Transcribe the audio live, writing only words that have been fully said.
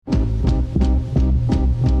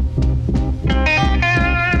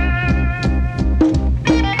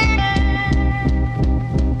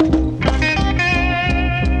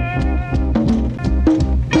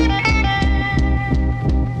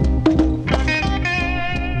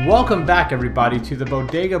Welcome back, everybody, to the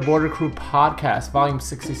Bodega Border Crew podcast, volume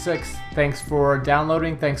 66. Thanks for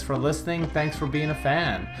downloading. Thanks for listening. Thanks for being a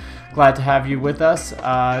fan. Glad to have you with us.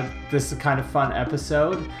 This is a kind of fun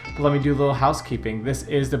episode, but let me do a little housekeeping. This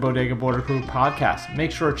is the Bodega Border Crew podcast.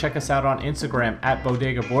 Make sure to check us out on Instagram at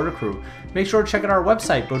Bodega Border Crew. Make sure to check out our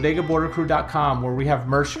website, bodegabordercrew.com, where we have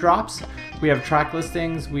merch drops, we have track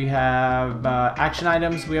listings, we have action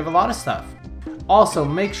items, we have a lot of stuff. Also,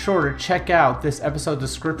 make sure to check out this episode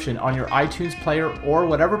description on your iTunes player or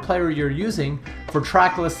whatever player you're using for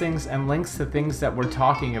track listings and links to things that we're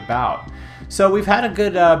talking about. So we've had a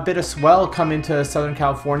good bit of swell come into Southern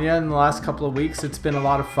California in the last couple of weeks. It's been a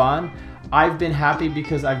lot of fun. I've been happy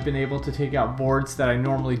because I've been able to take out boards that I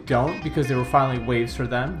normally don't because there were finally waves for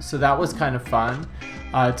them. So that was kind of fun.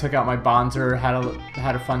 Took out my Bonzer,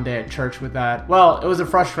 had a fun day at church with that. Well, it was a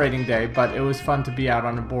frustrating day, but it was fun to be out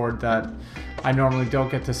on a board that I normally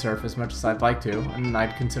don't get to surf as much as I'd like to, and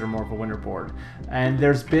I'd consider more of a winter board. And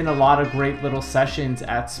there's been a lot of great little sessions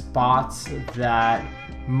at spots that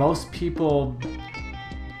most people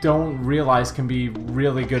don't realize can be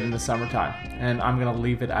really good in the summertime, and I'm gonna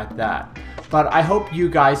leave it at that. But I hope you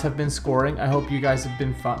guys have been scoring. I hope you guys have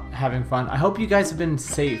been having fun. I hope you guys have been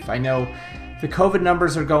safe. I know the COVID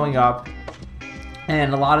numbers are going up,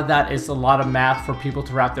 and a lot of that is a lot of math for people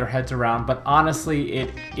to wrap their heads around, but honestly,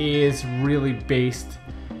 it is really based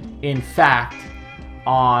in fact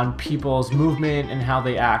on people's movement and how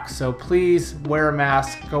they act. So please wear a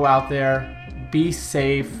mask, go out there, be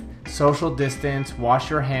safe, social distance,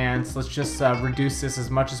 wash your hands. Let's just reduce this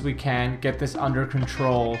as much as we can, get this under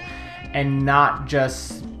control, and not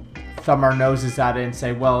just thumb our noses at it and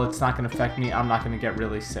say, well, it's not going to affect me, I'm not going to get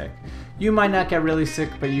really sick. You might not get really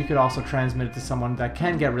sick, but you could also transmit it to someone that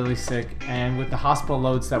can get really sick. And with the hospital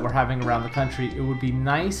loads that we're having around the country, it would be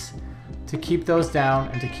nice to keep those down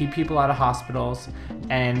and to keep people out of hospitals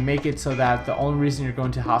and make it so that the only reason you're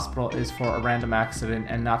going to hospital is for a random accident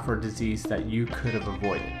and not for a disease that you could have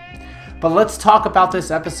avoided. But let's talk about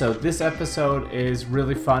this episode. This episode is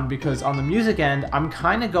really fun because on the music end, I'm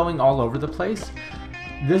kind of going all over the place.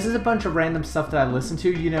 This is a bunch of random stuff that I listen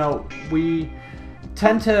to. You know, we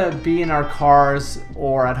tend to be in our cars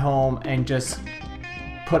or at home and just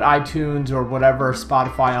put iTunes or whatever,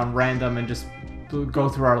 Spotify on random and just go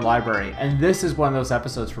through our library. And this is one of those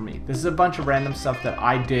episodes for me. This is a bunch of random stuff that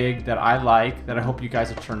I dig, that I like, that I hope you guys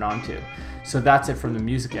have turned on to. So that's it from the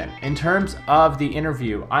music end. In terms of the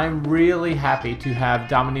interview, I'm really happy to have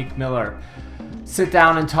Dominique Miller sit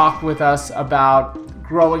down and talk with us about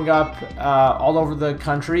growing up all over the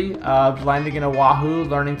country, landing in Oahu,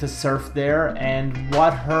 learning to surf there, and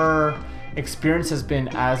what her experience has been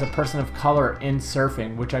as a person of color in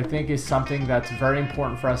surfing, which I think is something that's very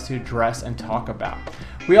important for us to address and talk about.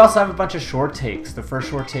 We also have a bunch of short takes. The first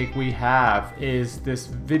short take we have is this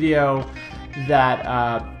video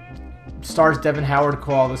that stars Devin Howard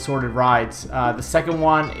called Assorted Rides. The second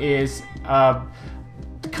one is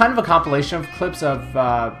kind of a compilation of clips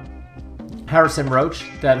of Harrison Roach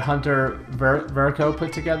that Hunter Verico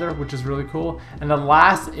put together, which is really cool. And the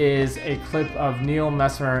last is a clip of Neil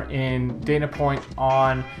Messmer in Dana Point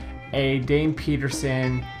on a Dane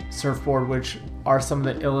Peterson surfboard, which are some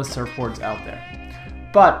of the illest surfboards out there.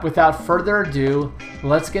 But without further ado,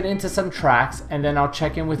 let's get into some tracks, and then I'll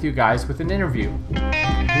check in with you guys with an interview.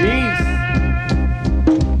 Peace!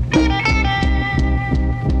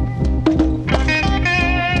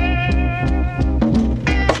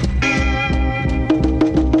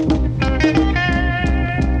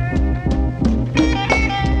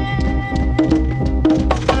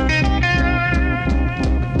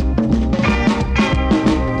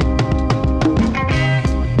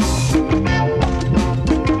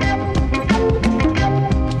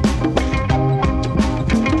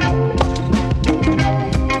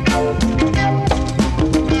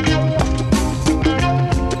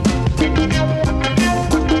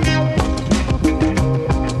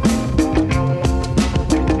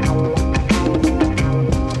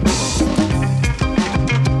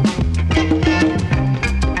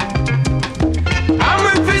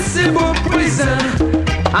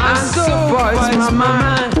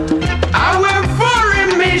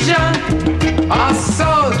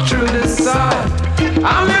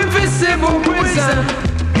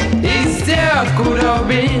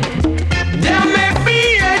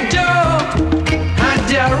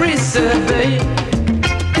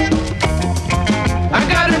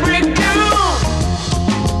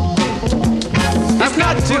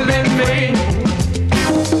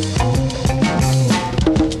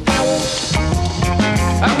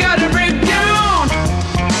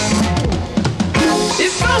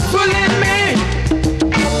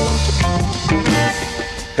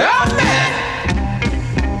 Oh man,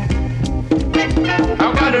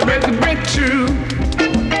 I've got to make a breakthrough.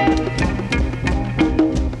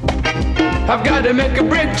 I've got to make a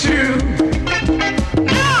breakthrough.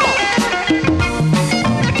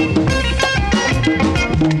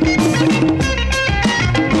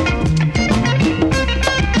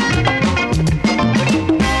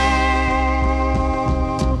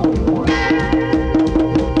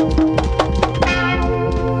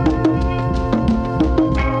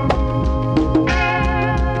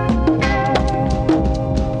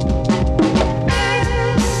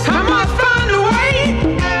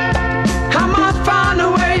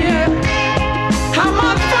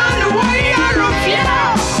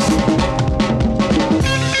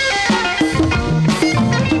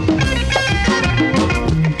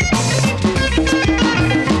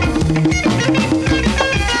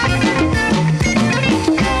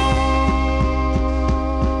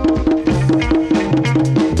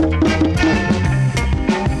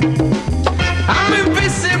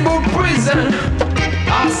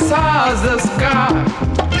 The sky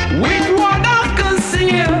with what I can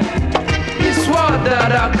see, it's what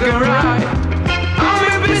that I can write. I'm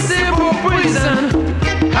invisible prison,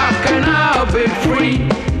 how can I be free?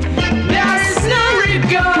 There is no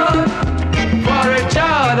regard for a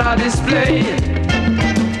child I display.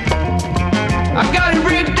 I gotta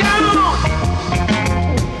break down,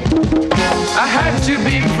 I have to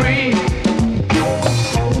be free.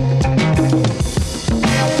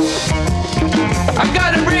 I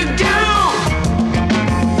gotta break down.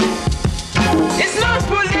 It's not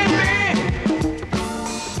pulling me.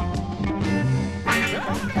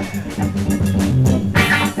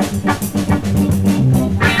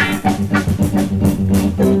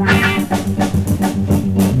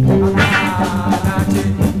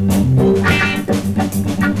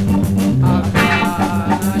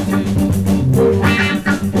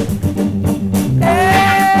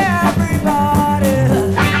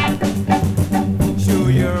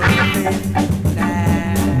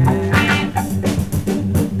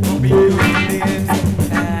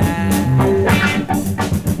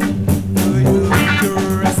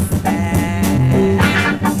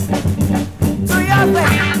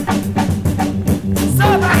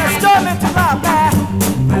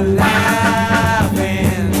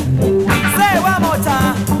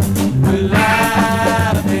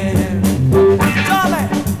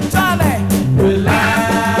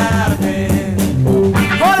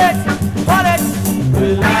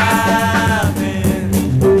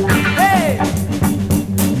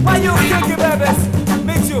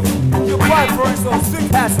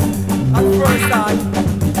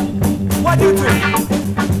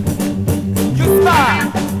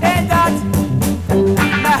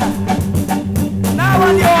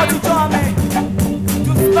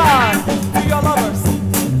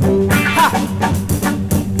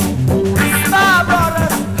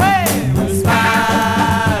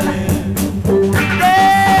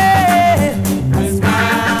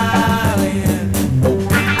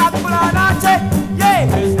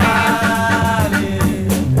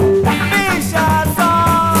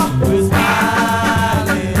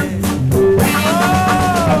 Oh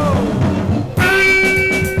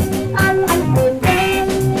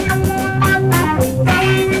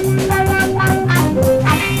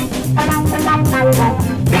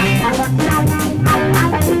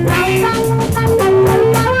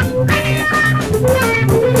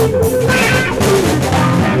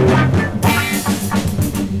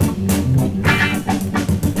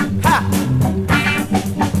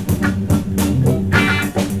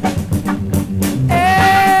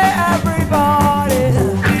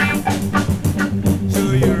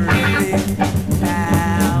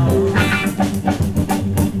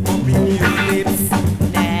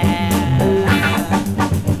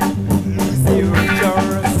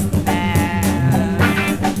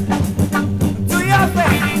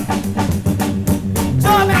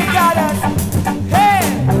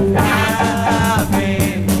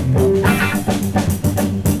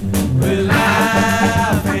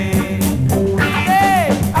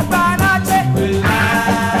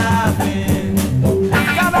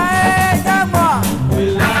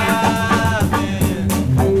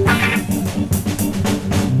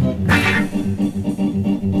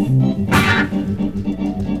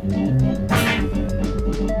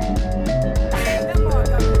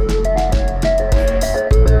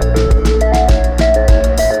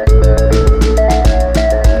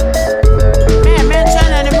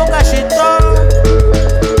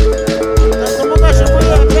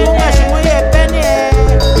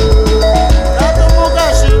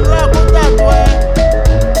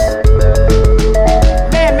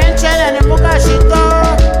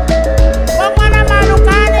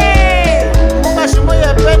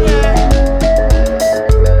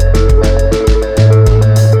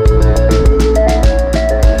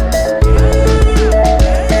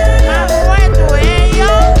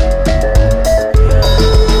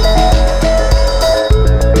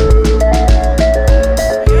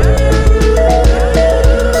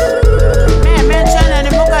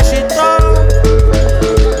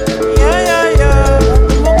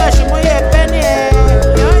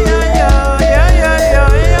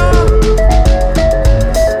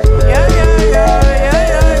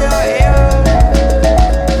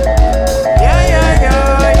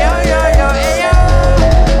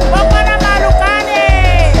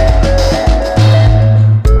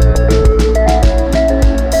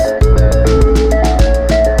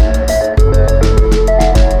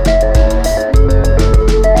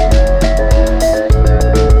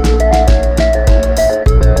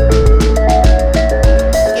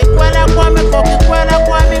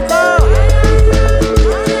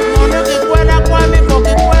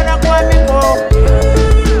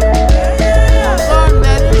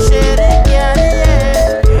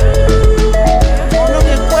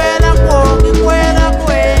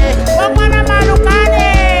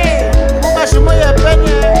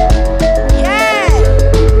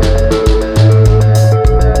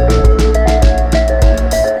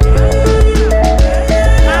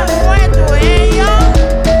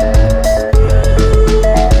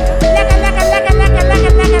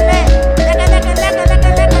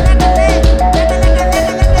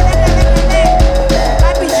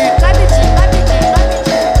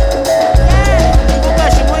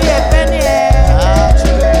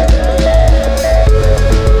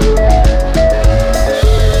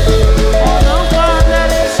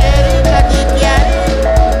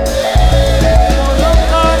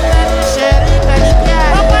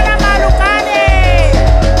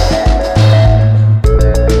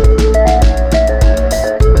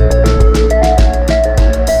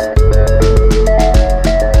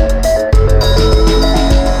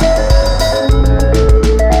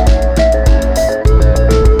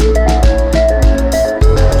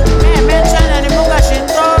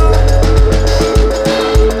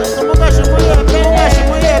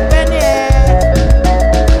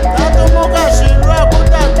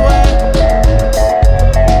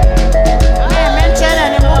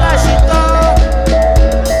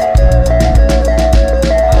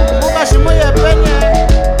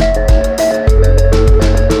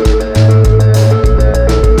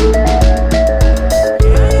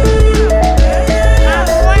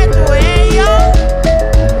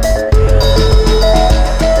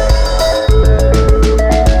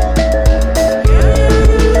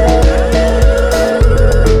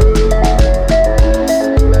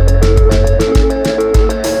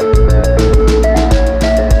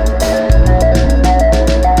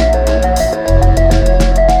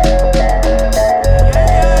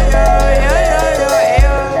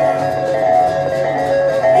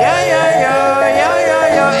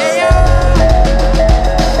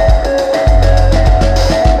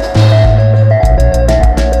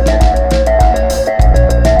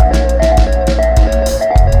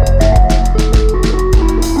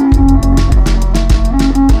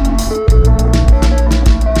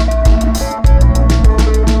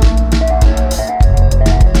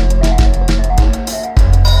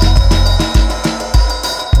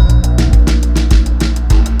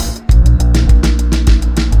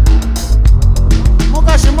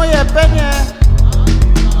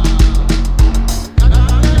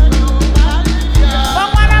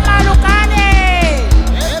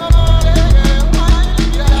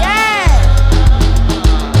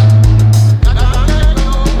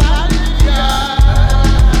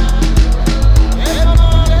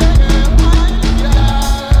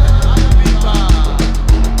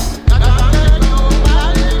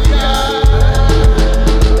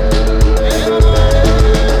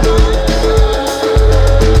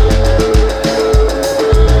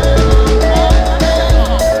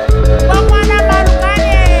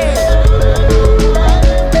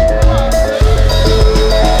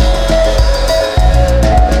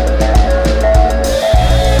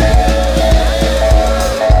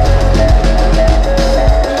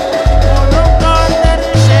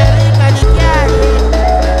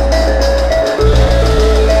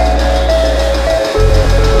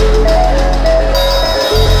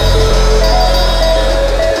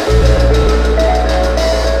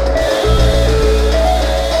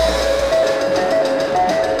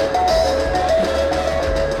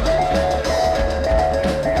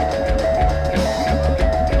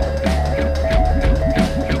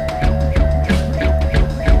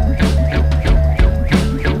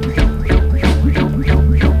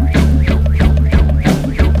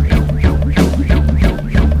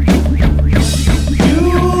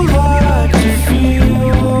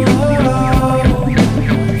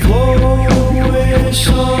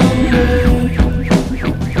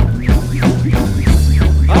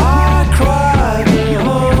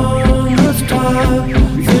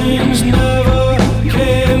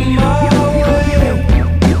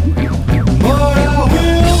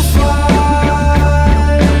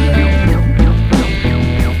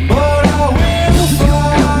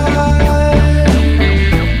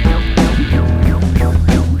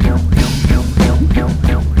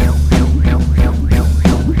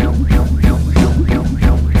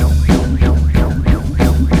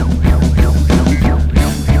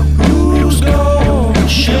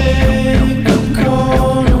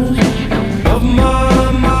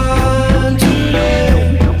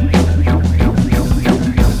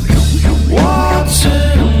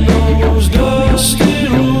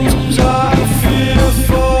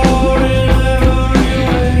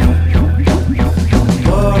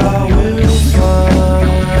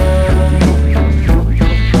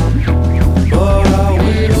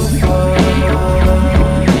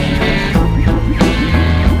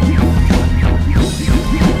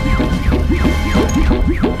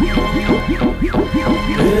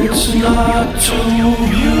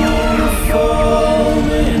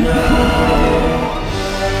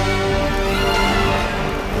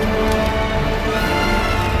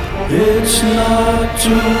It's not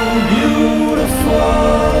too beautiful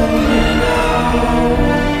now.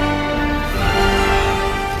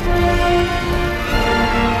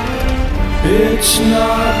 It's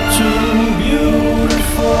not too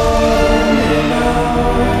beautiful now.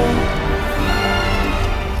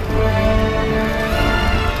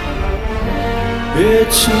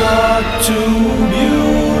 It's not too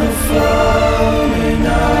beautiful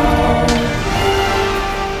now.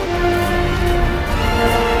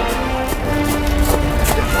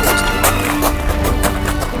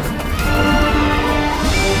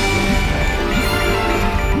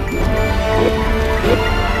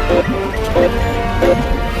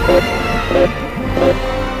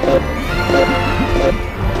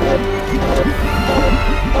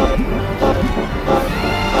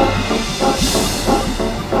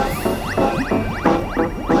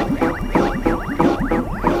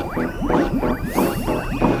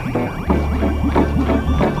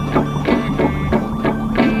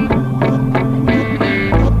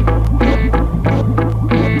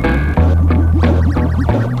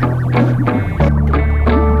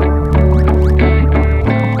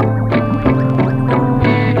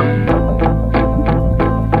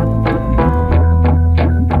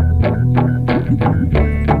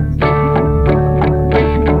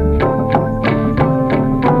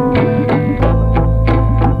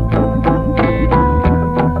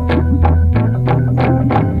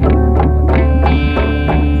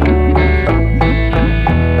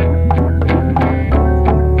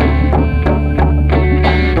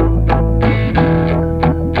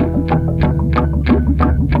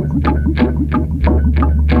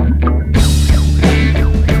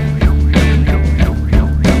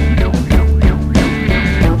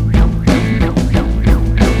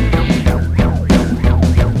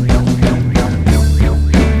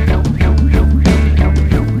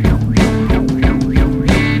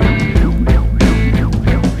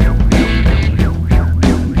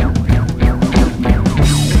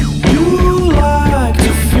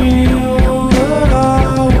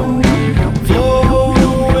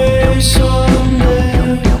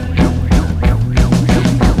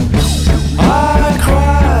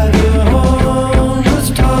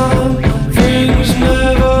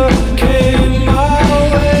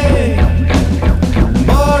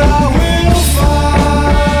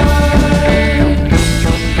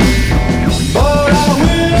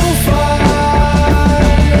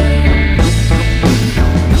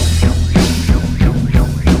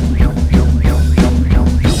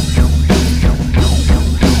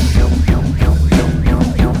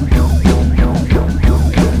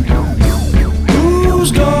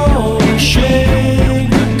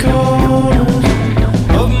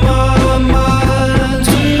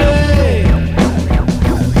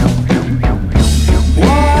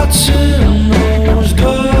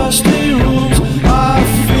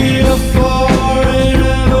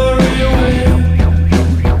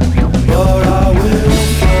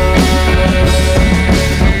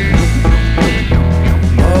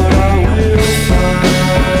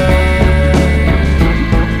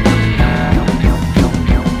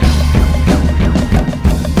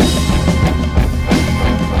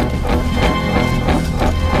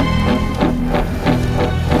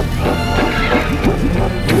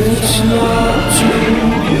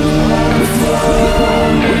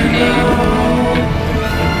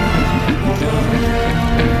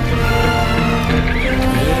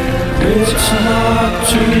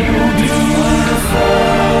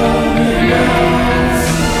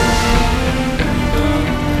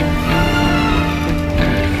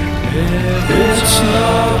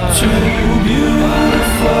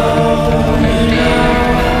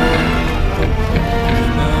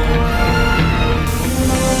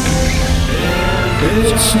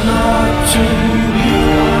 It's not too beautiful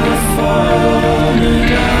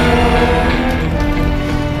now.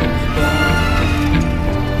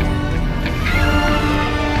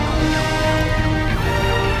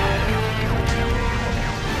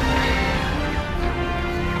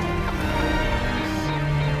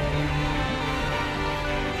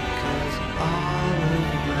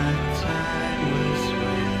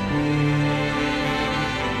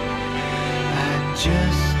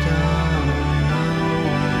 Just don't know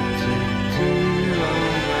what to do on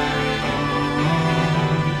my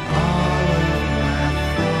own. All of my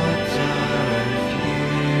thoughts are of you.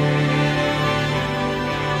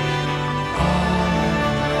 All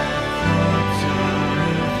of my thoughts are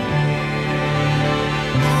of you.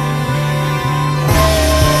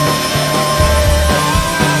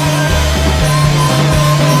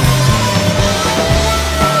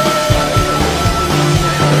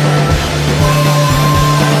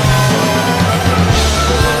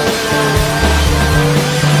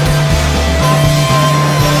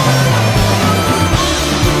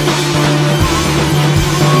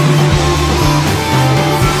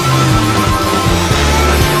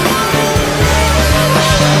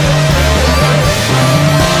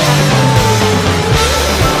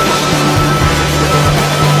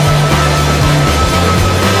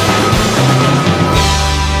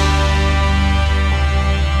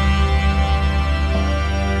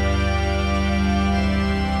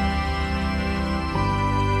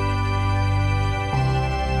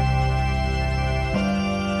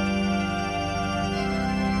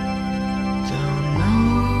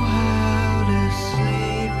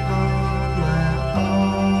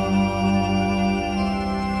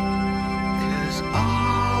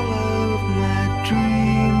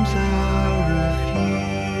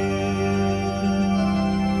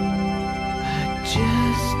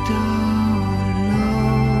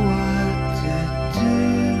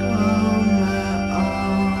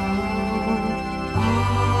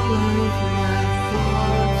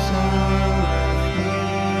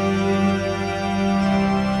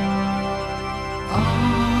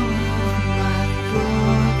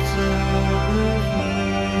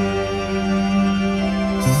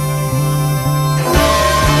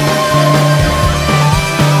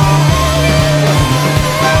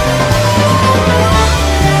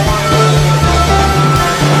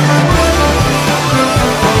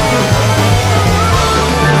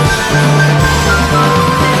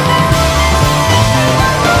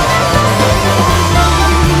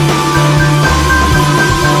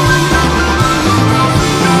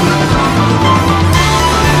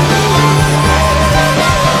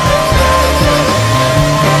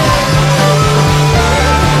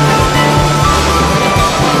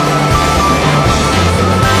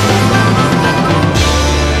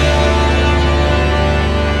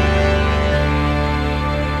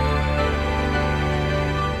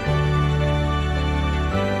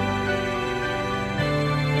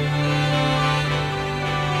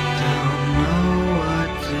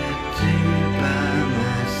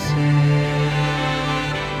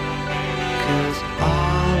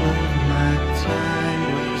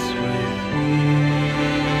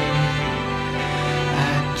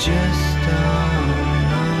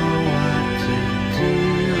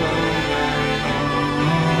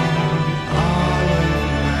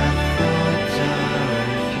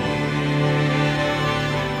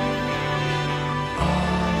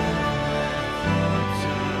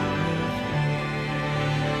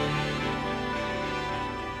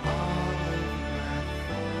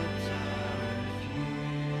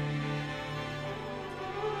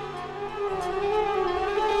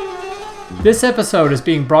 This episode is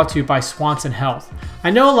being brought to you by Swanson Health. I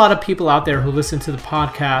know a lot of people out there who listen to the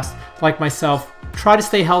podcast, like myself, try to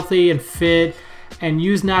stay healthy and fit and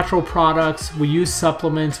use natural products. We use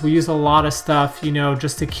supplements. We use a lot of stuff,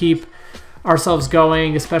 just to keep ourselves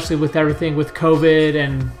going, especially with everything with COVID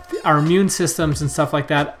and our immune systems and stuff like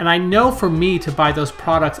that. And I know for me to buy those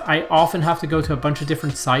products, I often have to go to a bunch of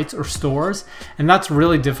different sites or stores, and that's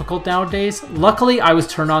really difficult nowadays. Luckily, I was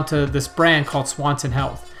turned on to this brand called Swanson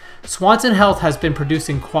Health. Swanson Health has been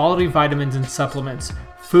producing quality vitamins and supplements,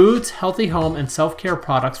 foods, healthy home, and self-care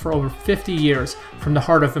products for over 50 years from the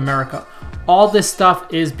heart of America. All this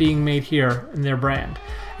stuff is being made here in their brand.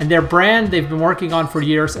 And their brand they've been working on for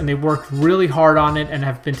years, and they've worked really hard on it and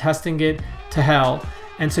have been testing it to hell.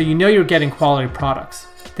 And so you're getting quality products.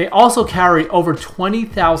 They also carry over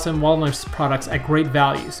 20,000 wellness products at great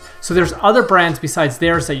values. So there's other brands besides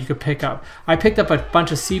theirs that you could pick up. I picked up a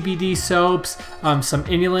bunch of CBD soaps, some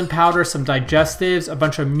inulin powder, some digestives, a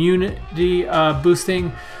bunch of immunity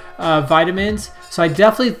boosting vitamins. So I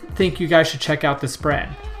definitely think you guys should check out this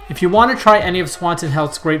brand. If you want to try any of Swanson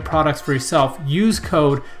Health's great products for yourself, use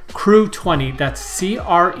code CREW20, that's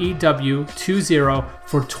CREW20,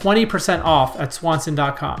 for 20% off at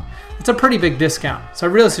swanson.com. It's a pretty big discount, so I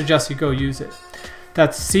really suggest you go use it.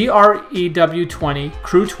 That's CREW20,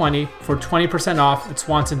 CREW20, for 20% off at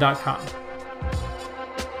swanson.com.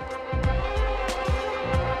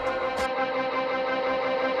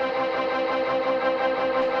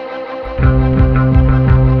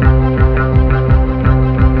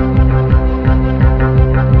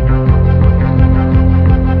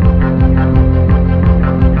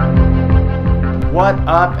 What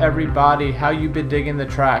up, everybody? How you been digging the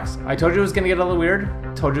tracks? I told you it was going to get a little weird.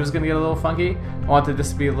 Told you it was going to get a little funky. I wanted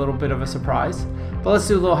this to be a little bit of a surprise. But let's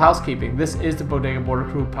do a little housekeeping. This is the Bodega Border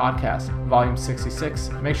Crew podcast, volume 66.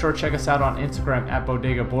 Make sure to check us out on Instagram at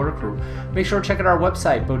Bodega Border Crew. Make sure to check out our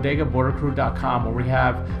website, bodegabordercrew.com, where we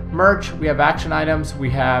have merch, we have action items,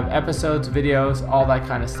 we have episodes, videos, all that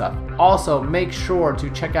kind of stuff. Also, make sure to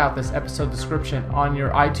check out this episode description on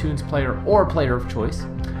your iTunes player or player of choice.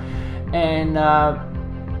 And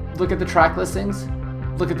look at the track listings,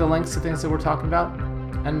 look at the links to things that we're talking about,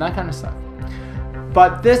 and that kind of stuff.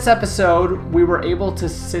 But this episode, we were able to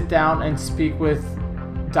sit down and speak with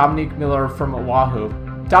Dominique Miller from Oahu.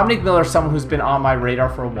 Dominique Miller is someone who's been on my radar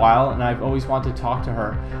for a while, and I've always wanted to talk to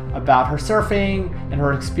her about her surfing and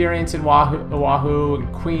her experience in Oahu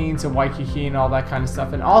and Queens and Waikiki and all that kind of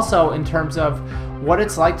stuff. And also in terms of what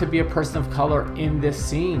it's like to be a person of color in this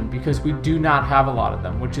scene, because we do not have a lot of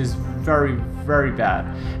them, which is very, very bad.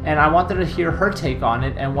 And I wanted to hear her take on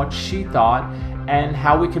it and what she thought and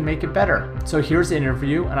how we can make it better. So here's the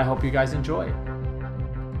interview, and I hope you guys enjoy.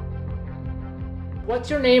 What's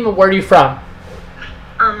your name and where are you from?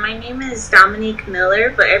 My name is Dominique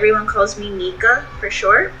Miller, but everyone calls me Nika for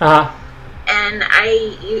short. Uh-huh. And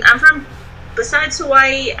I'm from, besides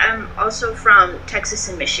Hawaii, I'm also from Texas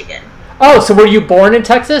and Michigan. Oh, so were you born in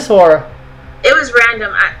Texas, or? It was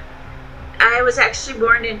random. I was actually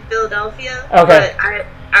born in Philadelphia. Okay. But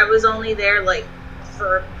I was only there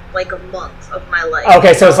for a month of my life.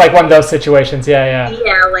 Okay, so it's like one of those situations. Yeah.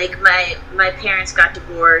 Yeah, my parents got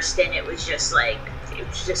divorced, and it was just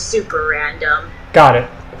super random. Got it.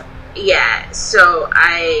 Yeah, so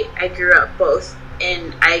I grew up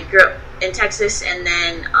I grew up in Texas, and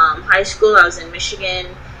then high school I was in Michigan,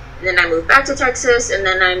 and then I moved back to Texas, and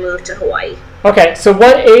then I moved to Hawaii. Okay, so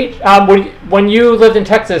what age, when you lived in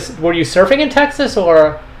Texas, were you surfing in Texas,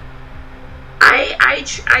 or? I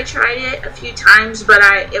tried it a few times, but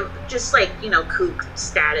it just kook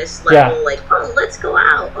status level, oh, let's go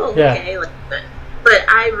out, oh, yeah. Okay, but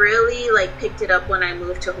I really picked it up when I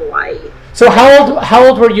moved to Hawaii. So how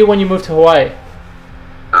old were you when you moved to Hawaii?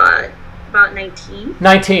 About 19.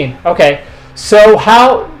 19. Okay. So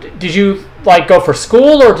how did you go for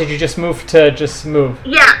school, or did you just move?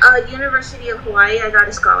 Yeah, University of Hawaii. I got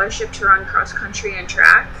a scholarship to run cross country and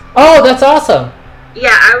track. Oh, that's awesome.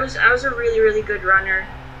 Yeah, I was a really, really good runner.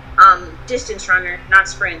 Distance runner, not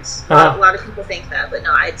sprints. Uh-huh. A lot of people think that, but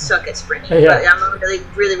no, I'd suck at sprinting. Yeah. But I'm a really,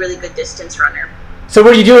 really, really good distance runner. So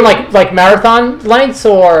were you doing like marathon lengths,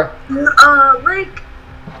 or?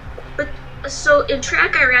 So in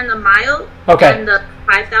track I ran the mile. Okay. And the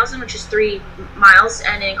 5,000, which is 3 miles,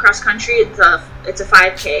 and in cross country it's a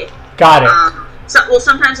 5K. Got it.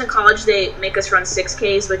 Sometimes in college they make us run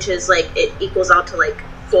 6Ks, which is it equals out to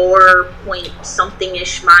 4 point something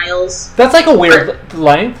ish miles. That's a weird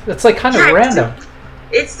length. It's kind of random.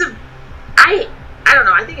 I don't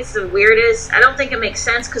know. I think it's the weirdest. I don't think it makes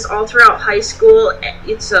sense because all throughout high school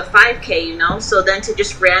it's a 5K, So then to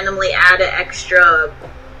just randomly add an extra,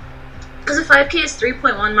 because a 5K is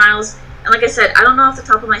 3.1 miles, And like I said, I don't know off the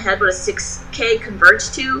top of my head what a 6K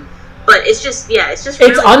converts to, but it's just It's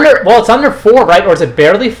really under hard. well, it's under 4, right? Or is it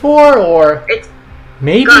barely 4? Or It's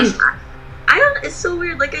maybe. gosh, I don't. It's so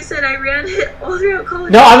weird. Like I said, I ran it all throughout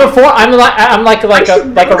college. No, I'm a 4. I'm like I a should like know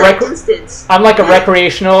a that rec. distance. I'm like a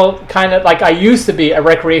recreational kind of, like I used to be a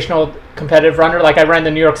recreational competitive runner. Like I ran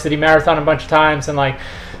the New York City Marathon a bunch of times, and like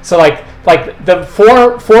the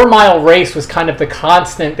 4 mile race was kind of the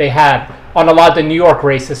constant they had on a lot of the New York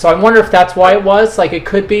races. So I wonder if that's why it was. Like it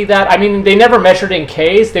could be that. I mean, they never measured in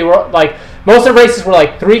Ks. They were like, most of the races were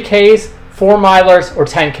like 3Ks, 4 milers, or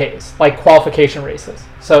 10Ks, like qualification races.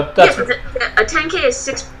 So that's a 10K is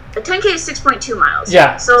 6.2 miles.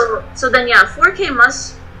 Yeah. So then 4K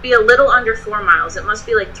must be a little under 4 miles. It must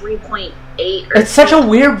be like 3.8. it's such a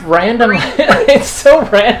weird random. It's so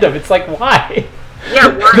random. It's like, why?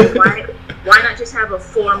 Yeah, why not just have a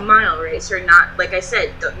 4-mile race, or not, like I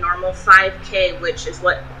said, the normal 5K, which is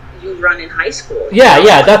what you run in high school.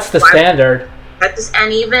 Yeah, that's the standard.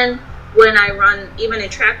 And even when I run, even in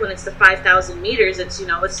track, when it's the 5,000 meters, it's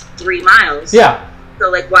 3 miles. Yeah. So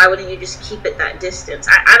like, why wouldn't you just keep it that distance?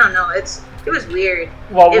 I don't know. It was weird.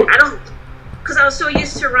 Well, because I was so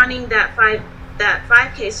used to running that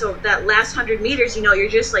 5K, so that last 100 meters, you're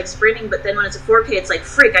just like sprinting, but then when it's a 4K, it's like,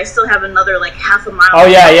 freak, I still have another like half a mile. Oh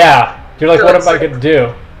yeah. You're like, So what it's am I going to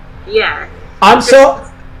do? Yeah.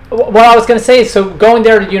 What I was going to say is, so going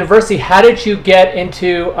there to university, how did you get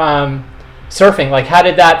into surfing? Like, how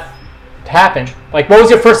did that happen? Like, what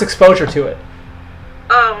was your first exposure to it?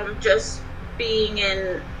 Just being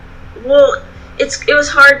in, well, it was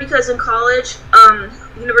hard because in college,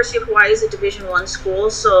 University of Hawaii is a Division I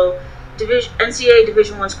school, so NCAA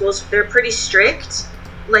Division I schools, they're pretty strict.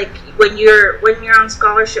 Like when you're on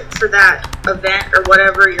scholarship for that event or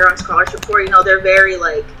whatever you're on scholarship for, they're very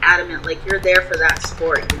like adamant, like you're there for that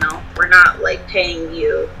sport. We're not like paying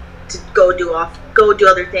you to go do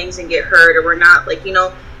other things and get hurt, or we're not like,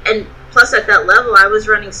 and plus at that level I was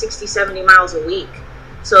running 60-70 miles a week,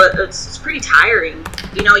 so it's pretty tiring.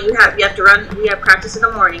 You have to run, we have practice in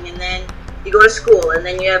the morning, and then you go to school, and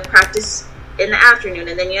then you have practice in the afternoon,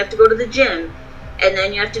 and then you have to go to the gym, and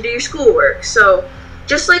then you have to do your schoolwork. So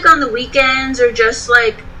just like on the weekends, or just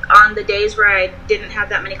like on the days where I didn't have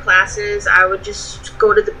that many classes, I would just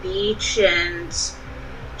go to the beach and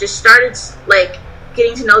just started like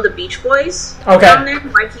getting to know the Beach Boys down there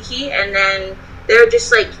in Waikiki, and then they were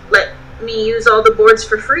just like, let me use all the boards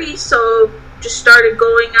for free, so just started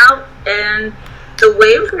going out, and the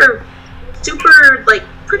waves were super like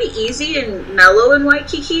pretty easy and mellow in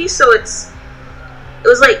Waikiki, so it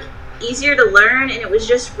was like easier to learn, and it was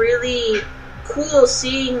just really cool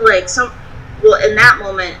seeing like in that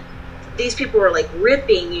moment these people were like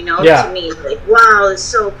ripping, to me, like, wow, it's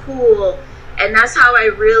so cool. And that's how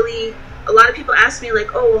a lot of people ask me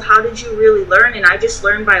like, oh, well, how did you really learn? And I just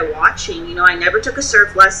learned by watching. I never took a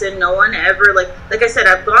surf lesson. No one ever, like I said,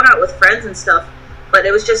 I've gone out with friends and stuff, but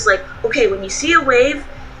it was just like, okay, when you see a wave,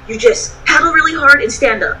 you just paddle really hard and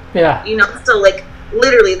stand up. Yeah. So like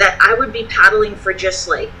literally that I would be paddling for just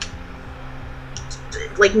like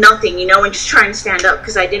nothing, and just trying to stand up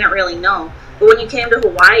because I didn't really know. But when you came to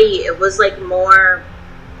Hawaii, it was like more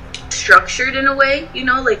structured in a way,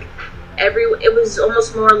 like it was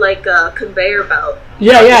almost more like a conveyor belt.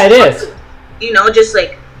 Yeah, it is. Just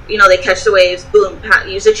like, they catch the waves, boom,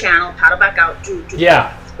 use a channel, paddle back out.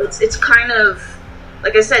 Yeah. It's kind of,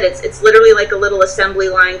 like I said, it's literally like a little assembly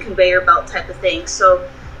line conveyor belt type of thing. So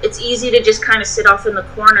it's easy to just kind of sit off in the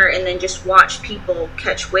corner and then just watch people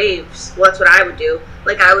catch waves. Well, that's what I would do.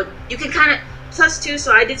 Like you can kind of, plus too,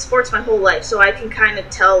 so I did sports my whole life, so I can kind of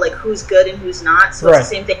tell like who's good and who's not. So it's the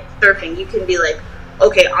same thing with surfing. You can be like,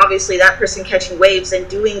 okay, obviously that person catching waves and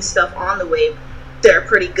doing stuff on the wave, they're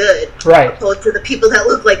pretty good. Right. Opposed to the people that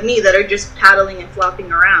look like me that are just paddling and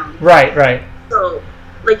flopping around. Right. So,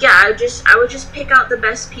 like, yeah, I would just pick out the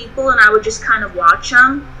best people, and I would just kind of watch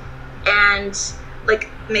them, and like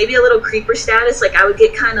maybe a little creeper status, like I would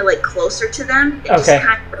get kind of like closer to them and just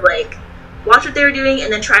kind of like watch what they were doing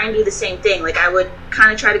and then try and do the same thing. Like I would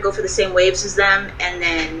kind of try to go for the same waves as them, and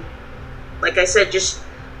then, like I said, just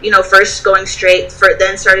first going straight,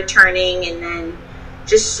 then started turning, and then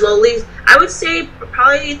just slowly, I would say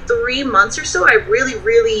probably 3 months or so, I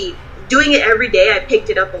really doing it every day, I picked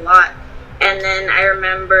it up a lot. And then I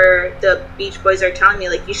remember the Beach Boys are telling me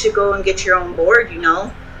like, you should go and get your own board,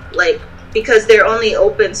 like, because they're only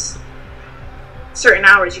open certain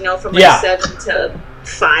hours, from like 7 to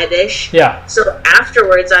 5-ish. Yeah. So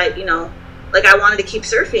afterwards, I wanted to keep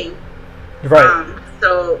surfing. Right.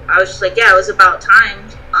 So I was just like, yeah, it was about time.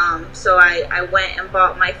 So I went and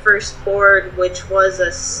bought my first board, which was a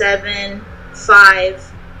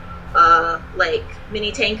 7.5 like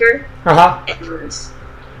mini tanker, Uh-huh. and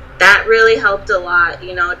that really helped a lot.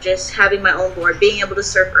 You know, just having my own board, being able to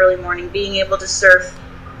surf early morning, being able to surf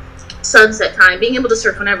sunset time, being able to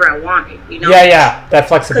surf whenever I wanted. You know, Yeah, that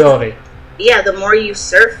flexibility. yeah, the more you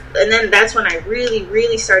surf, and then that's when I really,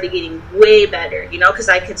 really started getting way better, you know, because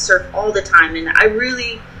I could surf all the time, and I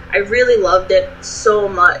really loved it so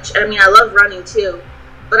much. I mean, I love running too,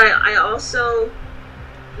 but I also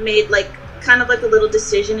made like kind of like a little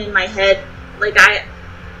decision in my head. Like I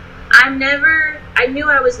knew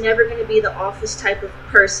I was never going to be the office type of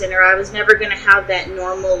person, or I was never going to have that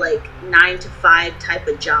normal like 9 to 5 type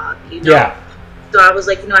of job, you know? Yeah. So I was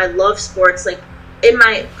like, you know, I love sports. Like in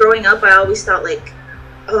my growing up, I always thought like,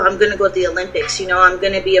 oh, I'm going to go to the Olympics, you know, I'm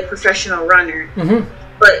going to be a professional runner. Mm-hmm.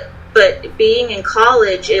 But being in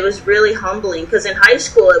college, it was really humbling, because in high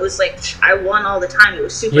school, it was like, I won all the time. It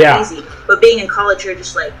was super easy. But being in college, you're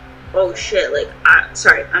just like, oh shit, like,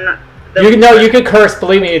 sorry, I'm not. You can curse,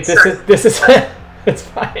 believe me. This is it's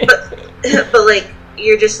fine. But like,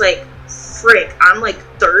 you're just like, frick, I'm like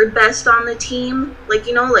third best on the team. Like,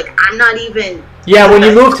 you know, like I'm not even. Yeah, when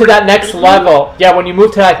you move to that next level. Yeah, when you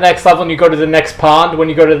move to that next level and you go to the next pond, when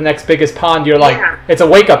you go to the next biggest pond, you're like, it's a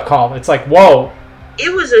wake up call. It's like, whoa.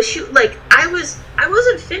 It was a shoot. Like I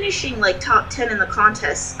wasn't finishing like top 10 in the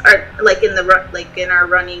contest, or like in our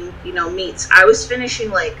running, you know, meets. I was finishing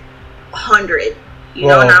like 100, you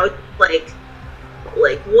know, and I was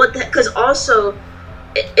like what the, because also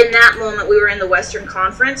in that moment we were in the Western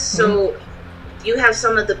Conference, so you have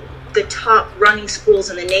some of the top running schools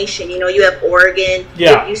in the nation. You know, you have Oregon, you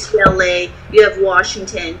have UCLA, you have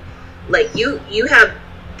Washington. Like you have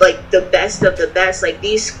like the best of the best. Like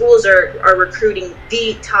these schools are recruiting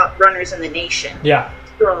the top runners in the nation. Yeah.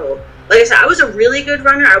 So, like I said, I was a really good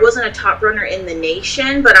runner. I wasn't a top runner in the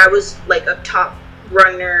nation, but I was like a top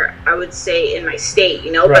runner, I would say, in my state,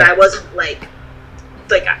 you know, but I wasn't like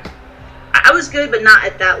I was good, but not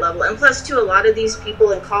at that level. And plus, too, a lot of these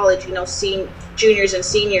people in college, you know, juniors and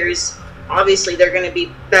seniors, obviously they're going to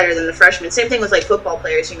be better than the freshmen. Same thing with like football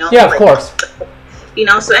players, you know. Yeah, like, of course. You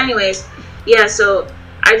know, so anyways, yeah, so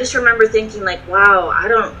I just remember thinking like, wow,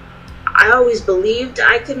 I always believed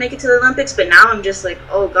I could make it to the Olympics, but now I'm just like,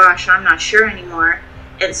 oh gosh, I'm not sure anymore.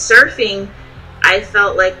 And surfing, I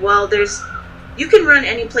felt like, well, you can run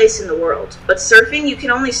any place in the world, but surfing, you can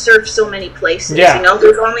only surf so many places. Yeah. You know,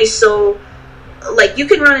 there's only so, like, you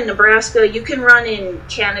can run in Nebraska, you can run in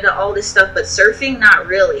Canada, all this stuff, but surfing, not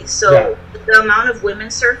really. So the amount of women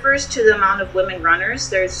surfers to the amount of women runners,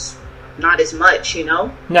 there's not as much, you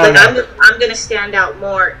know? I'm going to stand out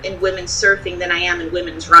more in women's surfing than I am in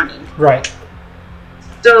women's running. Right.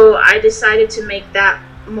 So I decided to make that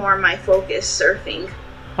more my focus, surfing.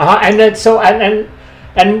 And then,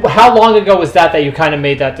 and how long ago was that you kind of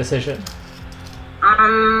made that decision?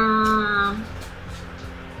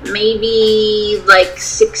 Maybe like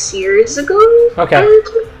 6 years ago. Okay.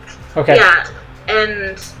 Okay. Yeah,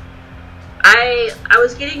 and I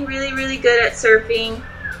was getting really, really good at surfing,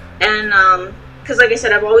 and because like I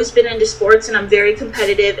said, I've always been into sports, and I'm very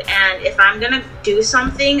competitive, and if I'm gonna do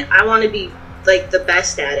something, I want to be like the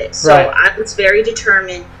best at it. So I was very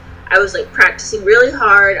determined. I was like practicing really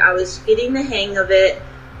hard. I was getting the hang of it.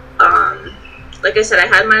 Like I said, I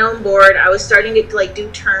had my own board. I was starting to like do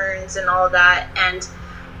turns and all that. And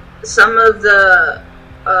some of the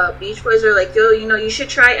beach boys are like, yo, you know, you should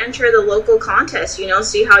try enter the local contest, you know,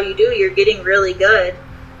 see how you do. You're getting really good.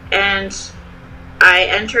 And I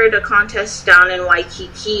entered a contest down in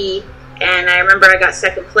Waikiki, and I remember I got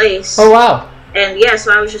second place. Oh, wow. And yeah,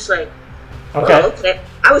 so I was just like, okay.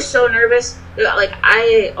 I was so nervous. Like,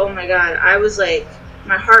 oh my God, I was like,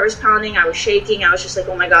 my heart was pounding, I was shaking, I was just like,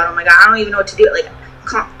 oh my God, I don't even know what to do. Like,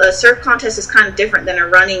 a surf contest is kind of different than a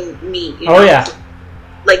running meet, you know? Oh, yeah.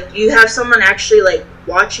 Like, you have someone actually, like,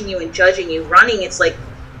 watching you and judging you. Running, it's like,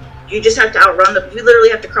 you just have to outrun you literally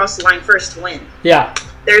have to cross the line first to win. Yeah.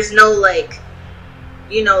 There's no, like,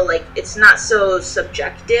 you know, like, it's not so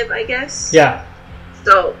subjective, I guess. Yeah.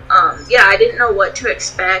 So, yeah, I didn't know what to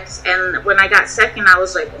expect, and when I got second, I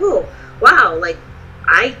was like, oh, wow, like,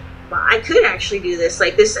 I could actually do this.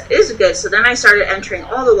 Like, this is good. So then I started entering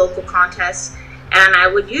all the local contests, and I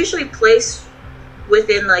would usually place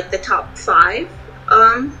within, like, the top 5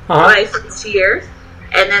 my first year.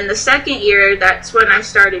 And then the second year, that's when I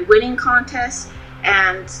started winning contests,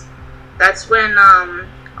 and that's when,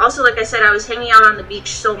 also, like I said, I was hanging out on the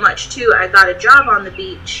beach so much, too. I got a job on the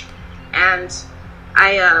beach, and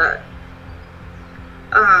I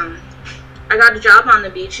got a job on the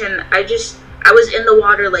beach, and I was in the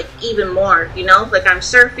water, like, even more, you know? Like, I'm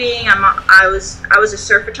surfing, I was a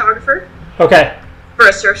surf photographer. Okay. For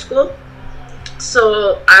a surf school.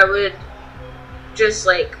 So I would just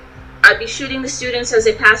like, I'd be shooting the students as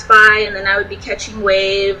they pass by, and then I would be catching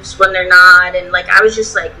waves when they're not, and like I was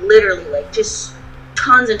just like literally like just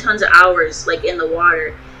tons and tons of hours like in the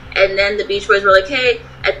water. And then the Beach Boys were like, hey,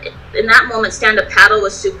 in that moment stand-up paddle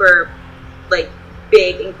was super like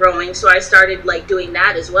big and growing, so I started like doing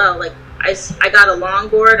that as well. Like I got a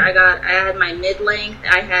longboard, I had my mid-length,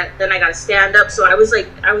 then I got a stand-up, so I was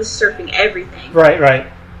surfing everything.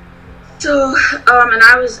 Right. So and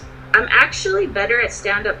I'm actually better at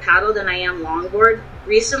stand-up paddle than I am longboard.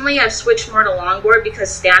 Recently I've switched more to longboard because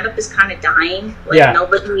stand-up is kind of dying. Like I'm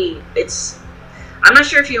not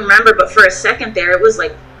sure if you remember, but for a second there it was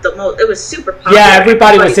like it was super popular. Yeah,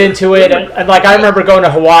 everybody was into it, and like I remember going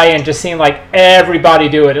to Hawaii and just seeing like everybody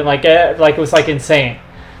do it, and like it was like insane.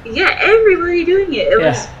 Yeah, everybody doing it. It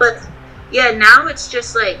was, but yeah, now it's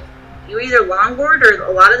just like you either longboard or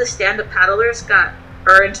a lot of the stand-up paddlers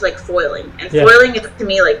are into like foiling, and foiling is to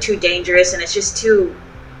me like too dangerous, and it's just too.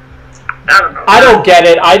 I don't know. I don't get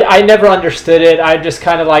it. I never understood it. I just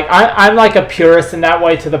kind of like I'm like a purist in that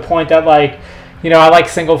way, to the point that like, you know, I like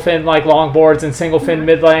single fin like longboards and single fin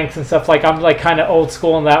mid lengths and stuff. Like I'm like kind of old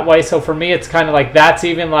school in that way. So for me, it's kind of like that's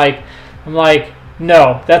even like I'm like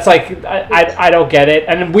no, that's like I don't get it.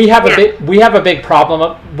 And we have a big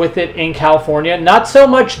problem with it in California. Not so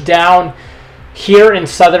much down here in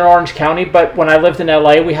Southern Orange County, but when I lived in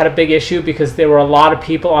LA, we had a big issue because there were a lot of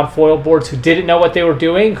people on foil boards who didn't know what they were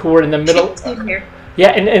doing, who were in the middle.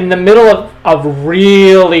 Yeah, in the middle of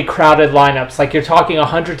really crowded lineups. Like you're talking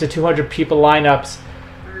 100 to 200 people lineups.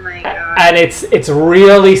 Oh my God. And it's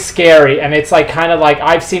really scary. And it's like kind of like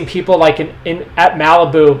I've seen people like at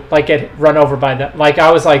Malibu like get run over by them. Like I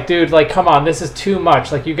was like, dude, like come on, this is too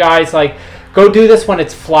much. Like you guys like go do this when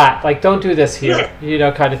it's flat. Like don't do this here, you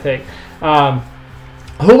know, kind of thing.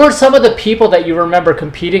 Who were some of the people that you remember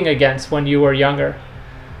competing against when you were younger?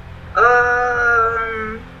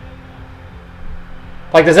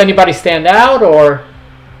 Like, does anybody stand out, or?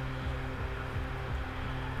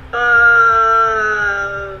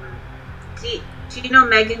 Do you know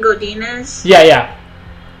Megan Godinez? Yeah.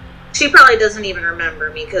 She probably doesn't even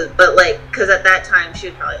remember me, because at that time she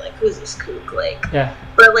was probably like, who's this kook? Like, yeah.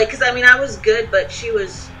 But like, because I mean, I was good, but she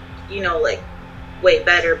was, you know, like way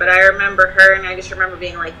better. But I remember her, and I just remember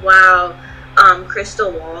being like, wow,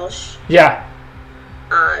 Crystal Walsh. Yeah.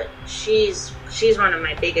 She's one of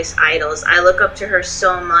my biggest idols. I look up to her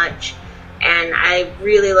so much, and I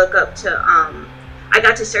really look up to I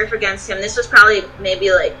got to surf against him. This was probably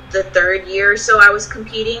maybe like the third year or so I was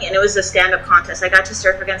competing, and it was a stand-up contest. I got to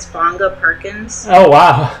surf against Bonga Perkins. Oh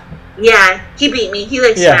wow. Yeah, he beat me. He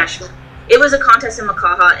smashed me. It was a contest in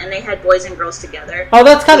Makaha, and they had boys and girls together. Oh,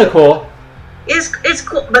 that's kind of cool. It's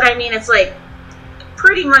cool, but I mean, it's like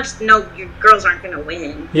pretty much your girls aren't gonna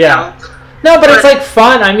win. Yeah. You know? No, but it's like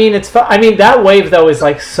fun. I mean, it's fun. I mean, that wave though is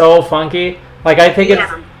like so funky. Like I think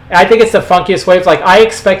it's the funkiest wave. Like I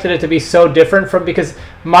expected it to be so different because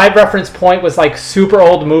my reference point was like super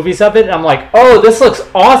old movies of it, and I'm like, oh, this looks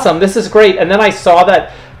awesome. This is great. And then I saw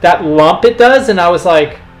that lump it does, and I was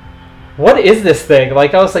like, what is this thing?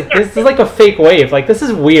 Like I was like, this is like a fake wave. Like this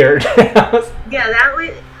is weird. Yeah, that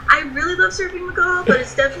way. I really love surfing Makaha, but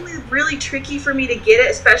it's definitely really tricky for me to get it,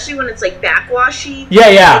 especially when it's like backwashy.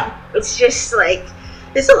 Yeah. It's just like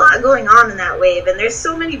there's a lot going on in that wave, and there's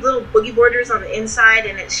so many little boogie boarders on the inside,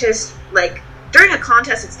 and it's just like during a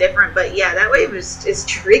contest it's different, but yeah, that wave is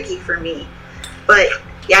tricky for me. But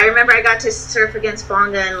yeah, I remember I got to surf against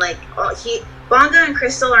Bonga, and like Bonga and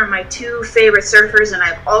Crystal are my two favorite surfers, and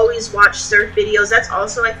I've always watched surf videos. That's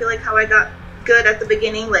also I feel like how I got good at the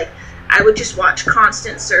beginning. Like I would just watch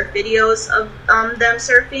constant surf videos of them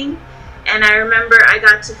surfing. And I remember I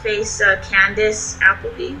got to face Candace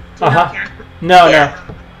Appleby. Do you know Candace? No.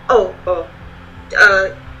 Oh.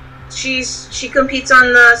 She competes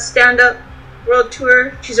on the stand-up world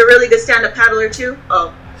tour. She's a really good stand-up paddler too.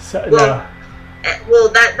 Oh. Well,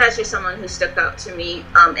 that's just someone who stuck out to me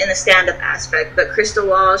in the stand-up aspect. But Crystal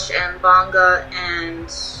Walsh and Bonga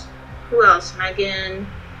and who else? Megan.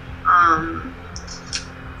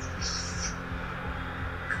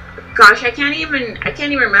 Gosh, I can't even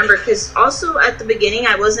remember, because also at the beginning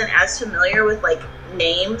I wasn't as familiar with like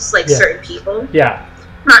names, like certain people. Yeah.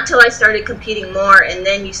 Not till I started competing more, and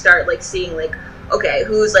then you start like seeing like, okay,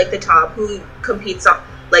 who's like the top, who competes on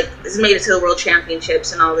like has made it to the world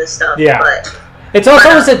championships and all this stuff. Yeah. But it's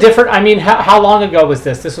also was a different. I mean, how long ago was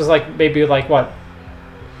this? This was like maybe like what?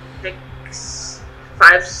 Like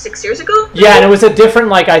 5-6 years ago. Yeah, and it was a different.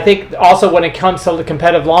 Like I think also when it comes to the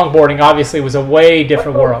competitive longboarding, obviously it was a way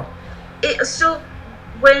different world. So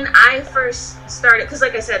when I first started, because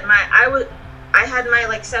like I said, I had my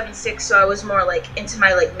like 7.6, so I was more like into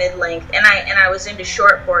my like mid length, and I was into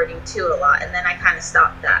shortboarding too a lot, and then I kind of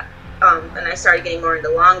stopped that, and I started getting more into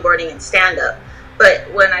longboarding and stand up.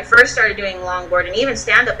 But when I first started doing longboard and even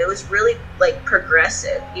stand up, it was really like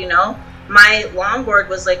progressive, you know. My longboard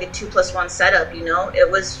was like a 2+1 setup, you know. It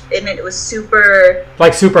was super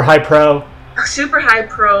like super high pro,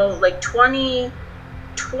 like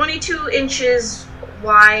 22 inches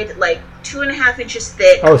wide, like 2.5 inches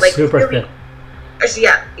thick. Oh, like super really, thick.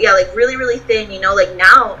 Yeah, like really, really thin, you know. Like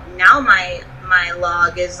now my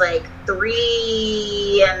log is like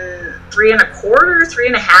 3.25,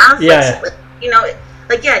 3.5. Yeah. Like, you know,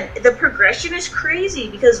 like, yeah, the progression is crazy,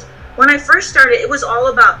 because when I first started, it was all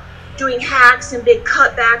about doing hacks and big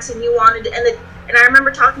cutbacks, and you wanted, and I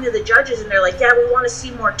remember talking to the judges, and they're like, yeah, we want to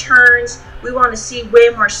see more turns, we want to see way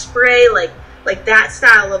more spray, like that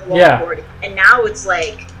style of longboarding. Yeah. And now it's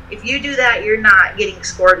like, if you do that, you're not getting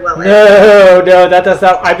scored well. No, that does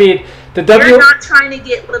not. I mean, you're not trying to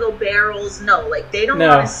get little barrels. No, like they don't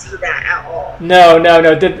want to see that at all. No.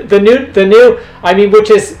 The new. I mean, which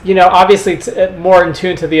is, you know, obviously it's more in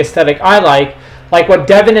tune to the aesthetic I like. Like what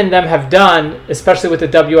Devin and them have done, especially with the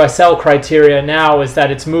WSL criteria now, is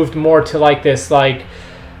that it's moved more to like this, like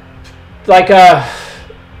a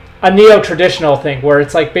neo-traditional thing, where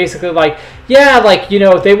it's like basically like, yeah, like, you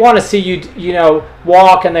know, they want to see you, you know,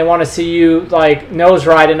 walk, and they want to see you like nose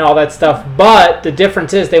ride and all that stuff, but the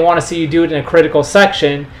difference is they want to see you do it in a critical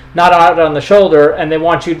section, not out on the shoulder, and they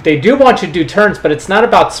do want you to do turns, but it's not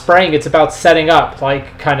about spraying, it's about setting up,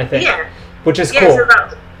 like, kind of thing. Yeah. Which is cool. It's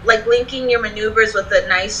about like linking your maneuvers with a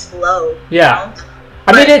nice flow. Yeah. You know?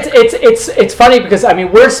 I mean, it's funny because, I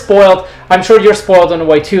mean, we're spoiled. I'm sure you're spoiled in a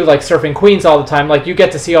way too, like surfing Queens all the time. Like, you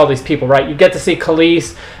get to see all these people, right? You get to see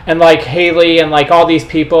Khalees and like Haley and like all these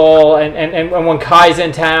people, and when Kai's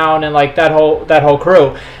in town, and like that whole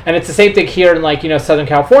crew. And it's the same thing here in, like, you know, Southern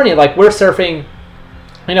California. Like, we're surfing,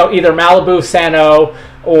 you know, either Malibu, Sano,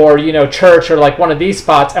 or, you know, Church, or like one of these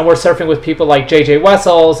spots, and we're surfing with people like JJ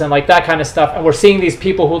Wessels and like that kind of stuff, and we're seeing these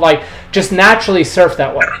people who like just naturally surf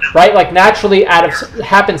that way, right? Like naturally out of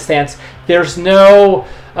happenstance. There's no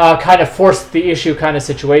kind of force the issue kind of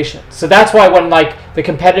situation. So that's why when like the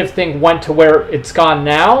competitive thing went to where it's gone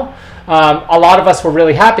now, a lot of us were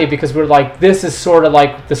really happy, because we're like, this is sort of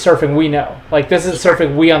like the surfing we know. Like, this is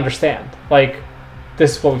surfing we understand. Like,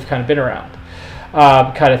 this is what we've kind of been around,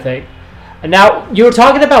 kind of thing. And now, you were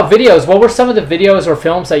talking about videos. What were some of the videos or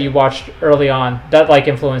films that you watched early on that like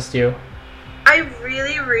influenced you? I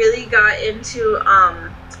really, really got into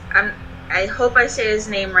I hope I say his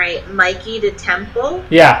name right, Mikey DeTemple.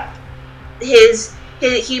 Yeah.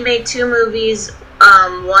 He made 2 movies.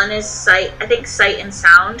 One is Sight and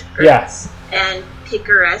Sound. Yes. And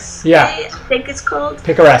Picaresque. Yeah. I think it's called.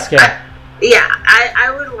 Picaresque. Yeah. I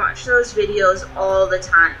would watch those videos all the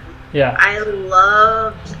time. Yeah. I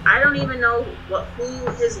don't even know who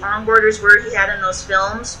his longboarders were he had in those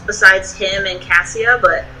films besides him and Cassia,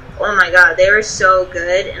 but oh my god, they were so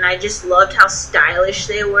good, and I just loved how stylish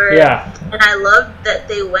they were. Yeah. And I loved that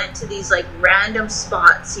they went to these like random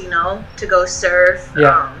spots, you know, to go surf.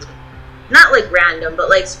 Yeah. Not like random, but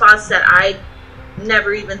like spots that I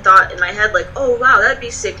never even thought in my head, like, oh wow, that'd be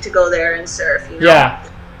sick to go there and surf, you know? Yeah.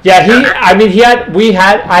 Yeah, I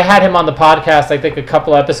had him on the podcast, I think, a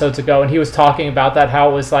couple episodes ago, and he was talking about that, how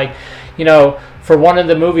it was like, you know, for one of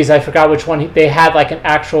the movies, I forgot which one, they had like an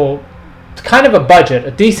actual kind of a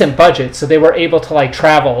decent budget, so they were able to like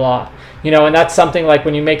travel a lot, you know, and that's something like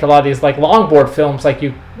when you make a lot of these like longboard films, like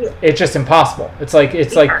it's just impossible. It's like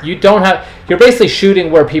you don't have, you're basically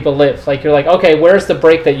shooting where people live. Like, you're like, okay, where's the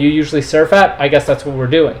break that you usually surf at? I guess that's what we're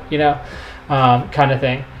doing, you know, kind of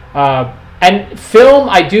thing. And film,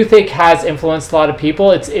 I do think, has influenced a lot of people.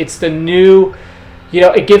 It's the new, you know,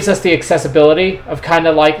 it gives us the accessibility of kind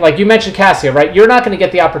of like you mentioned Cassia, right? You're not going to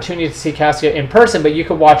get the opportunity to see Cassia in person, but you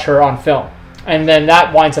could watch her on film. And then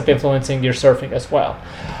that winds up influencing your surfing as well.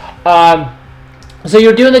 So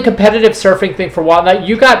you're doing the competitive surfing thing for a while now.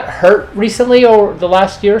 You got hurt recently, or the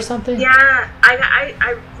last year or something? Yeah,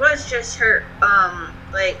 I was just hurt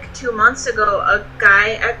like 2 months ago. A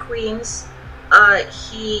guy at Queens, I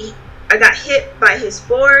got hit by his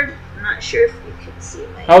board. I'm not sure if you can see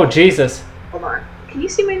my... Oh, Jesus. Hold on. Can you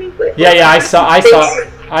see my knee? Wait, yeah, I saw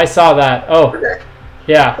that. Oh, okay.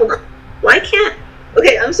 Yeah. Hold on. Why can't...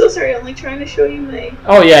 Okay, I'm so sorry. I'm like trying to show you my...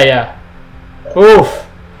 Oh, yeah. Oof.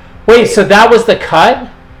 Wait, so that was the cut?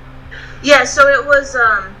 Yeah, so it was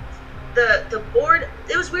the board.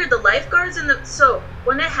 It was weird. The lifeguards so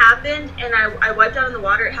when it happened and I wiped out in the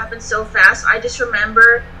water, it happened so fast. I just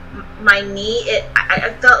remember my knee,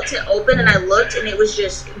 I felt it open, and I looked, and it was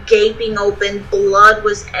just gaping open. Blood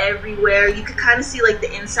was everywhere. You could kind of see like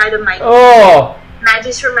the inside of my knee. Oh. And I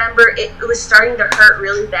just remember it was starting to hurt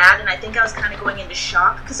really bad, and I think I was kind of going into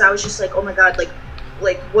shock because I was just like, oh my god,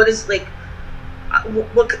 like what is like.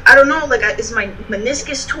 What, I don't know, like, is my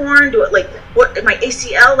meniscus torn? Do it, like, what, my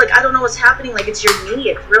ACL? Like, I don't know what's happening. Like, it's your knee.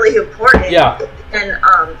 It's really important. Yeah. And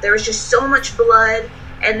there was just so much blood.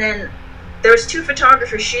 And then there was 2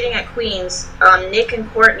 photographers shooting at Queens, Nick and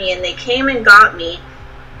Courtney, and they came and got me.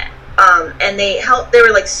 And they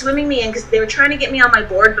were, like, swimming me in because they were trying to get me on my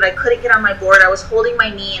board, but I couldn't get on my board. I was holding my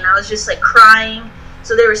knee, and I was just, like, crying.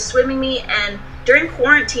 So they were swimming me, and during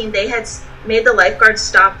quarantine, they had made the lifeguards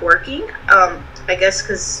stop working. I guess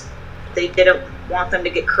because they didn't want them to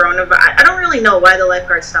get coronavirus. I don't really know why the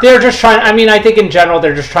lifeguards stopped. They're just trying. I mean, I think in general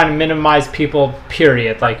they're just trying to minimize people.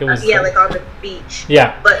 Period. Like it was. Like on the beach.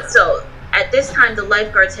 Yeah. But so at this time, the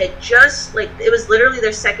lifeguards had just it was literally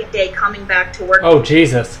their second day coming back to work. Oh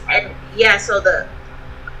Jesus. And yeah, so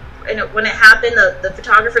when it happened, the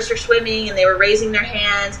photographers were swimming and they were raising their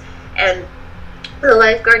hands, and the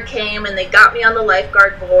lifeguard came and they got me on the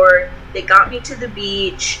lifeguard board. They got me to the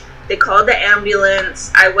beach. They called the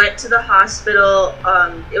ambulance. I went to the hospital.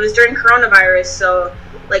 It was during coronavirus, so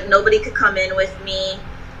like nobody could come in with me.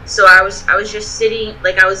 So I was just sitting,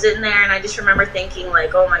 like I was in there, and I just remember thinking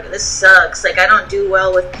like, oh my god, this sucks. Like I don't do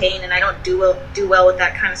well with pain, and I don't do well with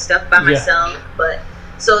that kind of stuff by myself. But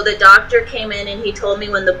so the doctor came in and he told me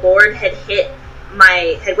when the board had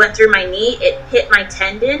went through my knee, it hit my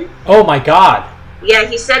tendon. Oh my god. Yeah,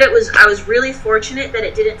 he said I was really fortunate that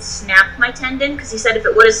it didn't snap my tendon, because he said if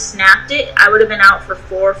it would have snapped it, I would have been out for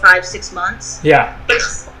 4, 5, 6 months. Yeah.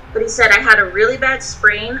 But he said I had a really bad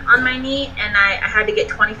sprain on my knee, and I had to get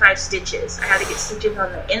 25 stitches. I had to get stitches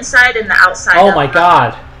on the inside and the outside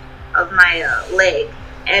of my leg.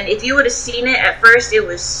 And if you would have seen it at first, it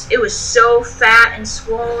was so fat and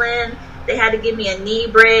swollen. They had to give me a knee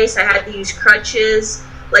brace. I had to use crutches.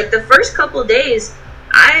 Like the first couple of days,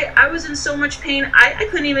 I was in so much pain, I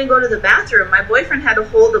couldn't even go to the bathroom. My boyfriend had to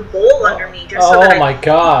hold a bowl under me just so that my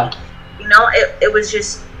god. You know, it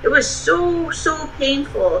was so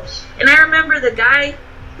painful. And I remember the guy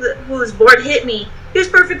whose board hit me, he was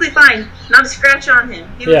perfectly fine. Not a scratch on him.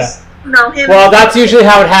 Well, that's usually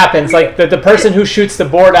how it happens. Like the person who shoots the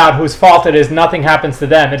board out, whose fault it is, nothing happens to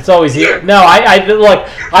them. It's always you. No, look.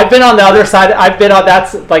 I've been on the other side. I've been on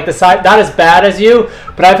that's like the side not as bad as you,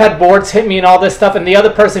 but I've had boards hit me and all this stuff, and the other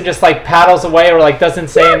person just like paddles away or like doesn't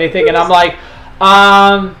say anything, and I'm like,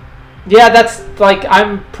 yeah, that's like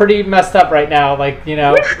I'm pretty messed up right now. Like you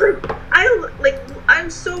know, I'm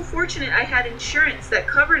so fortunate I had insurance that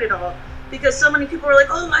covered it all. Because so many people were like,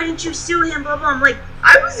 "Oh, why didn't you sue him?" Blah blah. I'm like,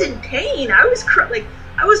 I was in pain. I was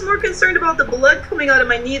more concerned about the blood coming out of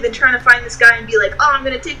my knee than trying to find this guy and be like, "Oh, I'm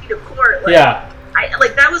gonna take you to court." Like, yeah.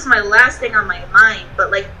 That was my last thing on my mind. But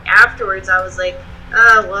like afterwards, I was like,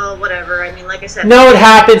 "Oh, well, whatever." I mean, like I said. No, it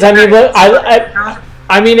happens. I mean, look,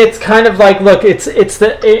 I mean, it's kind of like, look, it's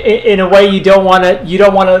in a way you don't want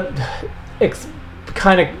to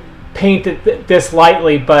kind of paint it this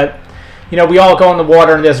lightly, but. You know, we all go in the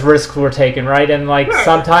water and there's risks we're taking, right? And like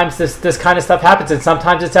sometimes this kind of stuff happens, and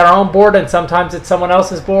sometimes it's our own board, and sometimes it's someone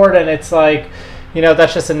else's board, and it's like, you know,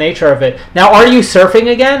 that's just the nature of it. Now, are you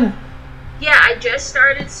surfing again? Yeah, I just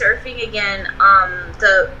started surfing again.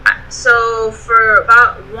 So for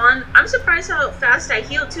about I'm surprised how fast I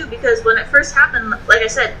healed too, because when it first happened, like I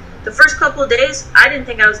said, the first couple of days, I didn't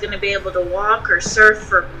think I was going to be able to walk or surf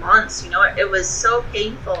for months. You know, it was so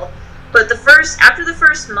painful. But after the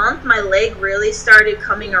first month, my leg really started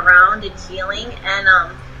coming around and healing, and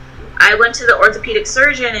I went to the orthopedic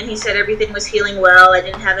surgeon, and he said everything was healing well. I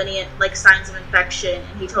didn't have any like signs of infection,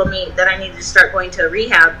 and he told me that I needed to start going to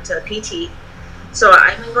rehab, to PT. So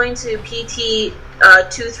I've been going to PT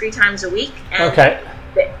 2-3 times a week. And okay.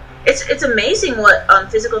 It's amazing what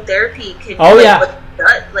physical therapy can do with the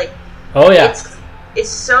gut. Like,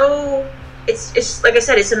 it's like I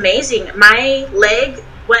said, it's amazing. My leg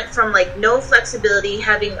went from like no flexibility,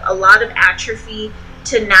 having a lot of atrophy,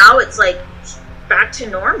 to now it's like back to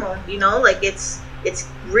normal. You know, like it's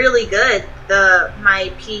really good.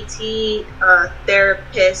 My PT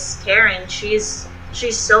therapist, Karen, she's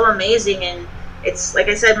so amazing, and it's like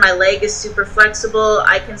I said, my leg is super flexible.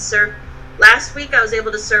 I can surf. Last week I was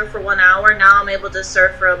able to surf for 1 hour. Now I'm able to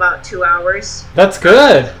surf for about 2 hours. That's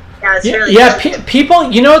good. Yeah, it's really good.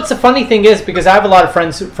 People, you know, it's the funny thing is, because I have a lot of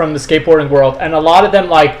friends from the skateboarding world, and a lot of them,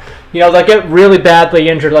 like, you know, they get really badly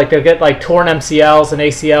injured, like they'll get like torn MCLs and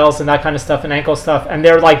ACLs and that kind of stuff and ankle stuff, and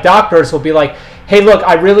they're like, doctors will be like, hey, look,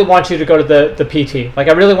 I really want you to go to the PT. Like,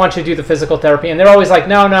 I really want you to do the physical therapy. And they're always like,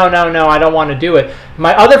 no, I don't want to do it.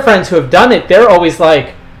 My other friends who have done it, they're always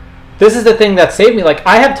like, this is the thing that saved me. Like,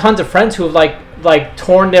 I have tons of friends who have like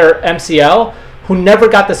torn their MCL, who never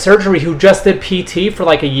got the surgery, who just did PT for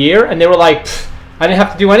like a year, and they were like, I didn't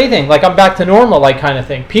have to do anything. Like, I'm back to normal, like, kind of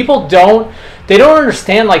thing. People don't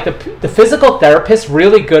understand, like, the physical therapists,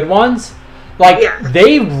 really good ones, like,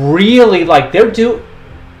 they really, like,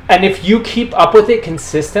 and if you keep up with it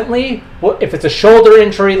consistently, if it's a shoulder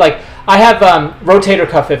injury, like, I have rotator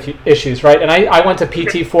cuff issues, right? And I went to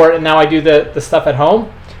PT for it, and now I do the stuff at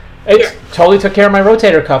home. It totally took care of my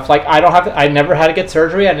rotator cuff. Like, I never had to get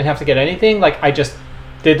surgery. I didn't have to get anything. Like, I just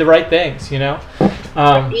did the right things, you know?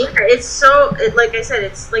 It's so, like I said,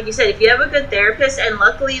 it's like you said, if you have a good therapist, and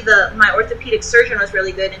luckily my orthopedic surgeon was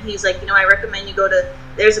really good, and he's like, I recommend you go to,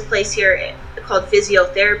 there's a place here called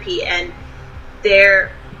Physiotherapy, and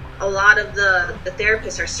a lot of the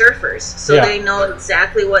therapists are surfers, so they know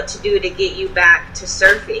exactly what to do to get you back to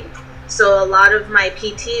surfing. So a lot of my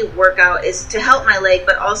PT workout is to help my leg,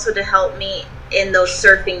 but also to help me in those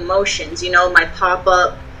surfing motions, my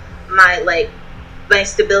pop-up, my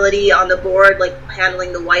stability on the board, like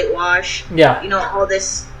handling the whitewash, all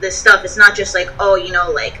this stuff. It's not just like,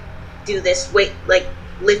 do this weight, like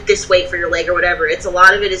lift this weight for your leg or whatever. It's a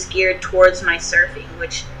lot of it is geared towards my surfing,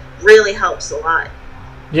 which really helps a lot.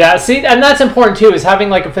 Yeah, see, and that's important too, is having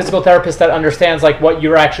like a physical therapist that understands like what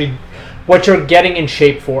you're getting in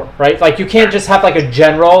shape for, right? Like, you can't just have like a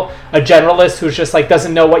generalist who's just like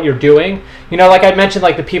doesn't know what you're doing. Like I mentioned,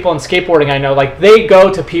 like the people in skateboarding I know, like they go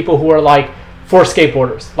to people who are like for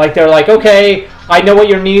skateboarders. Like, they're like, okay, I know what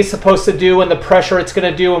your knee is supposed to do and the pressure it's going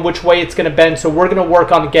to do and which way it's going to bend, so we're going to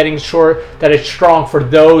work on getting sure that it's strong for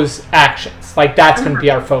those actions. Like, that's going to be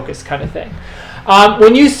our focus, kind of thing.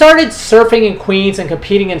 When you started surfing in Queens and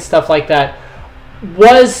competing and stuff like that,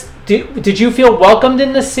 did you feel welcomed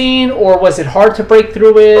in the scene, or was it hard to break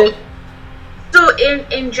through it? So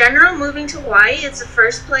in general, moving to Hawaii, it's the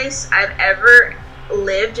first place I've ever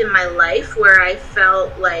lived in my life where I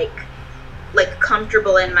felt like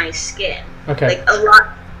comfortable in my skin. Okay. Like, a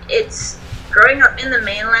lot, it's growing up in the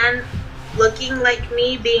mainland, looking like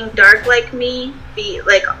me, being dark like me,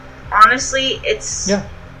 honestly, it's,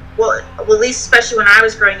 well, at least especially when I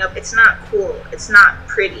was growing up, it's not cool. It's not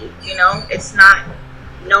pretty, it's not,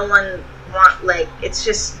 no one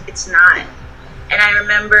it's not. And I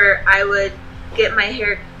remember I would get my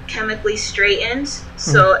hair chemically straightened,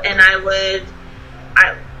 and I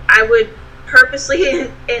would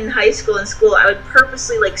purposely in high school and school, I would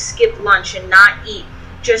purposely like skip lunch and not eat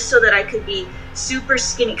just so that I could be super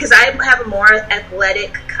skinny, because I have a more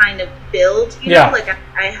athletic kind of build, like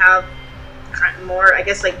I have kind of more, I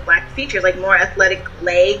guess, like black features, like more athletic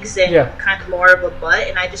legs and kind of more of a butt.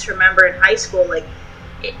 And I just remember in high school, like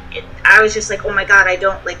I was just like, oh my god,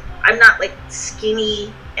 I'm not like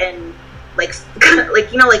skinny and like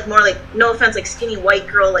like more like, no offense, like skinny white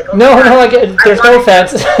girl, like, oh there's no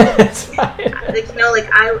offense. It's fine.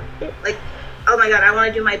 Oh my god, I want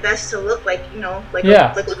to do my best to look like, like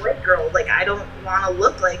a white girl. Like, I don't want to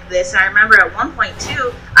look like this. And I remember at one point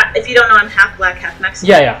too, if you don't know, I'm half black, half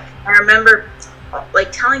Mexican. Yeah. I remember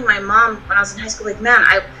like telling my mom when I was in high school, like, man,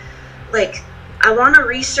 I want to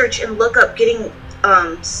research and look up getting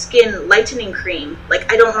skin lightening cream. Like,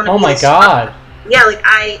 I don't want to. Oh my god. Yeah, like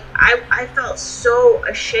I felt so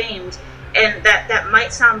ashamed, and that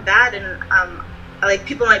might sound bad, and like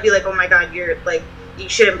people might be like, oh my god, you're like, you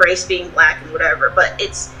should embrace being black and whatever. But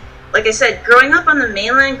it's like I said, growing up on the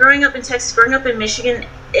mainland, growing up in Texas, growing up in Michigan,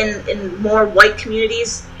 in more white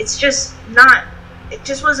communities, it's just not. It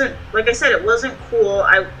just wasn't, like I said, it wasn't cool.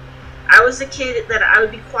 I was a kid that I would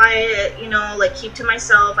be quiet, like keep to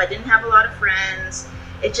myself. I didn't have a lot of friends.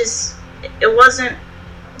 It wasn't.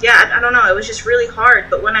 Yeah, I don't know. It was just really hard.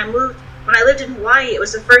 But when I lived in Hawaii, it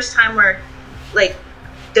was the first time where, like,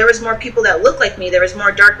 there was more people that looked like me. There was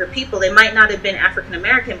more darker people. They might not have been African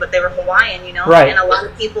American, but they were Hawaiian, Right. And a lot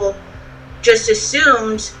of people just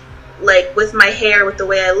assumed, like, with my hair, with the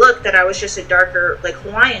way I looked, that I was just a darker, like,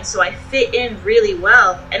 Hawaiian. So I fit in really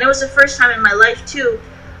well. And it was the first time in my life, too.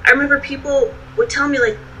 I remember people would tell me,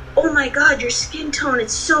 like, oh my god, your skin tone,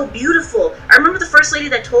 it's so beautiful. I remember the first lady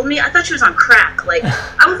that told me, I thought she was on crack. Like,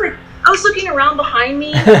 I was looking around behind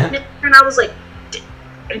me, and I was like,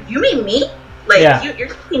 you mean me? Like, you're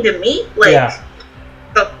talking to me? Like,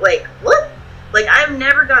 but, like, what? Like, I've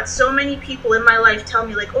never got so many people in my life tell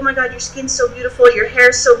me, like, oh my god, your skin's so beautiful, your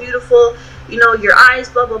hair's so beautiful, your eyes,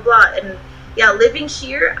 blah, blah, blah. And, yeah, living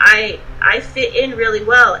here, I fit in really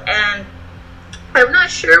well. And I'm not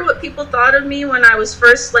sure what people thought of me when I was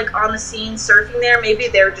first like on the scene surfing there. Maybe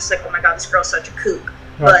they were just like, oh my god, this girl's such a kook.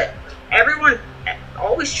 But everyone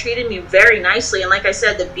always treated me very nicely, and like I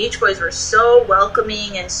said, the Beach Boys were so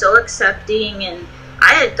welcoming and so accepting, and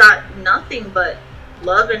I had got nothing but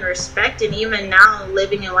love and respect. And even now,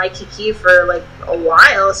 living in Waikiki for like a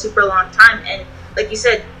while, a super long time, and like you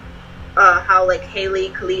said, how like Haley,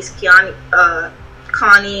 Khalees,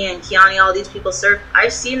 Connie and Kiani, all these people surf.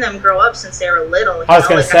 I've seen them grow up since they were little. I was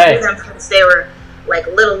going to say. I've seen them since they were like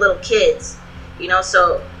little kids, you know.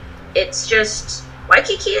 So it's just,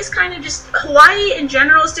 Waikiki is kind of just, Hawaii in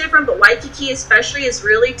general is different, but Waikiki especially is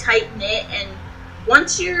really tight knit. And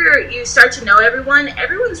once you start to know everyone,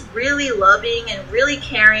 everyone's really loving and really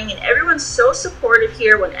caring, and everyone's so supportive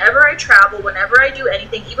here. Whenever I travel, whenever I do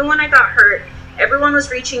anything, even when I got hurt, everyone was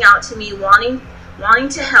reaching out to me, wanting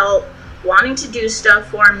to help, wanting to do stuff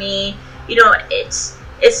for me. You know, it's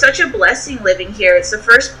such a blessing living here. It's the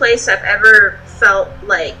first place I've ever felt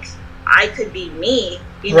like I could be me,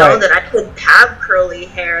 you know, that I could have curly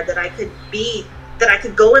hair, that I could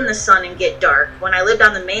go in the sun and get dark. When I lived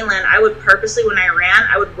on the mainland, I would purposely, when I ran,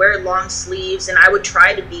 I would wear long sleeves, and I would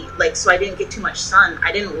try to be like, so I didn't get too much sun.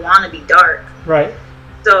 I didn't want to be dark. Right.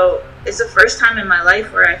 So it's the first time in my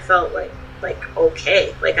life where I felt like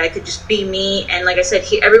okay, like I could just be me. And like I said,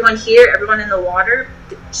 everyone in the water,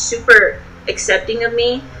 super accepting of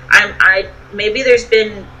me. I maybe there's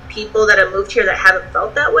been people that have moved here that haven't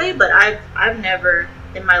felt that way, but I've never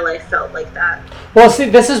in my life felt like that. Well, see,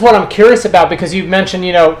 this is what I'm curious about, because you mentioned,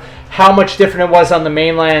 you know, how much different it was on the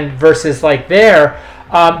mainland versus like there.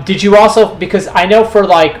 Did you also, because I know for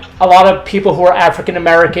like a lot of people who are African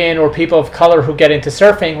American or people of color who get into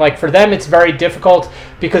surfing, like for them it's very difficult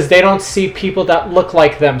because they don't see people that look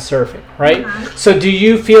like them surfing, right? Mm-hmm. So do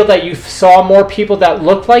you feel that you saw more people that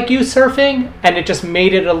looked like you surfing and it just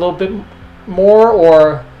made it a little bit more,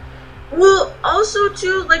 or? Well, also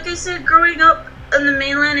too, like I said, growing up on the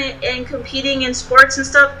mainland and competing in sports and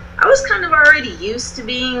stuff, I was kind of already used to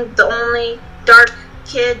being the only dark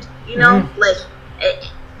kid, you know, mm-hmm. like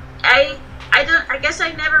I guess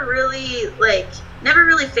I never really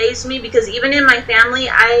fazed me, because even in my family,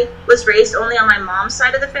 I was raised only on my mom's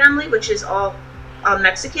side of the family, which is all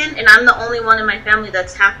Mexican, and I'm the only one in my family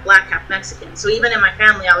that's half black, half Mexican. So even in my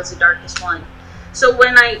family, I was the darkest one. So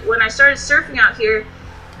when I started surfing out here,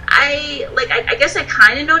 I guess I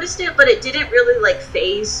kind of noticed it, but it didn't really like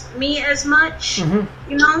faze me as much,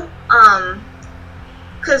 mm-hmm. you know,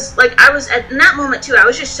 because like I was in that moment too, I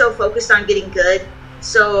was just so focused on getting good.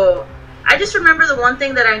 So I just remember the one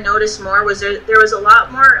thing that I noticed more was there was a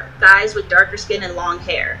lot more guys with darker skin and long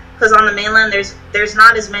hair, because on the mainland there's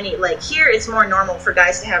not as many. Like here, it's more normal for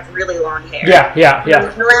guys to have really long hair. Yeah. On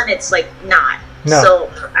the mainland, it's like not. No.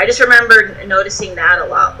 So I just remember noticing that a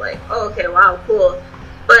lot. Like, oh, okay, wow, cool.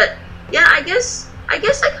 But yeah, I guess I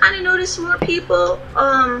kind of noticed more people.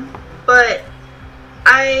 But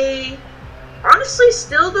I honestly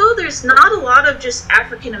still though, there's not a lot of just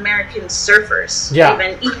African American surfers. Yeah.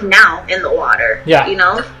 Even now in the water. Yeah. You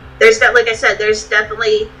know, there's that. Like I said, there's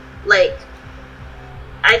definitely like,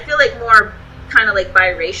 I feel like more kind of like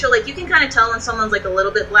biracial. Like you can kind of tell when someone's like a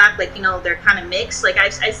little bit black, like, you know, they're kind of mixed. Like I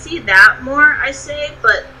see that more, I say,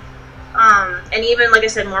 but and even like I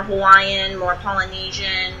said, more Hawaiian, more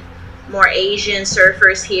Polynesian, more Asian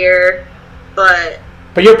surfers here, but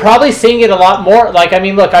you're probably seeing it a lot more. Like, I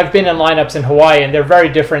mean, look, I've been in lineups in Hawaii, and they're very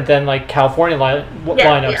different than like California lineups.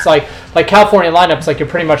 Yeah. Like California lineups, like you're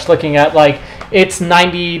pretty much looking at like it's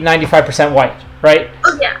 95% white, right?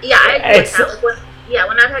 Oh yeah,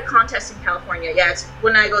 when I've had contests in California, it's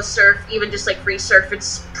when I go surf, even just like free surf,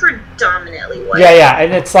 it's predominantly white. Yeah,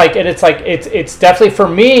 and it's definitely for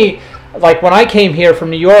me. Like when I came here from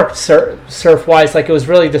New York, surf wise, like it was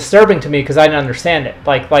really disturbing to me because I didn't understand it.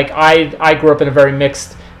 Like I grew up in a very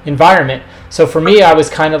mixed environment, so for me, I was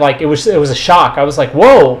kind of like it was a shock. I was like,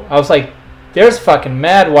 whoa! I was like, there's fucking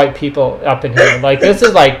mad white people up in here. Like this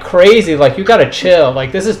is like crazy. Like you gotta chill.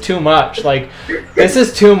 Like this is too much. Like this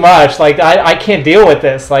is too much. Like I can't deal with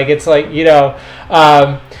this. Like it's like, you know,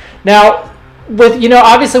 now. With, you know,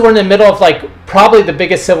 obviously we're in the middle of like probably the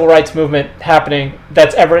biggest civil rights movement happening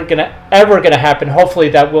that's ever gonna happen. Hopefully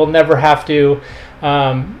that we'll never have to,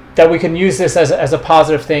 that we can use this as a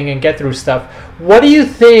positive thing and get through stuff. What do you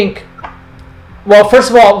think? Well, first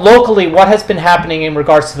of all, locally, what has been happening in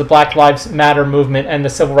regards to the Black Lives Matter movement and the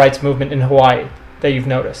civil rights movement in Hawaii that you've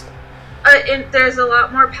noticed? And there's a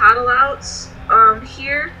lot more paddle outs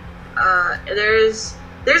here.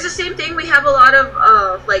 There's the same thing. We have a lot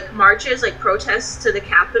of like marches, like protests to the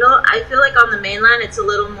Capitol. I feel like on the mainland it's a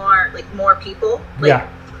little more like more people, like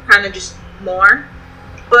kind of just more.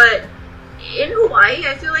 But in Hawaii,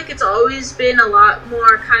 I feel like it's always been a lot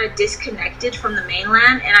more kind of disconnected from the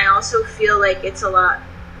mainland, and I also feel like it's a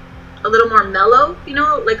little more mellow, you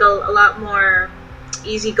know, like a lot more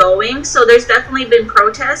easygoing. So there's definitely been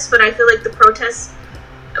protests, but I feel like the protests,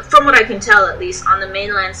 from what I can tell at least, on the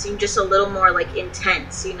mainland seem just a little more like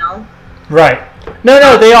intense, you know? Right.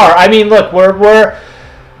 No, they are. I mean, look,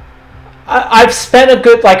 I've spent a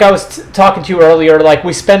good, like I was talking to you earlier, like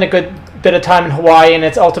we spend a good bit of time in Hawaii, and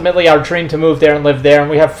it's ultimately our dream to move there and live there, and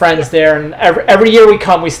we have friends there, and every year we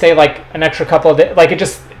come, we stay like an extra couple of days. Like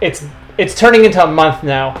it's turning into a month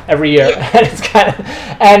now every year. And it's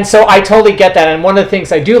and so I totally get that. And one of the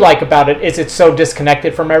things I do like about it is it's so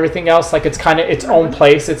disconnected from everything else. Like it's kind of its own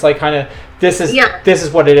place. It's like kind of this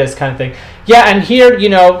is what it is kind of thing. Yeah, and here, you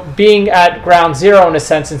know, being at ground zero in a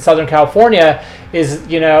sense in Southern California is,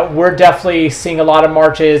 you know, we're definitely seeing a lot of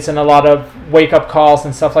marches and a lot of wake up calls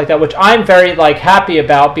and stuff like that, which I'm very like happy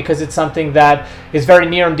about because it's something that is very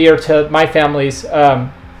near and dear to my family's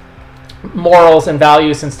morals and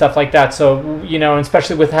values and stuff like that. So, you know,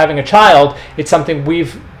 especially with having a child, it's something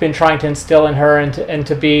we've been trying to instill in her and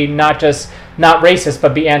to be not racist,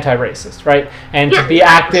 but be anti-racist, right? And to be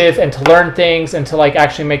active and to learn things and to like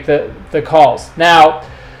actually make the calls. Now,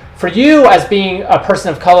 for you as being a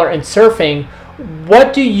person of color in surfing,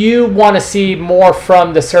 what do you want to see more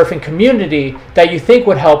from the surfing community that you think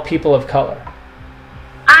would help people of color?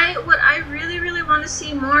 What I really, really want to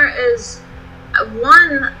see more is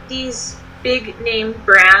one, these big name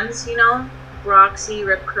brands, you know, Roxy,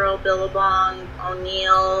 Rip Curl, Billabong,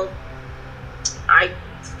 O'Neill,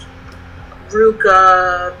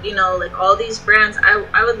 Ruka, you know, like all these brands.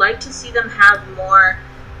 I would like to see them have more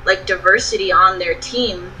like diversity on their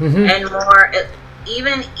team and more,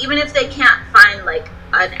 even if they can't find like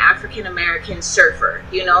an African American surfer,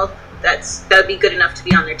 you know, that'd be good enough to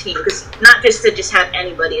be on their team, because not just to just have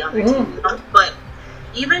anybody on their team, you know? But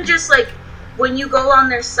even just like when you go on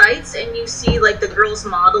their sites and you see like the girls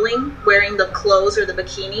modeling wearing the clothes or the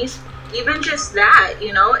bikinis, even just that,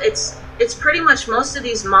 you know, it's pretty much most of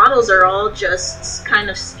these models are all just kind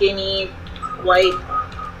of skinny white,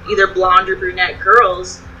 either blonde or brunette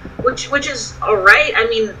girls, which is all right. I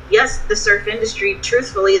mean, yes, the surf industry,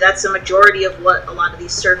 truthfully, that's the majority of what a lot of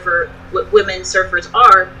these women surfers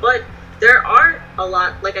are, but there are a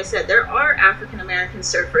lot, like I said, there are African American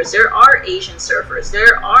surfers, there are Asian surfers,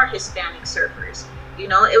 there are Hispanic surfers. You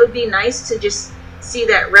know, it would be nice to just see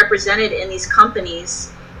that represented in these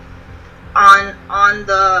companies on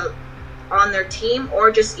their team,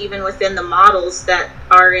 or just even within the models that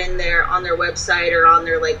are on their website or on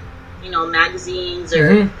their, like, you know, magazines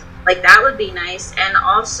or like that would be nice. And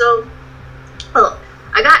also,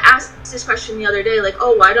 I got asked this question the other day, like,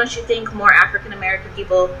 oh, why don't you think more African American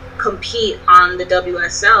people compete on the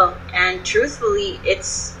WSL? And truthfully,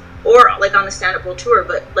 or like on the stand-up world tour,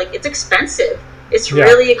 but like it's expensive. It's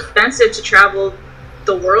really expensive to travel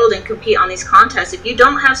the world and compete on these contests. If you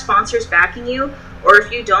don't have sponsors backing you, or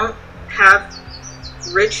if you don't have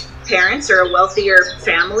rich parents or a wealthier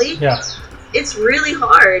family, it's really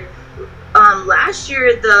hard. Last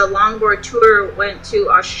year, the longboard tour went to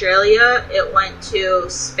Australia, it went to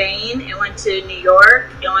Spain, it went to New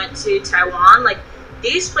York, it went to Taiwan. Like,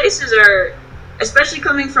 these places are, especially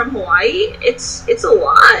coming from Hawaii, it's a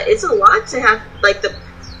lot. It's a lot to have, like,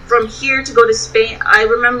 from here to go to Spain. I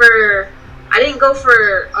remember, I didn't go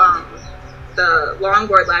for the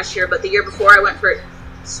longboard last year, but the year before I went for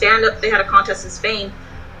stand-up. They had a contest in Spain.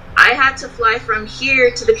 I had to fly from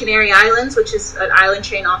here to the Canary Islands, which is an island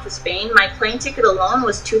chain off of Spain. My plane ticket alone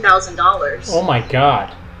was $2,000. Oh my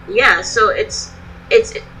God. Yeah, so it's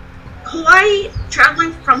Hawaii,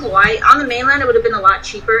 traveling from Hawaii, on the mainland it would have been a lot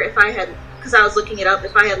cheaper if I had, because I was looking it up,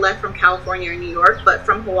 if I had left from California or New York, but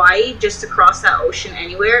from Hawaii, just to cross that ocean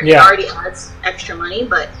anywhere, it already adds extra money.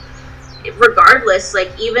 But regardless,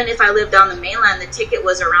 like, even if I lived on the mainland, the ticket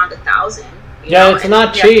was around $1,000. Yeah, it's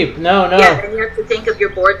not cheap. No. Yeah, and you have to think of your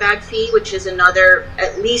board bag fee, which is another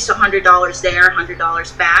at least $100 there,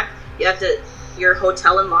 $100 back. You have your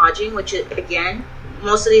hotel and lodging, which is, again,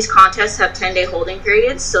 most of these contests have 10-day holding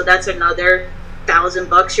periods, so that's another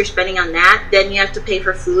 $1,000 you're spending on that. Then you have to pay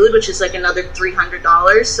for food, which is like another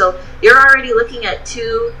 $300. So you're already looking at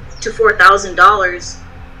 $2,000 to $4,000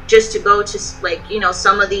 just to go to, like, you know,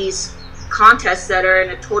 some of these contests that are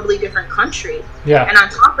in a totally different country. Yeah. And on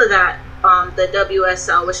top of that, the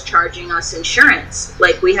WSL was charging us insurance.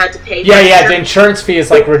 Like, we had to pay. The insurance fee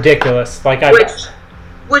is like ridiculous. Like,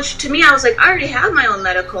 which to me, I was like, I already have my own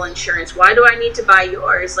medical insurance. Why do I need to buy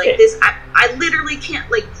yours? Like, I literally can't.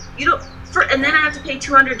 Like, you don't. And then I have to pay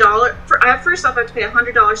 $200. First off, I have to pay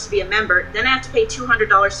 $100 to be a member. Then I have to pay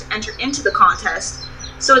 $200 to enter into the contest.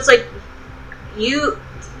 So it's like,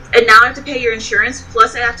 and now I have to pay your insurance,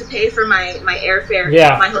 plus I have to pay for my airfare,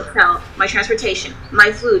 my hotel, my transportation,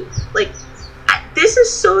 my food. Like, this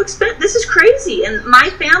is so expensive. This is crazy. And my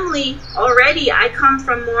family already, I come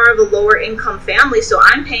from more of a lower income family, so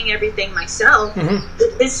I'm paying everything myself.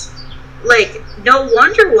 It's like, no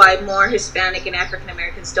wonder why more Hispanic and African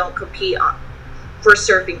Americans don't compete for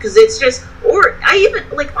surfing, because it's just, or I even,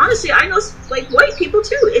 like, honestly, I know, like, white people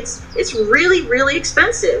too. It's really, really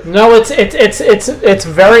expensive. No, it's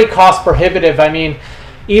very cost prohibitive. I mean,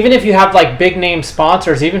 even if you have like big name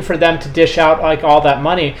sponsors, even for them to dish out like all that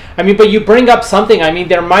money, I mean, but you bring up something. I mean,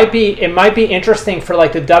 it might be interesting for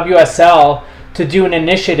like the WSL to do an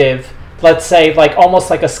initiative, let's say like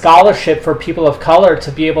almost like a scholarship for people of color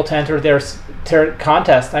to be able to enter their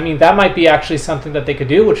contest. I mean, that might be actually something that they could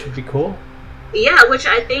do, which would be cool. Yeah, which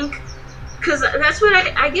I think, because that's what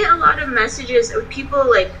I get a lot of messages of people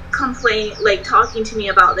like talking to me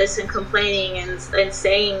about this and complaining and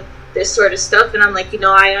saying this sort of stuff, and I'm like,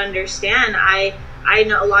 I understand. I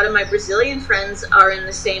know a lot of my Brazilian friends are in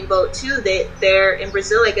the same boat too. They're in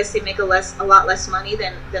Brazil. I guess they make a lot less money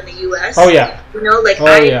than the U.S. Oh yeah.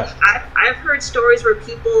 I've heard stories where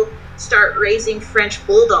people start raising French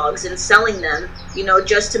bulldogs and selling them,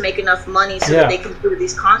 just to make enough money so that they can do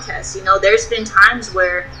these contests. There's been times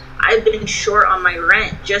where I've been short on my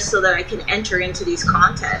rent just so that I can enter into these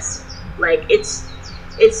contests. Like, it's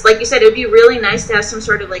like you said, it'd be really nice to have some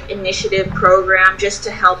sort of like initiative program just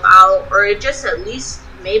to help out, or just at least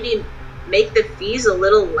maybe make the fees a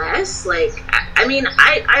little less. Like, I mean,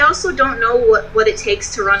 I also don't know what it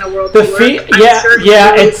takes to run a world tour.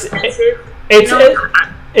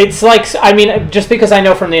 It's like, I mean, just because I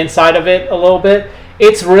know from the inside of it a little bit,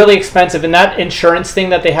 it's really expensive. And that insurance thing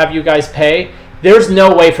that they have you guys pay, there's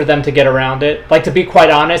no way for them to get around it. Like, to be quite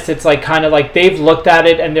honest, it's like kind of like they've looked at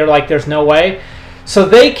it and they're like, there's no way. So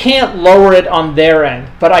they can't lower it on their end.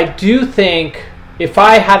 But I do think, if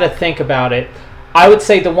I had to think about it, I would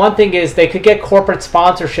say the one thing is they could get corporate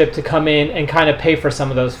sponsorship to come in and kind of pay for some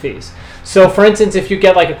of those fees. So for instance, if you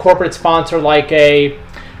get like a corporate sponsor, like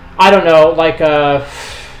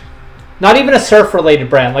not even a surf related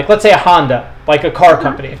brand, like let's say a Honda, like a car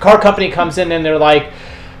company. A car company comes in and they're like,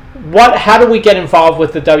 how do we get involved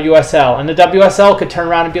with the WSL? And the WSL could turn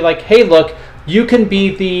around and be like, hey, look, you can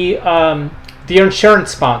be the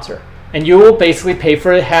insurance sponsor, and you will basically pay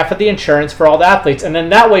for half of the insurance for all the athletes, and then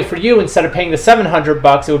that way for you, instead of paying the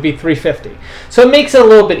 $700, it would be $350. So it makes it a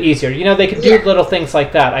little bit easier. They could do little things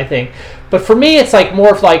like that, I think. But for me, it's like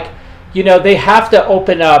more of like, they have to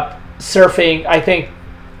open up surfing. I think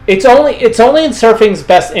it's only in surfing's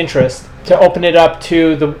best interest to open it up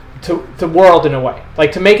to the world in a way,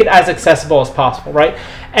 like to make it as accessible as possible, right?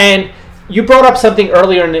 And you brought up something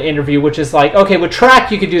earlier in the interview, which is like, okay, with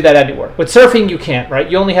track, you can do that anywhere. With surfing, you can't, right?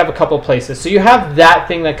 You only have a couple of places. So you have that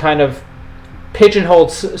thing that kind of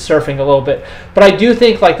pigeonholes surfing a little bit. But I do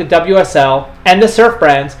think like the WSL and the surf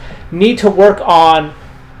brands need to work on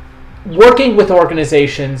working with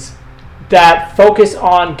organizations that focus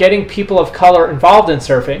on getting people of color involved in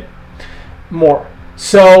surfing more.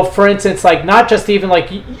 So, for instance, like not just even like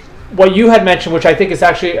what you had mentioned, which I think is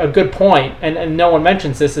actually a good point, and no one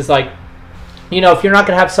mentions this, is like, if you're not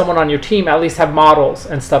going to have someone on your team, at least have models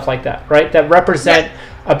and stuff like that, right? That represent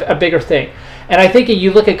a bigger thing. And I think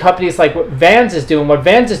you look at companies like what Vans is doing,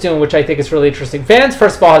 which I think is really interesting. Vans,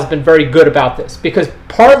 first of all, has been very good about this,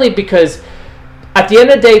 partly because at the end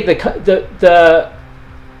of the day,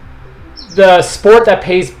 the sport that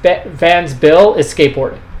pays Vans' bill is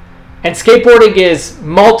skateboarding. And skateboarding is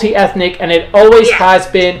multi-ethnic, and it always has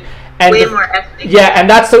been. And way more ethnic. Yeah, and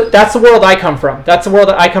that's the world I come from. That's the world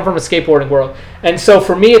that I come from, a skateboarding world. And so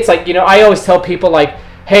for me, it's like, I always tell people like,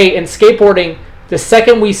 hey, in skateboarding, the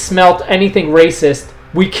second we smelt anything racist,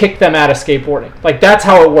 we kick them out of skateboarding. Like, that's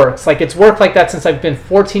how it works. Like, it's worked like that since I've been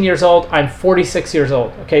 14 years old. I'm 46 years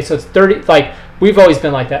old. Okay, so it's 30. Like, we've always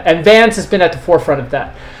been like that. And Vans has been at the forefront of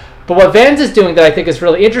that. But what Vans is doing that I think is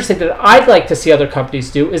really interesting, that I'd like to see other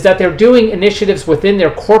companies do, is that they're doing initiatives within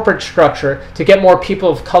their corporate structure to get more people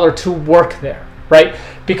of color to work there, right?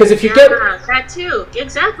 Because if you get that too,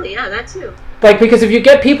 exactly, that too. Like, because if you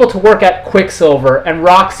get people to work at Quicksilver and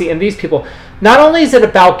Roxy and these people, not only is it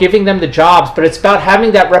about giving them the jobs, but it's about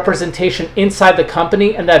having that representation inside the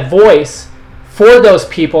company and that voice for those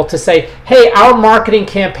people to say, hey, our marketing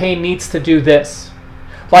campaign needs to do this.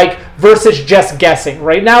 Like, versus just guessing.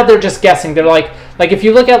 Right now, they're just guessing. They're like if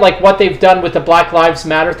you look at like what they've done with the Black Lives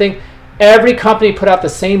Matter thing, every company put out the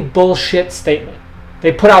same bullshit statement.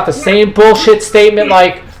 They put out the same bullshit statement,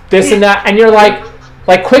 like this and that, and you're like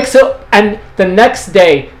Quicksilver, and the next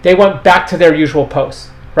day they went back to their usual posts,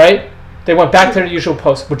 right? They went back to their usual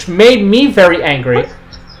post, which made me very angry.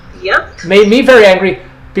 Yep. Made me very angry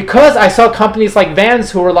because I saw companies like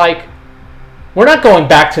Vans who were like, we're not going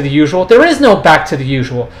back to the usual. There is no back to the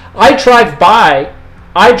usual. I drive by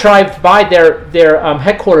their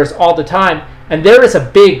headquarters all the time, and there is a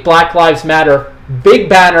big Black Lives Matter, big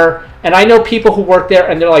banner, and I know people who work there,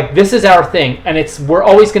 and they're like, this is our thing, and we're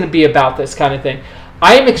always going to be about this kind of thing.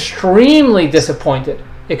 I am extremely disappointed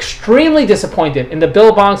in the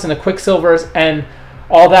Billabongs and the Quicksilvers and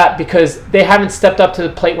all that because they haven't stepped up to the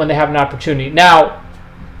plate when they have an opportunity. Now,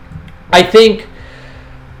 I think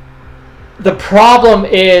the problem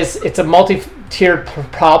is it's a multi-tiered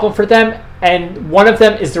problem for them, and one of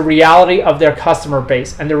them is the reality of their customer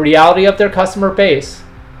base. And the reality of their customer base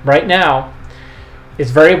right now is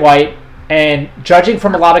very white, and judging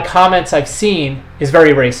from a lot of comments I've seen, is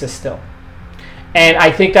very racist still. And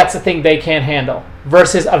I think that's the thing they can't handle.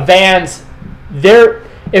 Versus a Vans,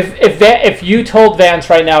 if you told Vans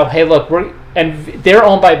right now, hey, look, they're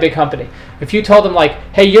owned by a big company. If you told them like,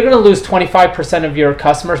 hey, you're going to lose 25% of your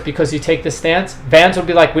customers because you take this stance, Vans would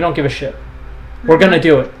be like, we don't give a shit. We're going to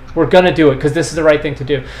do it. We're going to do it because this is the right thing to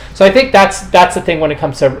do. So I think that's the thing when it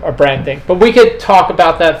comes to a brand thing. But we could talk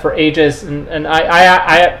about that for ages, and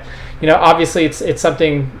I obviously it's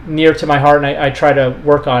something near to my heart, and I try to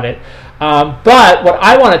work on it. But what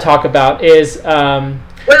I want to talk about is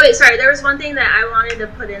wait, sorry. There was one thing that I wanted to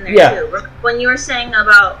put in there too. When you were saying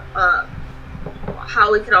about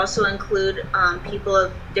how we could also include people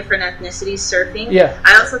of different ethnicities surfing. Yeah.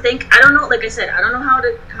 I also think, I don't know, like I said, I don't know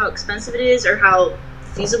how expensive it is or how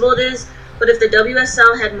feasible it is, but if the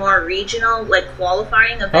WSL had more regional like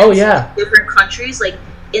qualifying events in different countries, like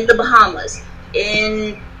in the Bahamas,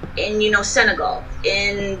 in Senegal,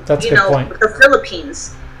 in the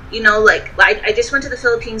Philippines. I just went to the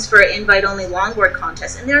Philippines for an invite-only longboard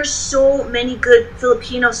contest, and there are so many good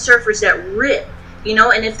Filipino surfers that rip,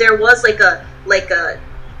 and if there was like a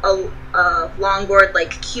longboard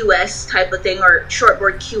like QS type of thing, or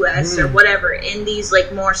shortboard QS or whatever, in these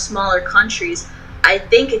like more smaller countries, I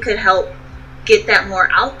think it could help get that more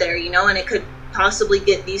out there, and it could possibly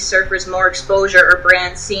get these surfers more exposure, or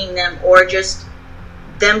brands seeing them, or just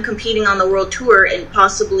them competing on the world tour and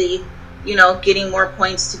possibly getting more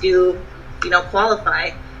points to do,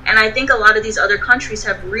 qualify. And I think a lot of these other countries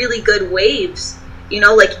have really good waves,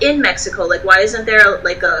 like in Mexico. Like, why isn't there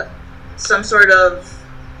like some sort of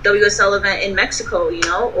WSL event in Mexico,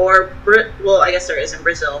 or I guess there is in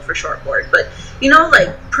Brazil for shortboard, but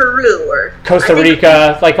like Peru or Costa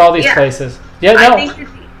Rica, like all these places. I think,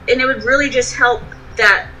 and it would really just help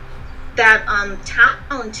that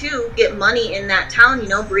town too, get money in that town,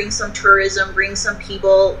 bring some tourism, bring some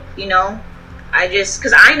people,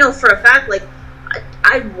 because I know for a fact, like,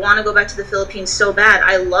 I want to go back to the Philippines so bad.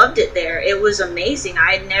 I loved it there. It was amazing.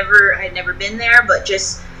 I had never been there, but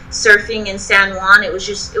just surfing in San Juan, it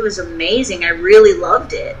was amazing. I really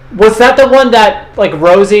loved it. Was that the one that like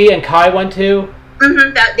Rosie and Kai went to?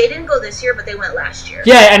 Mm-hmm. That they didn't go this year, but they went last year.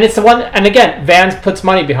 Yeah, and it's the one. And again, Vans puts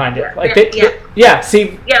money behind it. Like it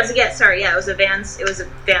was a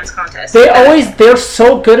Vans contest. They're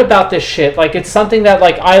so good about this shit. Like, it's something that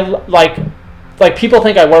like I like people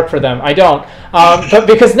think I work for them. I don't. But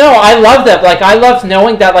because I love them. Like, I love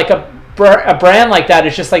knowing that like a brand like that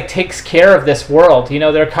is just like takes care of this world.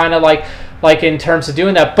 They're kind of like in terms of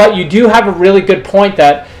doing that. But you do have a really good point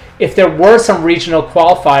that if there were some regional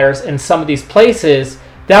qualifiers in some of these places,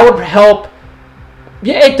 that would help.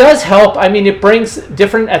 Yeah, it does help. I mean, it brings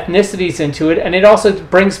different ethnicities into it, and it also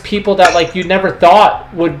brings people that like you never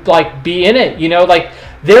thought would like be in it. Like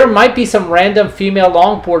there might be some random female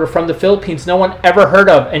longboarder from the Philippines no one ever heard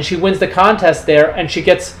of, and she wins the contest there, and she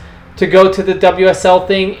gets to go to the WSL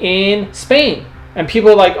thing in Spain, and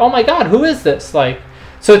people are like, "Oh my God, who is this?" Like,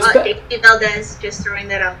 so it's Valdez, just throwing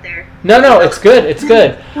that out there. No, it's good. It's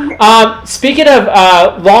good. Speaking of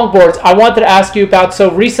longboards, I wanted to ask you about.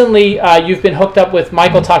 So recently, you've been hooked up with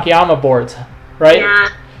Michael Takayama boards, right? Yeah.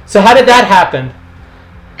 So how did that happen?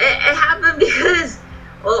 It happened because,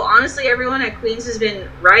 well, honestly, everyone at Queens has been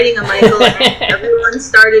riding a Michael, and everyone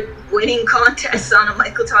started winning contests on a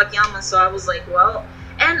Michael Takayama. So I was like, well,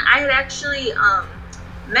 and I had actually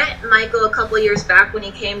met Michael a couple of years back when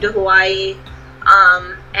he came to Hawaii.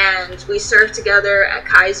 And we surfed together at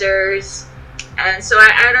Kaiser's, and so I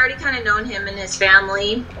had already kind of known him and his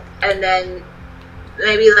family, and then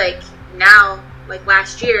maybe like now, like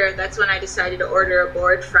last year, that's when I decided to order a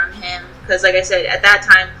board from him, because like I said, at that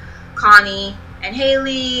time, Connie and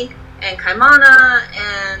Haley and Kaimana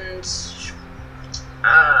and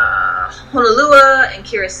Honolua and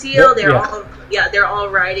Kira Seal, they're all they're all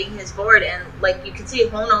riding his board, and like you can see,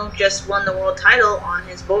 Hono just won the world title on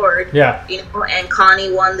his board. Yeah. You know, and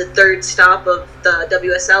Connie won the third stop of the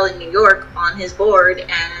WSL in New York on his board,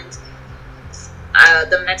 and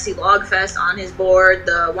the Mexi Log Fest on his board.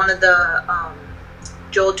 One of the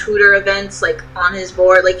Joel Tudor events like on his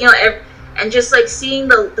board. Like, you know, and just like seeing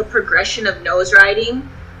the progression of nose riding.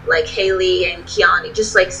 Like Haley and Kiani,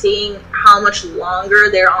 just like seeing how much longer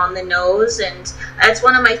they're on the nose, and that's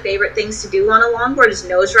one of my favorite things to do on a longboard is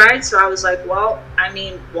nose ride. So I was like, well, I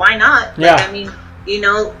mean, why not? Yeah. Like, I mean, you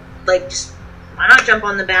know, like just why not jump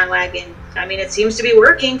on the bandwagon? I mean, it seems to be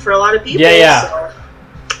working for a lot of people. Yeah.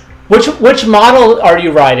 So. Which model are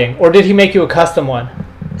you riding, or did he make you a custom one?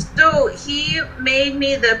 So he made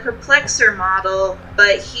me the Perplexer model,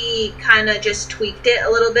 but he kind of just tweaked it a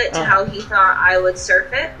little bit to how he thought I would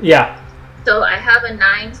surf it. Yeah. So I have a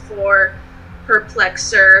 9.4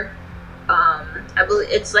 Perplexer. I believe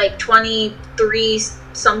it's like 23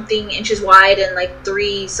 something inches wide and like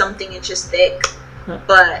 3 something inches thick.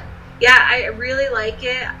 But yeah, I really like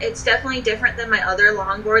it. It's definitely different than my other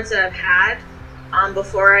longboards that I've had.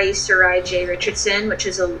 Before I used to ride Jay Richardson, which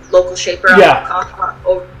is a local shaper.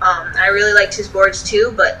 I really liked his boards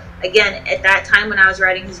too, but again, at that time when I was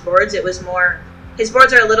riding his boards, it was more. His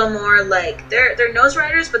boards are a little more like they're nose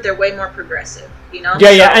riders, but they're way more progressive. You know?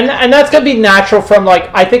 Yeah, and that's gonna be natural from like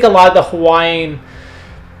I think a lot of the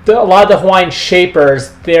Hawaiian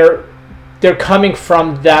shapers they're coming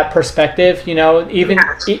from that perspective, you know, even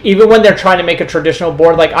when they're trying to make a traditional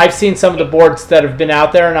board. Like I've seen some of the boards that have been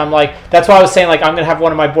out there, and I'm like, that's why I was saying like I'm gonna have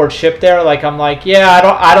one of my boards shipped there. Like I'm like, yeah,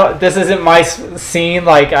 I don't. This isn't my scene.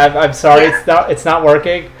 Like I'm sorry, it's not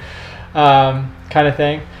working, kind of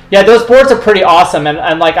thing. Yeah, those boards are pretty awesome,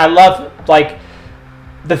 and like I love like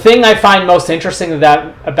the thing I find most interesting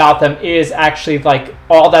about them is actually like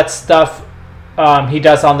all that stuff he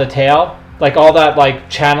does on the tail. Like all that like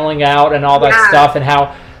channeling out and all that stuff, and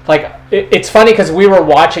how like it's funny because we were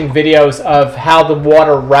watching videos of how the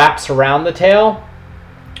water wraps around the tail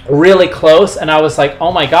really close, and I was like,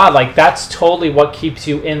 oh my god, like that's totally what keeps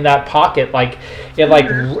you in that pocket. Like it like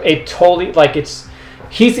it totally like it's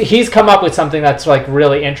he's come up with something that's like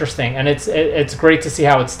really interesting, and it's great to see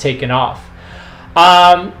how it's taken off.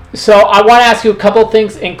 So I want to ask you a couple of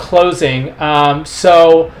things in closing.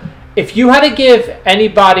 So if you had to give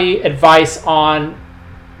anybody advice on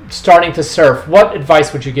starting to surf, what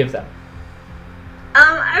advice would you give them?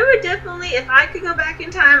 I would definitely, if I could go back in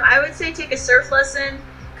time, I would say take a surf lesson,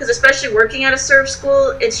 because especially working at a surf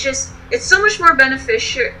school, it's so much more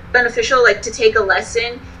beneficial like to take a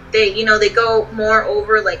lesson. They go more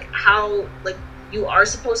over like how like you are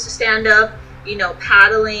supposed to stand up, you know,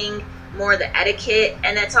 paddling, more the etiquette,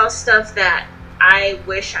 and that's all stuff that I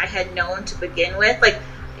wish I had known to begin with. Like,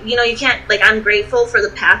 you know, you can't, like, I'm grateful for the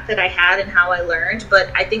path that I had and how I learned,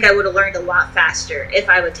 but I think I would have learned a lot faster if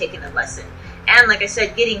I would have taken a lesson. And like I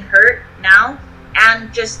said, getting hurt now,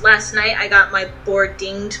 and just last night I got my board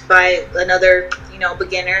dinged by another, you know,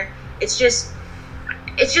 beginner. It's just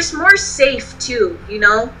more safe too, you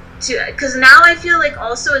know, because now I feel like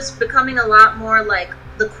also it's becoming a lot more like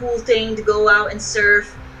the cool thing to go out and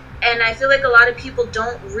surf. And I feel like a lot of people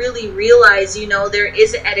don't really realize, you know, there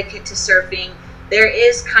is an etiquette to surfing. There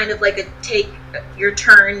is kind of like a take your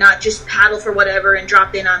turn, not just paddle for whatever and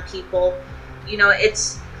drop in on people. You know,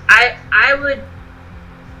 I would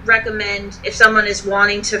recommend, if someone is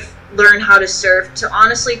wanting to learn how to surf, to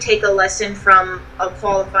honestly take a lesson from a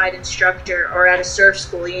qualified instructor or at a surf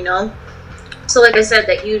school, you know? So like I said,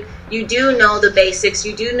 that you do know the basics,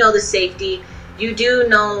 you do know the safety, you do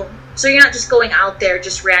know, so you're not just going out there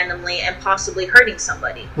just randomly and possibly hurting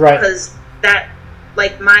somebody. Right. Because that,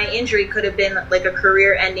 like, my injury could have been like a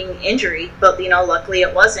career-ending injury, but, you know, luckily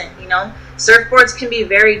it wasn't, you know? Surfboards can be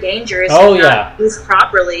very dangerous if not used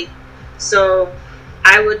properly. So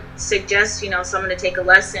I would suggest, you know, someone to take a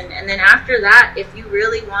lesson. And then after that, if you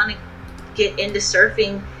really want to get into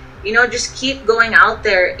surfing, you know, just keep going out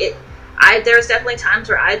there. There's definitely times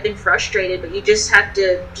where I've been frustrated, but you just have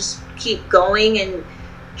to just keep going and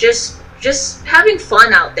just having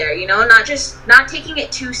fun out there, you know, not taking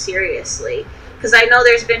it too seriously. Because I know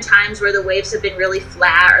there's been times where the waves have been really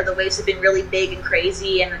flat or the waves have been really big and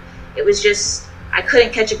crazy, and it was just, I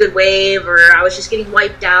couldn't catch a good wave, or I was just getting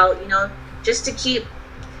wiped out, you know, just to keep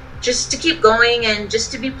going and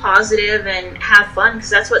just to be positive and have fun, because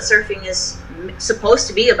that's what surfing is supposed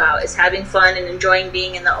to be about, is having fun and enjoying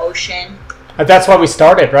being in the ocean. That's why we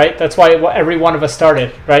started, right? That's why every one of us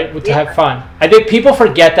started, right? To have fun. I think people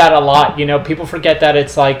forget that a lot, you know, people forget that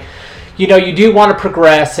it's like, you know, you do want to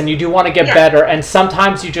progress and you do want to get better, and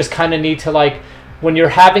sometimes you just kind of need to, like, when you're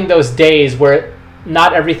having those days where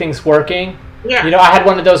not everything's working, Yeah. You know, I had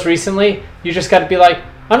one of those recently. You just got to be like,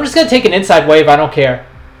 I'm just going to take an inside wave. I don't care.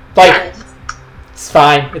 Like, Yeah. it's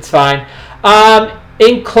fine. It's fine.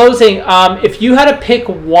 In closing, if you had to pick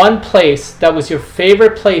one place that was your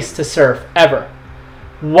favorite place to surf ever,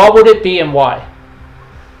 what would it be and why?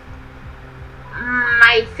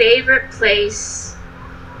 My favorite place,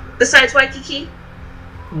 besides Waikiki?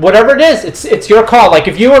 Whatever it is, it's your call. Like,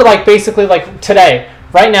 if you were like basically like today,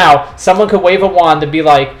 right now, someone could wave a wand and be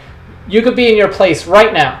like, you could be in your place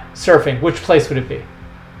right now surfing. Which place would it be?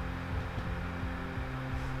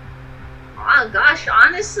 Oh gosh,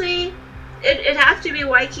 honestly, it'd have to be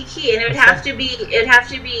Waikiki, and it'd have to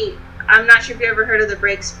be. I'm not sure if you ever heard of the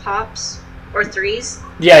breaks pops or threes.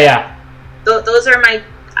 Yeah. Those are my.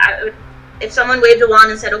 If someone waved a wand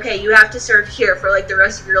and said, "Okay, you have to surf here for like the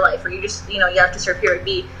rest of your life," or you just you have to surf here, it'd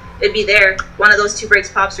be there. One of those two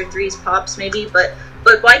breaks pops or threes pops maybe, but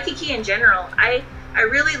Waikiki in general, I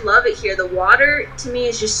really love it here. The water to me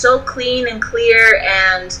is just so clean and clear,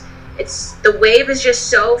 and the wave is just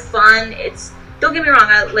so fun. Don't get me wrong,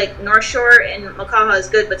 I like North Shore and Makaha is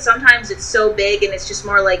good, but sometimes it's so big and it's just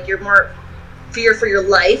more like you're more fear for your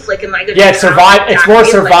life. Like, am I going to It's more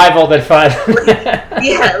survival than fun.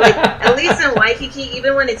 Yeah, like at least in Waikiki,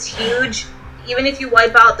 even when it's huge, even if you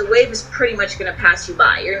wipe out, the wave is pretty much going to pass you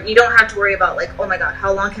by. You don't have to worry about like, oh my god,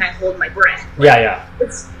 how long can I hold my breath? Like, yeah.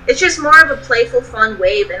 It's just more of a playful, fun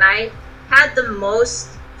wave, and I had the most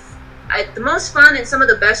fun and some of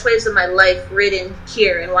the best waves of my life ridden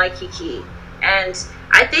here in Waikiki. And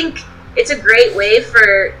I think it's a great wave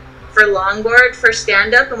for longboard, for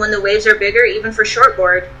stand-up, and when the waves are bigger, even for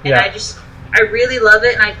shortboard. And I really love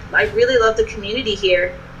it, and I really love the community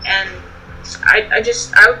here. And I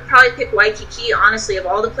would probably pick Waikiki, honestly. Of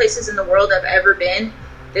all the places in the world I've ever been,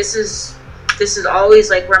 this is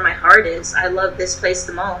always like where my heart is. I love this place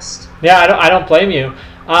the most. Yeah, I don't blame you.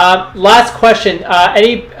 Last question.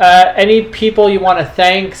 Any people you want to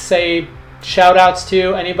thank, say shout outs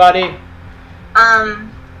to, anybody?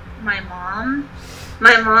 My mom.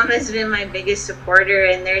 My mom has been my biggest supporter,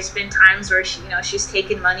 and there's been times where she's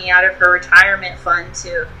taken money out of her retirement fund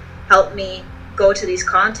to help me go to these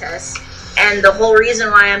contests. And the whole reason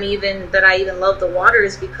why I even love the water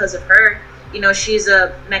is because of her. She's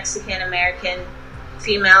a Mexican American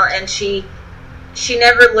female, and she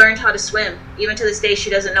never learned how to swim. Even to this day, she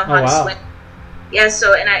doesn't know how to swim. Yeah,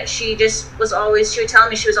 so she would tell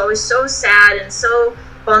me she was always so sad and so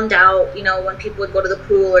bummed out, when people would go to the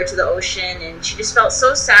pool or to the ocean, and she just felt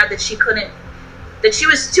so sad that she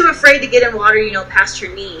was too afraid to get in water, past her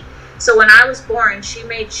knee. So when I was born, she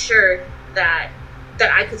made sure that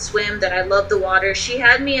I could swim, that I loved the water. She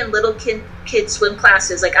had me in little kid swim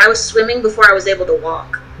classes. Like, I was swimming before I was able to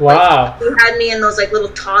walk. Wow. Like, she had me in those like little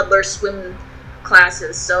toddler swim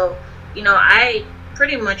classes. So, I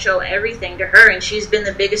pretty much owe everything to her, and she's been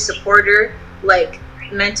the biggest supporter, like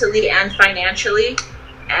mentally and financially.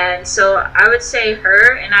 And so I would say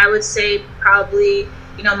her, and I would say probably,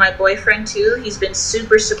 my boyfriend too. He's been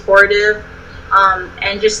super supportive,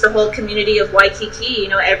 and just the whole community of Waikiki.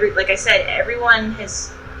 Like I said, everyone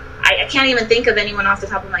has. I can't even think of anyone off the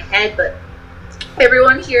top of my head, but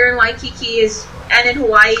everyone here in Waikiki and in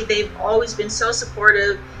Hawaii, they've always been so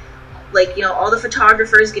supportive. Like, all the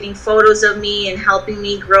photographers getting photos of me and helping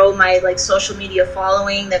me grow my like social media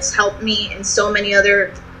following. That's helped me in so many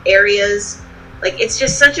other areas. Like, it's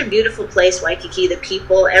just such a beautiful place, Waikiki. The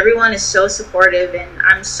people, everyone is so supportive, and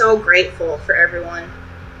I'm so grateful for everyone.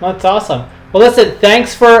 Well, that's awesome. Well, listen,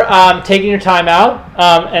 thanks for taking your time out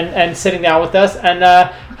and sitting down with us, and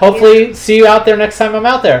hopefully see you out there next time I'm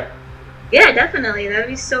out there. Yeah, definitely. That'd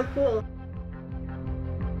be so cool.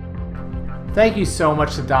 Thank you so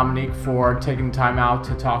much to Dominique for taking time out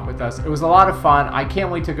to talk with us. It was a lot of fun. I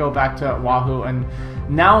can't wait to go back to Oahu, and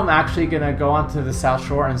now I'm actually going to go onto the South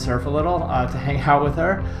Shore and surf a little to hang out with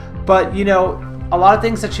her. But, a lot of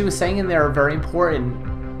things that she was saying in there are very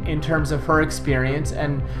important in terms of her experience,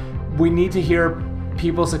 and we need to hear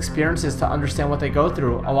people's experiences to understand what they go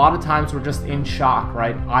through. A lot of times we're just in shock,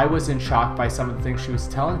 right? I was in shock by some of the things she was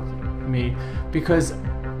telling me because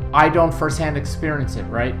I don't firsthand experience it,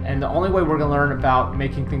 right? And the only way we're going to learn about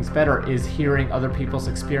making things better is hearing other people's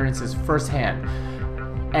experiences firsthand.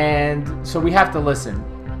 And so we have to listen.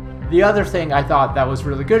 The other thing I thought that was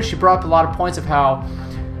really good, she brought up a lot of points of how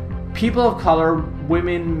people of color,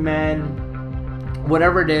 women, men,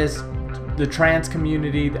 whatever it is, the trans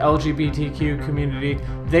community, the LGBTQ community,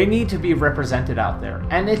 they need to be represented out there.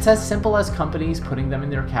 And it's as simple as companies putting them in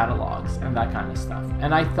their catalogs and that kind of stuff.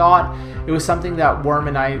 And I thought it was something that Worm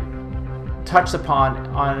and I touched upon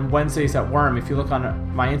on Wednesdays at Worm. If you look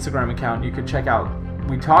on my Instagram account, you could check out,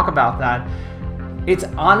 we talk about that. it's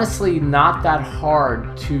honestly not that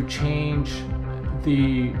hard to change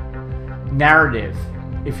the narrative,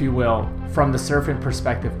 if you will, from the surfing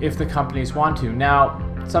perspective if the companies want to. Now,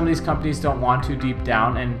 some of these companies don't want to deep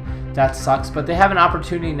down, and that sucks, but they have an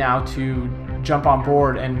opportunity now to jump on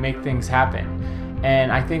board and make things happen.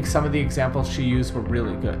 And I think some of the examples she used were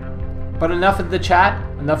really good. But enough of the chat,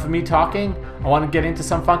 enough of me talking. I want to get into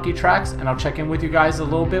some funky tracks, and I'll check in with you guys a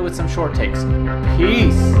little bit with some short takes.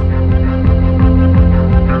 Peace!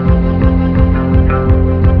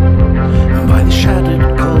 By the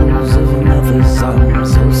shattered coals of a mother's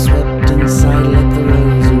arms, so swept inside like the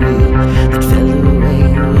rosary that fell away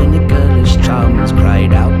when a girlish charms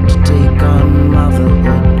cried out to take on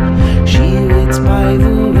motherhood. She waits by the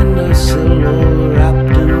windowsill, all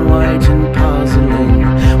wrapped in white and porcelain.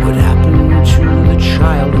 What happened to the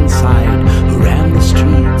child inside who ran the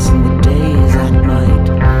streets in the days at night?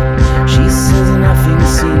 She says nothing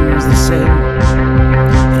seemed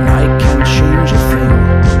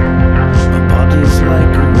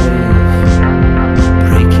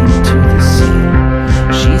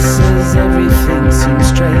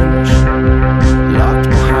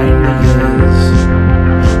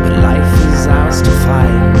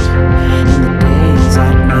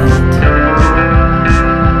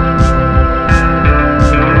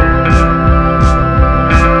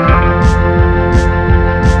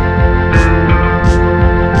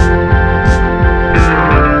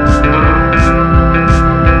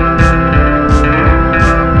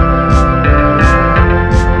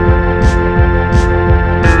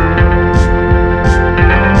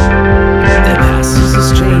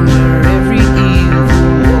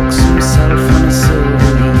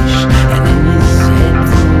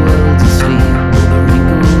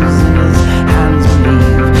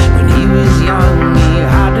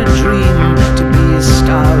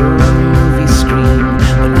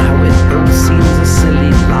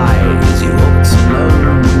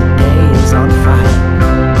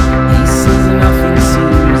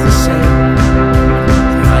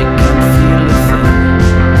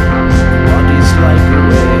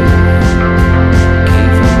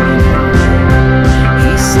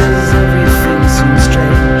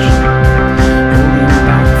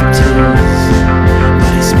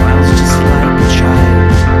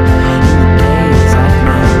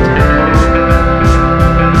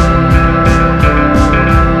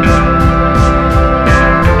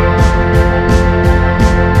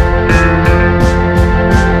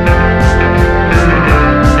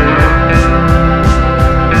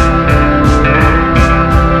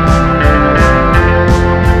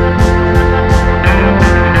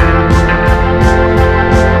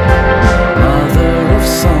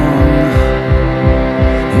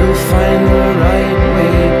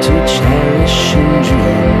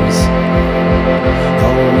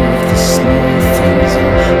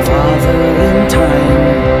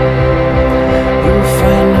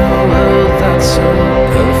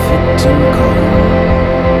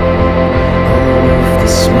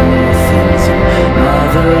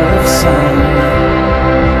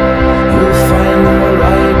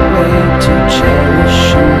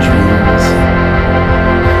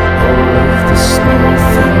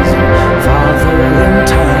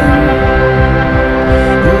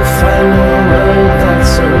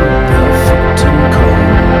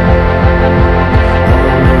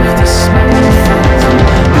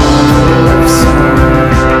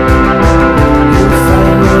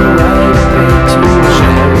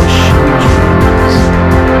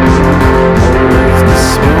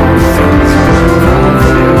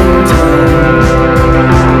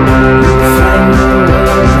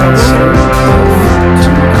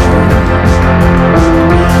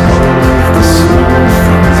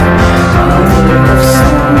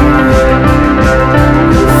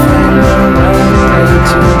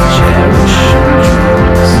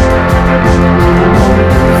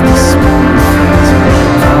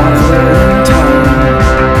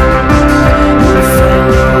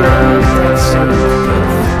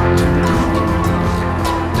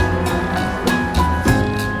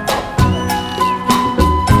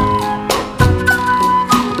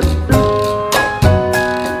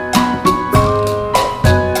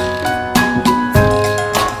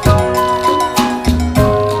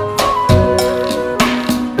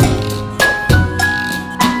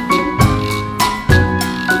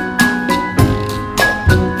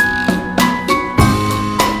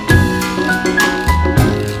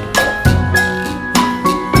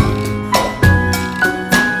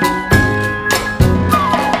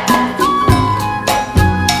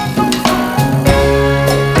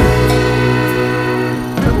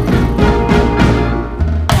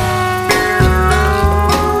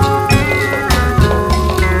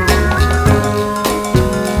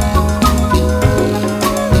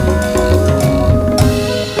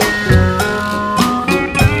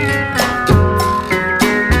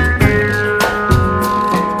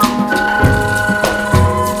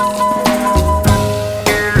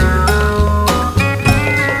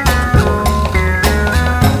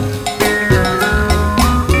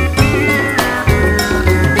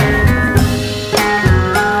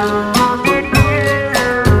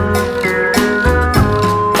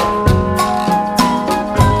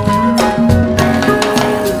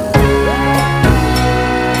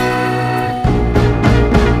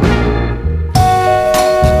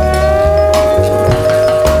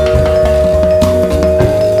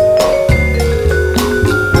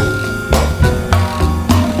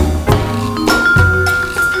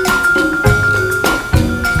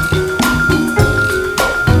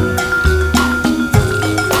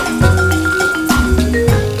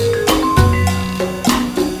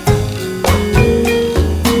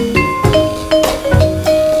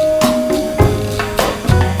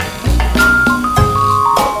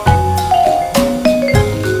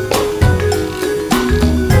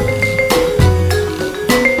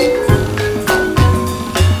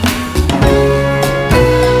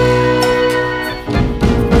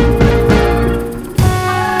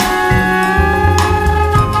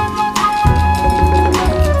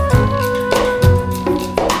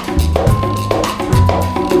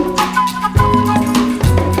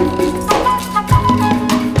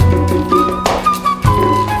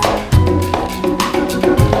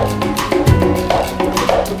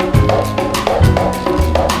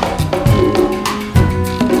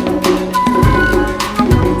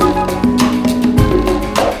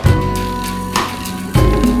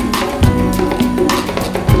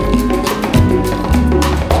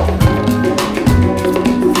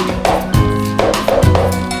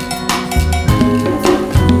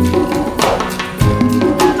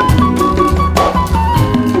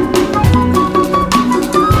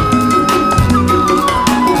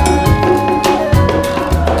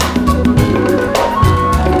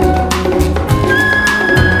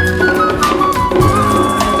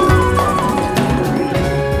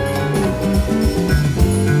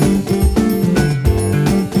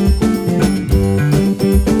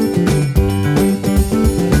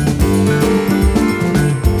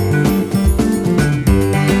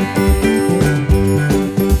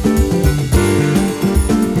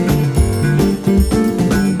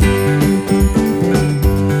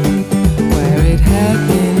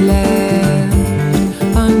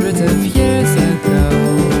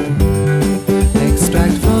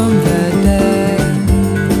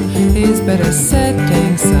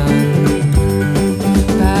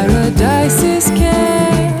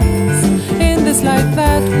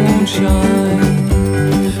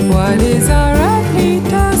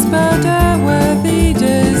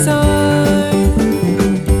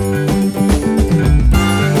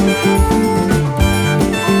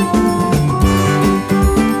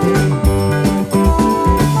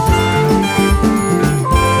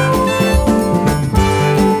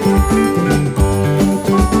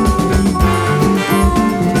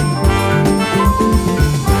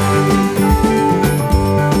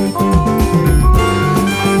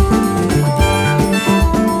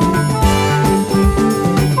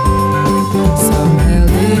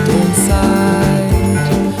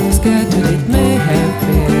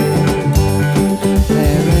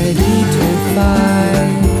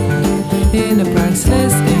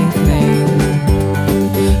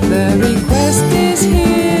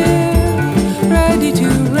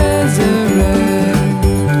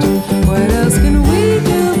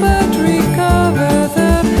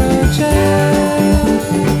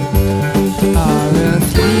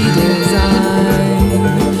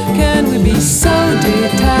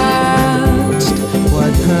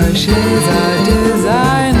crushes are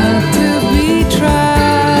designed not to be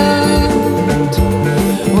trapped.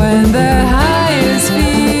 When the highest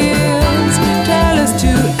fears tell us to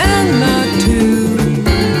and not to,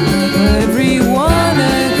 everyone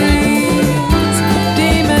agrees,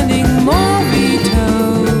 demanding more veto.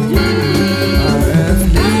 Our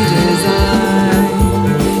earthly design,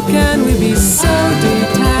 can we be so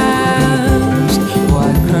detached?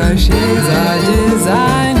 What crushes are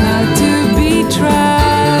designed not to be trapped.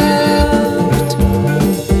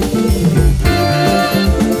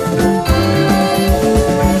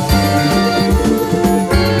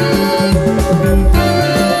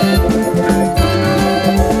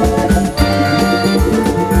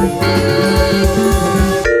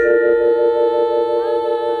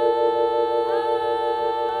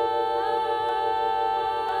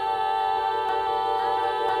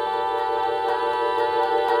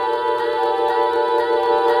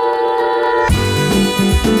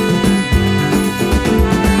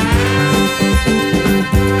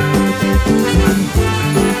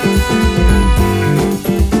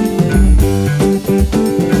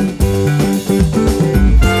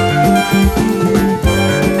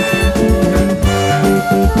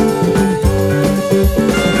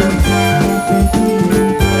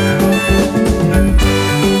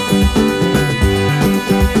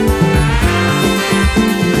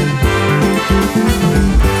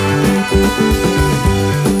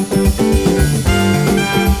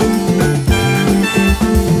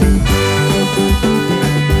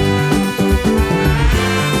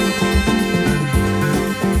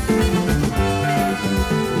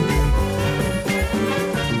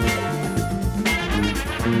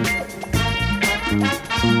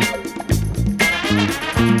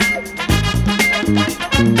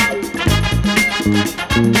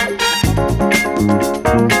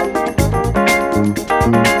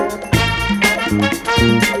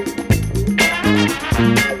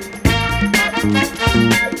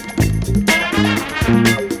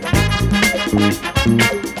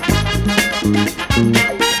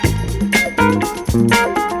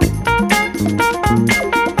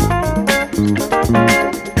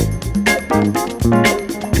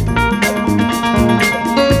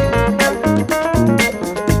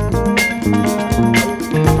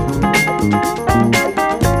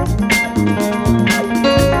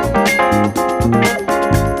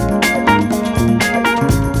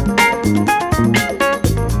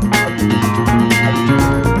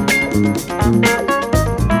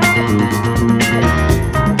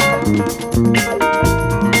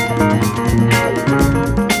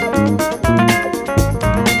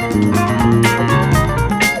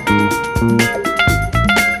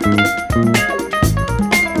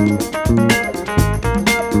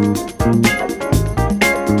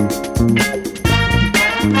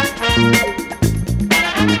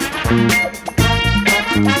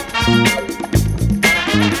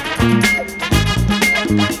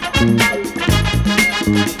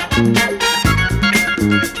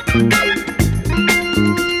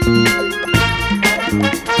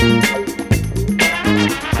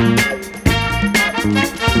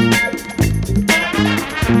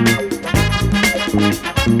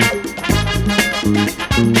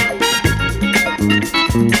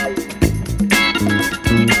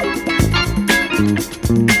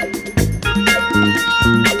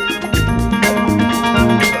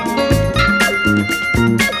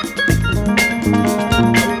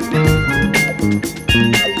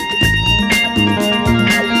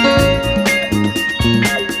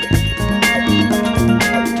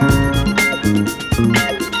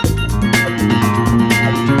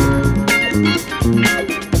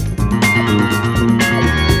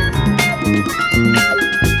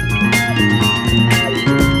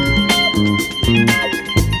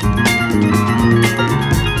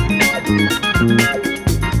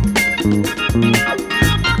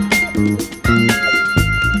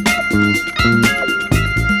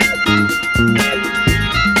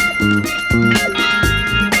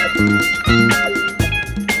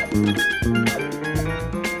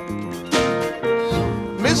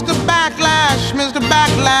 Mr.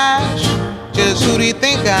 Backlash, just who do you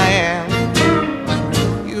think I am?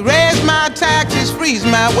 You raise my taxes, freeze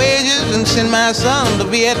my wages, and send my son to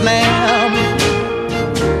Vietnam.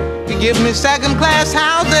 You give me second-class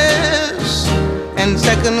houses and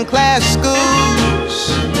second-class schools.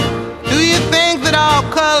 Do you think that all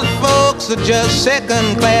colored folks are just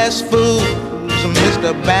second-class fools,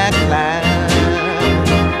 Mr. Backlash?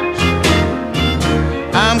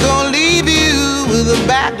 I'm gonna leave you with a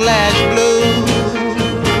backlash blues.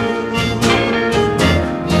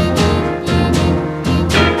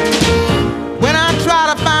 When I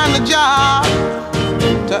try to find a job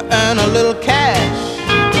to earn a little cash.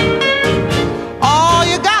 All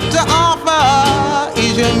you got to offer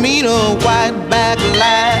is your mean old white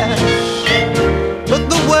backlash. But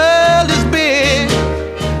the world is big,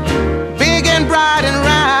 big and bright and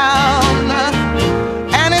round,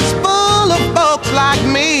 and it's full of folks like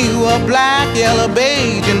me who are black, yellow,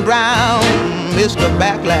 beige, and brown. Mr.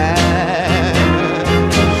 Backlash,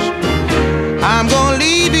 I'm gonna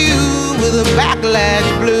leave you with a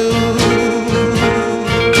backlash blues.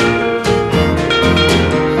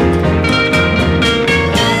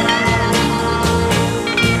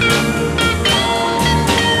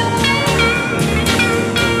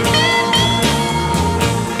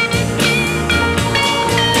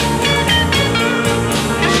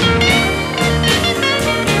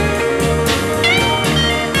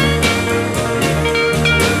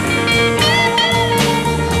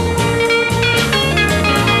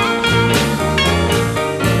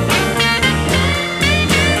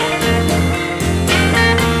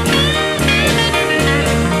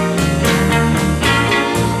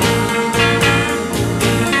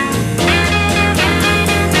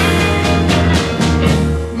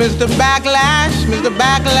 Mr. Backlash, Mr.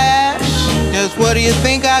 Backlash, just what do you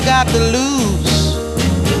think I got to lose?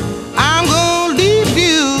 I'm gonna leave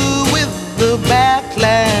you with the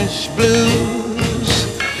backlash blues.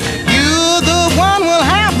 You're the one who'll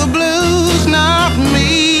have the blues, not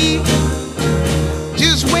me.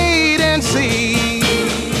 Just wait and see.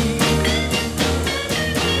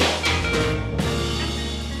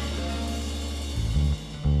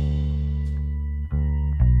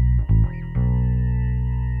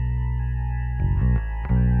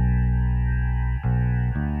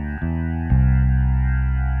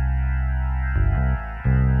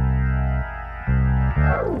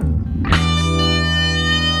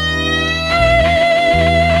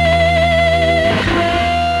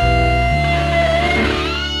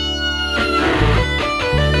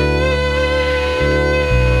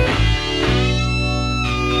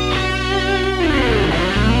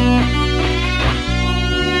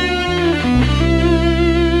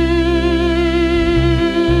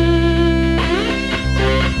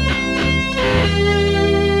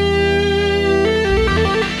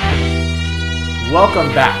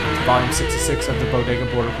 Welcome back to Volume 66 of the Bodega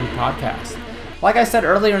Border Crew podcast. Like I said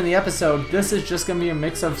earlier in the episode, this is just going to be a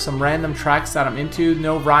mix of some random tracks that I'm into,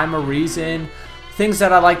 no rhyme or reason, things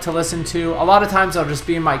that I like to listen to. A lot of times I'll just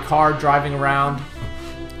be in my car driving around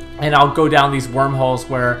and I'll go down these wormholes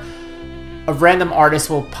where a random artist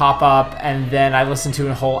will pop up and then I listen to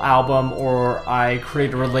a whole album, or I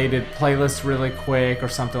create a related playlist really quick or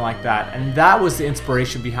something like that. And that was the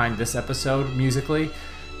inspiration behind this episode musically.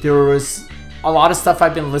 There was a lot of stuff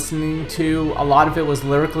I've been listening to. A lot of it was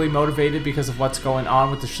lyrically motivated because of what's going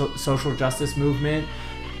on with the social justice movement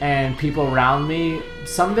and people around me.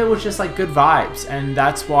 Some of it was just like good vibes, and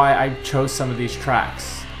that's why I chose some of these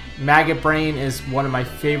tracks. Maggot Brain is one of my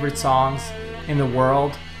favorite songs in the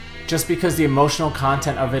world, just because the emotional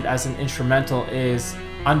content of it as an instrumental is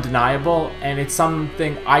undeniable, and it's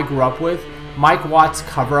something I grew up with. Mike Watt's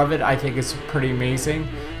cover of it I think is pretty amazing,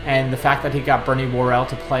 and the fact that he got Bernie Worrell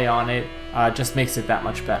to play on it just makes it that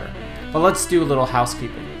much better. But let's do a little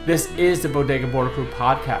housekeeping. This is the Bodega Border Crew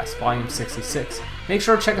podcast, volume 66. Make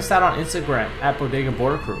sure to check us out on Instagram at Bodega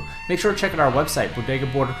Border Crew. Make sure to check out our website,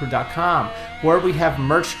 bodegabordercrew.com, where we have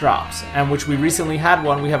merch drops, and which we recently had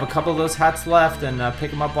one. We have a couple of those hats left, and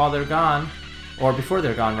pick them up while they're gone, or before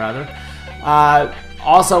they're gone, rather.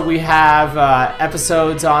 Also, we have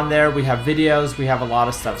episodes on there. We have videos. We have a lot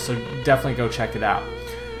of stuff, so definitely go check it out.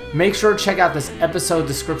 Make sure to check out this episode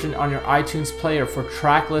description on your iTunes player for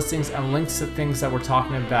track listings and links to things that we're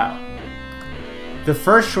talking about. The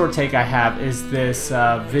first short take I have is this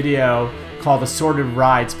video called Assorted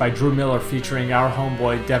Rides by Drew Miller featuring our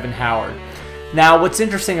homeboy Devin Howard. Now, what's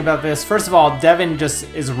interesting about this, first of all, Devin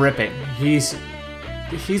just is ripping. He's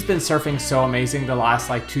been surfing so amazing the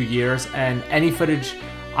last 2 years, and any footage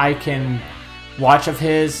I can watch of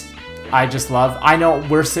his, I just love. I know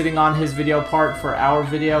we're sitting on his video part for our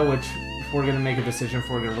video, which we're going to make a decision if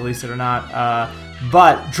we're going to release it or not.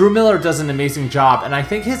 But Drew Miller does an amazing job, and I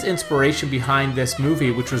think his inspiration behind this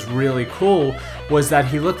movie, which was really cool, was that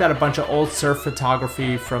he looked at a bunch of old surf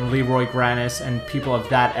photography from Leroy Granis and people of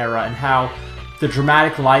that era, and how the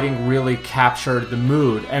dramatic lighting really captured the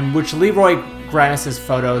mood. And which Leroy Granis'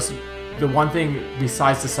 photos, the one thing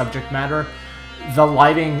besides the subject matter, the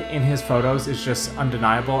lighting in his photos is just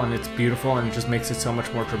undeniable, and it's beautiful, and it just makes it so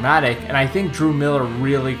much more dramatic. And I think Drew Miller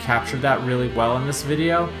really captured that really well in this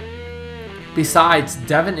video. Besides,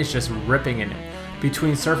 Devin is just ripping in it.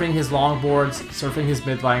 Between surfing his longboards, surfing his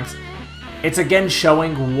mid-lengths, it's again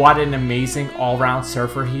showing what an amazing all-round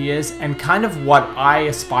surfer he is, and kind of what I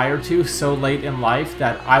aspire to so late in life,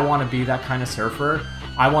 that I want to be that kind of surfer.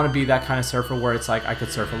 I want to be that kind of surfer where it's like I could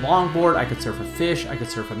surf a longboard, I could surf a fish, I could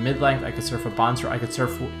surf a mid-length, I could surf a bonser, I could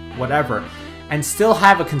surf whatever, and still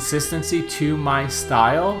have a consistency to my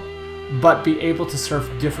style, but be able to surf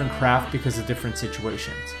different craft because of different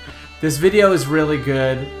situations. This video is really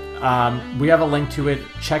good. We have a link to it.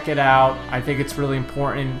 Check it out. I think it's really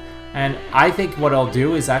important. And I think what I'll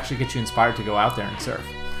do is actually get you inspired to go out there and surf.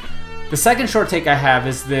 The second short take I have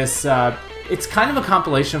is this. It's kind of a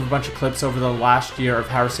compilation of a bunch of clips over the last year of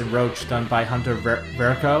Harrison Roach done by Hunter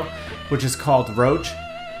Verco, which is called Roach.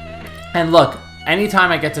 And look,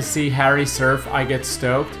 anytime I get to see Harry surf, I get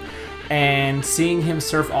stoked. And seeing him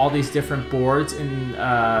surf all these different boards in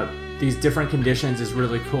these different conditions is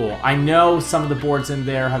really cool. I know some of the boards in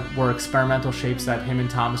there were experimental shapes that him and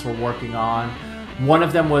Thomas were working on. One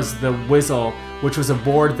of them was the Whizzle, which was a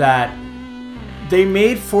board that they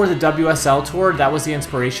made for the WSL tour. That was the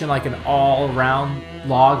inspiration, like an all-around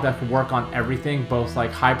log that could work on everything, both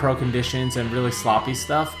like high pro conditions and really sloppy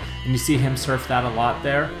stuff. And you see him surf that a lot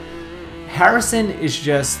there. Harrison is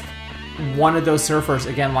just one of those surfers,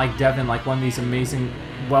 again, like Devin, like one of these amazing,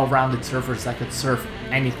 well-rounded surfers that could surf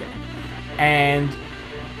anything. And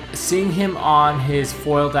seeing him on his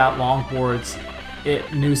foiled-out longboards at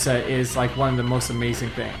Noosa is like one of the most amazing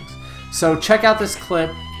things. So check out this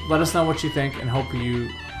clip, let us know what you think, and hope you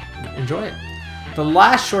enjoy it. The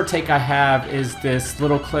last short take I have is this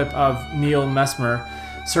little clip of Neil Messmer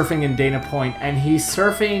surfing in Dana Point, and he's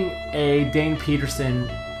surfing a Dane Peterson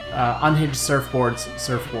unhinged surfboard.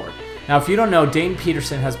 Now, if you don't know, Dane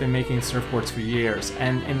Peterson has been making surfboards for years,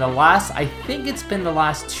 and in the last, I think it's been the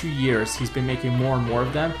last 2 years, he's been making more and more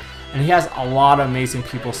of them, and he has a lot of amazing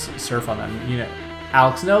people surf on them. You know,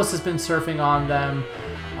 Alex Nose has been surfing on them,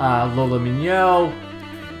 Lola Mignot,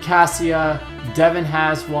 Cassia, Devin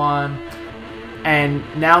has one, and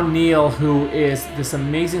now Neil, who is this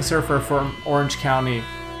amazing surfer from Orange County,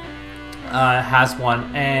 has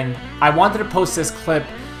one. And I wanted to post this clip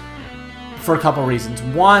for a couple reasons.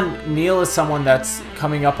 One, Neil is someone that's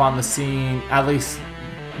coming up on the scene, at least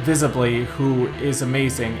visibly, who is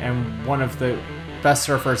amazing and one of the best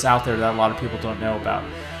surfers out there that a lot of people don't know about.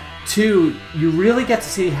 Two, you really get to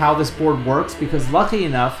see how this board works because lucky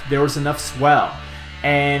enough, there was enough swell.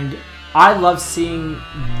 And I love seeing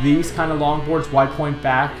these kind of longboards, wide point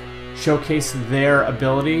back, showcase their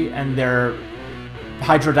ability and their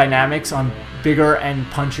hydrodynamics on bigger and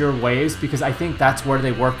punchier waves because I think that's where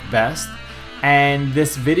they work best. And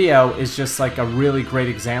this video is just like a really great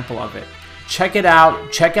example of it. Check it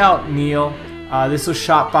out. Check out Neil. This was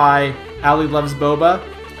shot by Ali Loves Boba,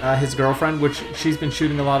 his girlfriend, which she's been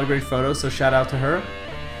shooting a lot of great photos, so shout out to her.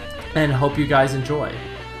 And hope you guys enjoy.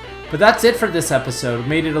 But that's it for this episode.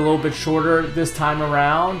 Made it a little bit shorter this time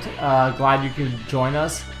around. Glad you could join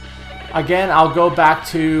us. Again, I'll go back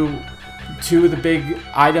to two of the big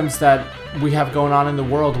items that we have going on in the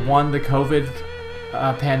world. One, the COVID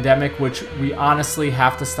pandemic, which we honestly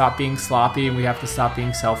have to stop being sloppy and we have to stop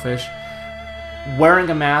being selfish. Wearing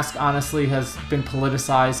a mask, honestly, has been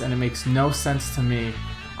politicized and it makes no sense to me.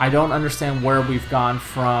 I don't understand where we've gone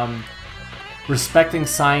from respecting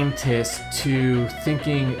scientists to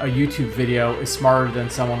thinking a YouTube video is smarter than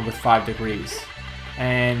someone with 5 degrees.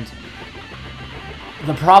 And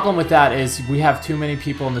the problem with that is we have too many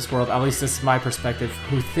people in this world, at least this is my perspective,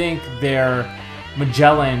 who think they're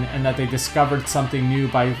Magellan and that they discovered something new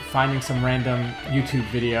by finding some random YouTube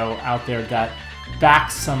video out there that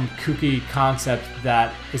backs some kooky concept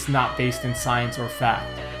that is not based in science or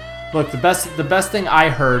fact. Look, the best thing I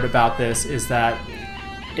heard about this is that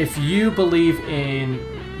if you believe in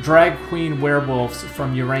drag queen werewolves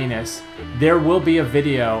from Uranus, there will be a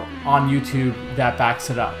video on YouTube that backs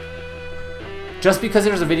it up. Just because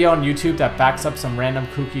there's a video on YouTube that backs up some random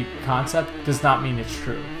kooky concept does not mean it's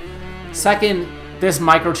true. Second, this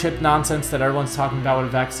microchip nonsense that everyone's talking about with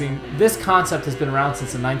a vaccine, this concept has been around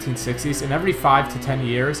since the 1960s, and every 5 to 10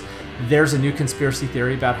 years, there's a new conspiracy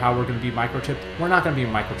theory about how we're going to be microchipped. We're not going to be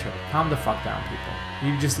microchipped. Calm the fuck down,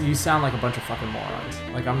 people. You sound like a bunch of fucking morons.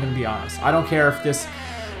 Like, I'm going to be honest. I don't care if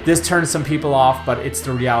this turns some people off, but it's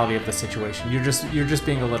the reality of the situation. You're just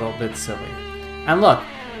being a little bit silly. And look,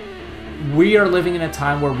 we are living in a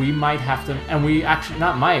time where we might have to, and we actually,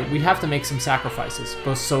 not might, we have to make some sacrifices,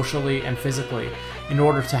 both socially and physically, in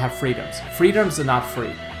order to have freedoms. Freedoms are not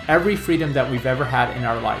free. Every freedom that we've ever had in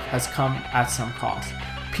our life has come at some cost.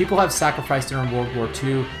 People have sacrificed during World War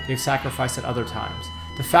II, they've sacrificed at other times.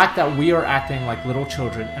 The fact that we are acting like little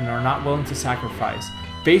children and are not willing to sacrifice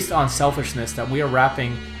based on selfishness, that we are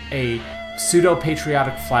wrapping a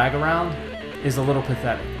pseudo-patriotic flag around is a little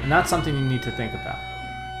pathetic. And that's something you need to think about.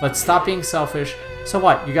 Let's stop being selfish. So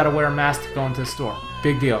what? You got to wear a mask to go into the store.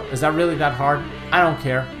 Big deal. Is that really that hard? I don't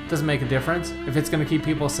care. Doesn't make a difference. If it's going to keep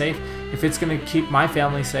people safe, if it's going to keep my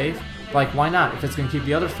family safe, like, why not? If it's going to keep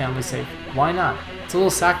the other family safe, why not? It's a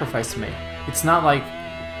little sacrifice to me. It's not like,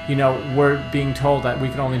 you know, we're being told that we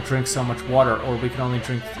can only drink so much water or we can only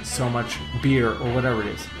drink so much beer or whatever it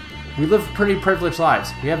is. We live pretty privileged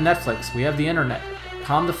lives. We have Netflix. We have the internet.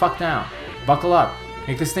 Calm the fuck down. Buckle up.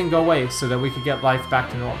 Make this thing go away so that we can get life back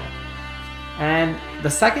to normal. And the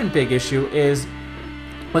second big issue is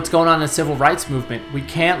what's going on in the civil rights movement. We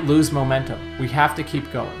can't lose momentum. We have to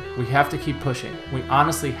keep going. We have to keep pushing. We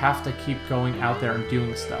honestly have to keep going out there and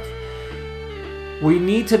doing stuff. We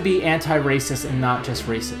need to be anti-racist and not just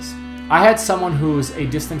racist. I had someone who's a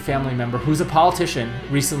distant family member, who's a politician,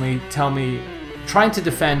 recently tell me, trying to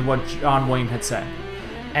defend what John Wayne had said.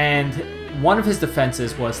 And one of his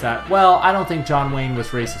defenses was that, well, I don't think John Wayne was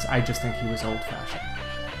racist. I just think he was old-fashioned.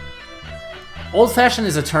 Old-fashioned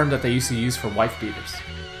is a term that they used to use for wife beaters,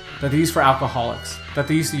 that they use for alcoholics, that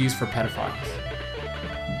they used to use for pedophiles.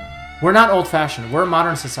 We're not old-fashioned. We're a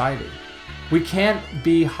modern society. We can't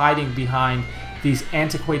be hiding behind these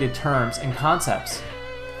antiquated terms and concepts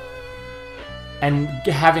and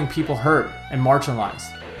having people hurt and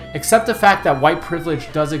marginalized. Accept the fact that white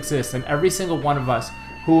privilege does exist, and every single one of us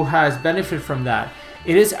who has benefited from that,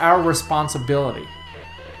 it is our responsibility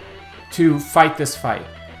to fight this fight,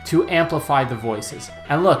 to amplify the voices.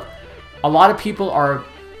 And look, a lot of people are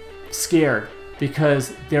scared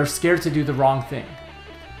because they're scared to do the wrong thing.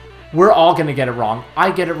 We're all going to get it wrong.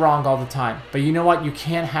 I get it wrong all the time. But you know what? You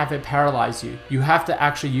can't have it paralyze you. You have to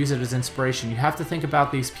actually use it as inspiration. You have to think about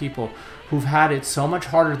these people who've had it so much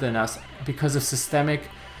harder than us because of systemic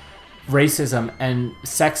racism and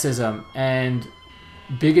sexism and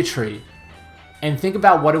bigotry, and think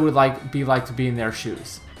about what it would be like to be in their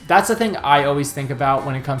shoes. That's the thing I always think about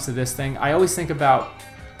when it comes to this thing. I always think about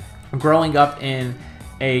growing up in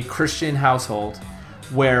a Christian household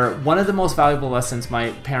where one of the most valuable lessons my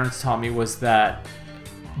parents taught me was that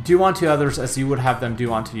do unto others as you would have them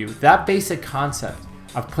do unto you. That basic concept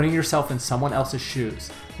of putting yourself in someone else's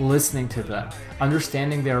shoes, listening to them,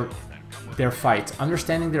 understanding their fights,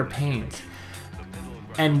 understanding their pains,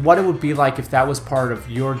 and what it would be like if that was part of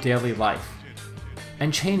your daily life,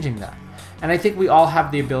 and changing that. And I think we all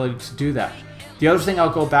have the ability to do that. The other thing I'll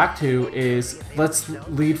go back to is let's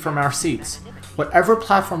lead from our seats. Whatever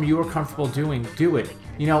platform you are comfortable doing, do it.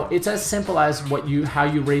 You know, it's as simple as how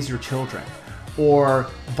you raise your children, or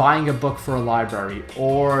buying a book for a library,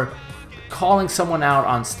 or calling someone out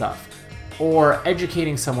on stuff, or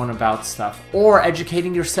educating someone about stuff, or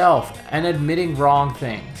educating yourself and admitting wrong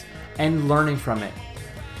things and learning from it.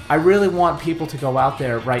 I really want people to go out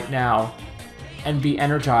there right now and be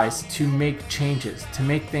energized to make changes, to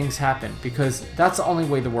make things happen, because that's the only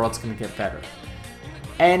way the world's going to get better.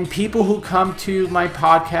 And people who come to my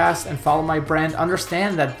podcast and follow my brand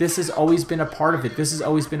understand that this has always been a part of it. This has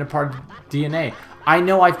always been a part of DNA. I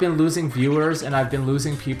know I've been losing viewers and I've been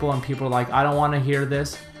losing people, and people are like, I don't want to hear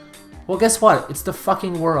this. Well, guess what? It's the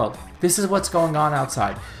fucking world. This is what's going on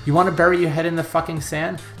outside. You want to bury your head in the fucking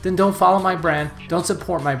sand? Then don't follow my brand, don't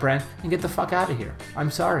support my brand, and get the fuck out of here.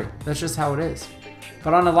 I'm sorry. That's just how it is.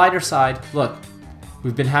 But on the lighter side, look,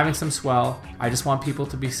 we've been having some swell. I just want people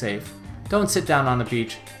to be safe. Don't sit down on the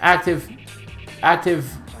beach. Active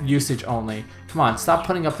usage only. Come on, stop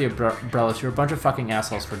putting up the umbrellas. You're a bunch of fucking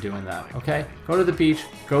assholes for doing that, okay? Go to the beach,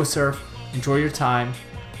 go surf, enjoy your time.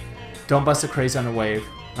 Don't bust a crazy on a wave,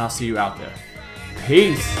 and I'll see you out there.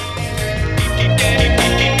 Peace!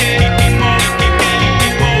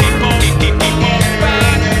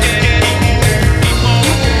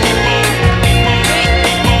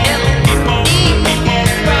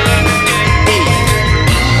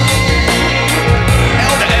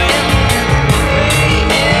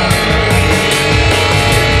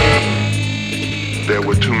 There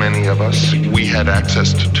were too many of us. We had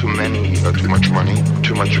access to too much money,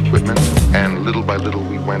 too much equipment, and little by little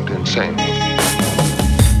we went insane.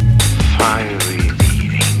 Fiery the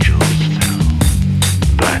angels fell,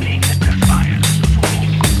 burning at the fires of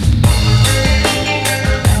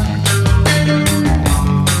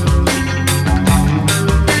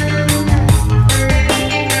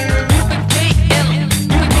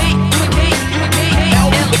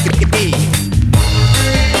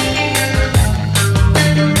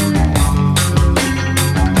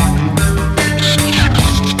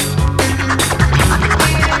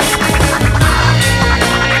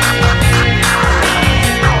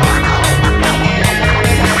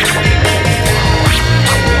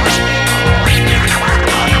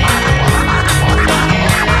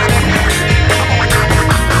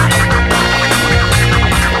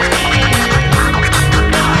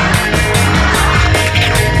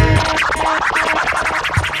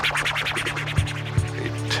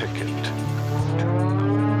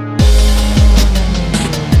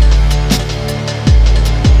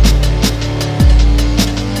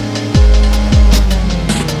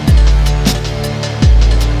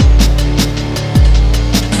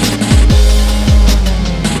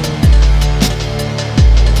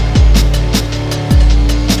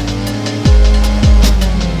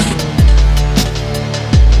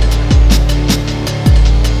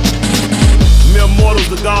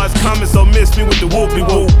coming, so miss me with the whoopie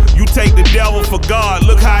whoop. You take the devil for God,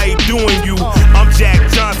 look how he doing you. I'm Jack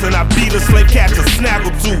Johnson, I beat a slave catcher,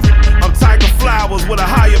 snaggletooth. I'm Tiger Flowers with a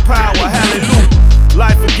higher power, hallelujah.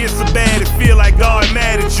 Life will get so bad, it feel like God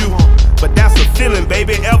mad at you. But that's a feeling,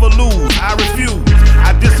 baby, ever lose. I refuse,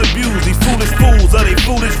 I disabuse these foolish fools of their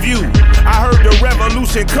foolish view. I heard the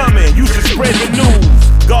revolution coming, you should spread the news.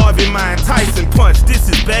 Garvey mind, Tyson punch, this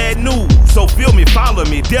is bad news. So feel me, follow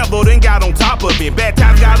me, devil then got on top of me. Bad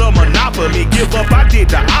times got a monopoly, give up, I did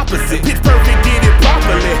the opposite. Pitch Perfect did it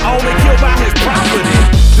properly, only killed by his property.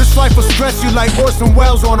 This life will stress you like Orson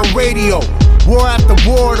Welles on the radio. War after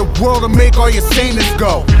war, the world will make all your saneness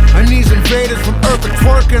go. And these invaders from Earth are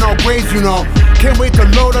twerking on graves, you know. Can't wait to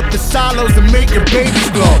load up the silos and make your babies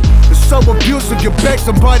glow. It's so abusive, you beg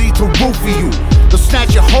somebody to root for you. They'll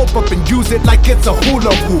snatch your hope up and use it like it's a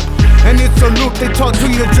hula hoop. And it's a loop, they talk to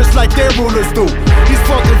you just like their rulers do. These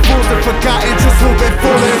fucking fools have forgotten just who been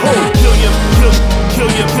fooling who. Kill your,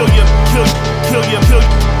 kill your, kill your, kill your, kill your,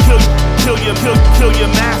 kill your, kill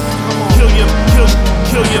your mask. Kill your, kill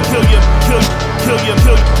your, kill your, kill your, kill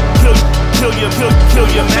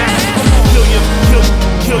your mask. Kill your, kill your, kill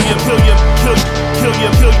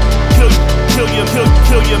your, kill your,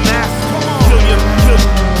 kill your mask. Kill your, kill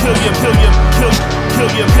your, kill your,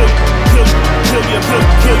 kill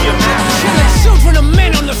your mask. Killing children of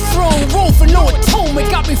men on the throne, roll for no atonement.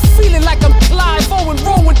 Got me feeling like I'm Clive Owen,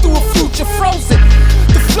 rolling through a future frozen.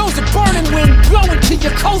 The flows of burning wind blowing till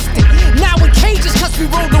you're coasting. Now in cages cause we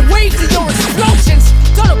roll the waves of your explosions.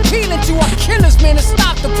 Done appealing to our killers, man, to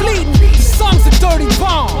stop the bleeding. These songs are dirty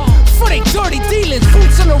bomb for they dirty dealings.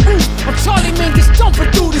 Boots on the roof, I'm Charlie Mingus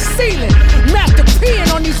jumping through the ceiling. Master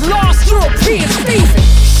peeing on these lost Europeans thieving.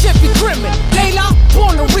 Shippy Grimmin, Layla,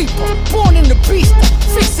 born a reaper, born in the beast,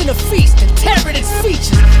 fixing a feast and tearing its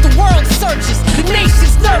features. The world searches, the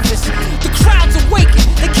nation's nervous, the crowd's awakened,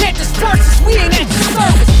 they can't disperse us, we ain't at your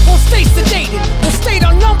service. Won't stay sedated, won't state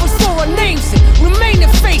our numbers or our names it, remaining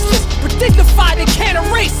faceless, but dignified they can't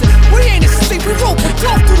erase us. We ain't asleep, we rope and go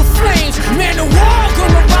through the flames. Man, the war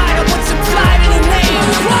gonna ride on what's implied in the name.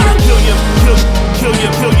 Kill your, kill your,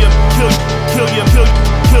 kill your, kill your, kill your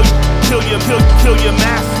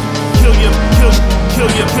mask. Kill your, kill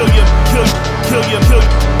your, kill your, kill your,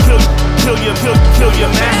 kill your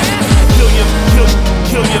mask. Kill your, kill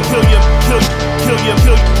your, kill your, kill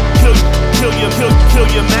your, kill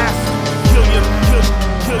your mask. Kill your, kill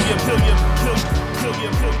your, kill your, kill your,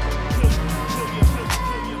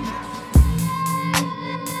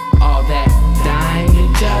 all that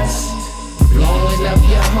diamond dust, blowing up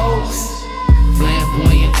your hopes,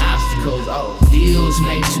 flamboyant obstacles, oh, deals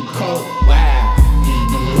made too cold, wow,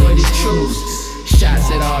 avoided truths,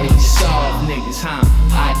 shots at all these soft niggas, huh,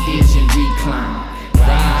 ideas in recline,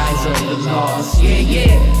 rise of the lost, yeah,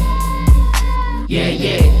 yeah, yeah,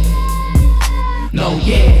 yeah, no,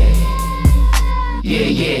 yeah, yeah,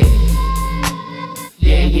 yeah,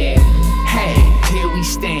 yeah, yeah, hey, here we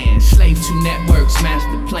stand, slave to networks,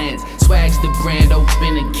 master plans, swags the brand,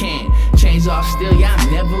 open a can, chains off still, yeah, I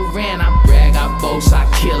never ran, I brag, I boast, I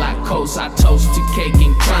kill, I coast, I toast to cake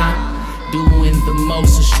and crime, doing the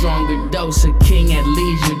most, a stronger dose, a king at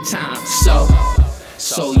leisure time,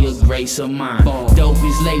 so your grace of mine, dope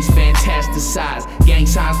is lace, fantasticize, gang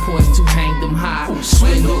signs poised to hang them high,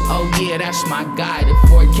 swindle, oh yeah, that's my guy, the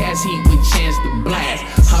forecast heat with chance to blast,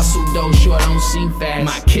 hustle though sure don't seem fast,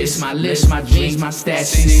 my kiss, my list, my dreams, my stats,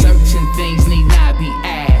 certain things need not be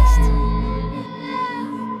asked.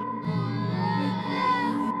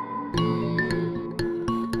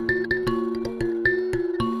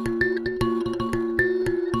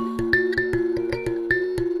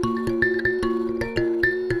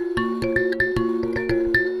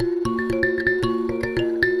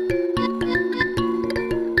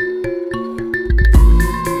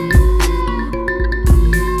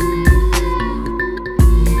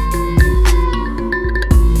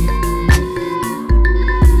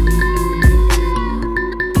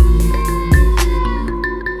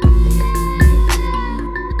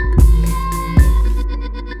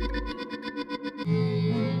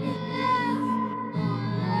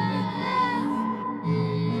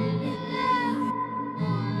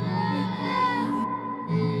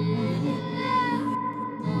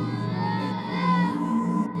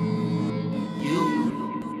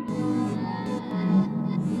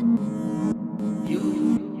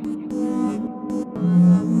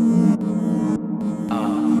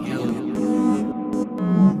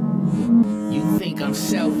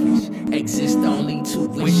 Exist only to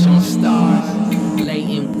wish on stars. Lay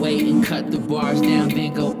in wait and cut the bars down,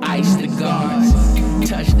 then go ice the guards.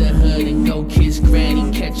 Touch the hood and go kiss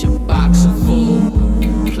granny, catch a box of food.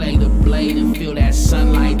 Play the blade and feel that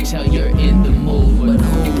sunlight, tell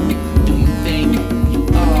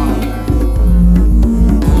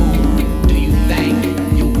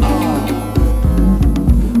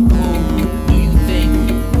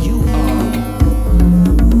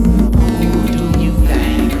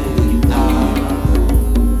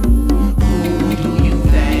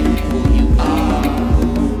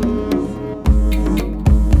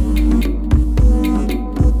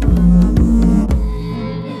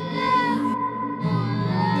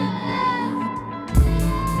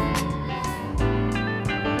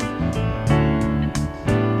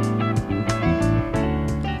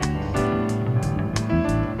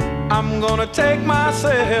I'm gonna take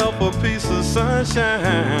myself a piece of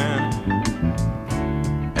sunshine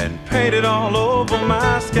and paint it all over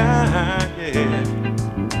my sky, yeah.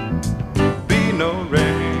 Be no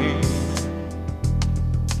rain.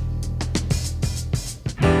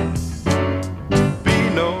 Be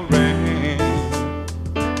no rain.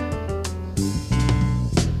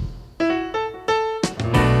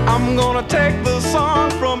 I'm gonna take the song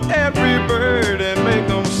from every bird and make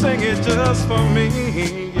them sing it just for me,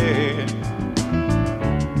 yeah.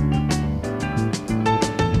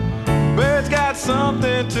 Birds got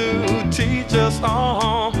something to teach us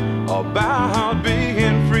all about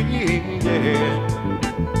being free, yeah.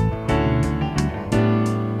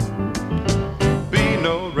 Be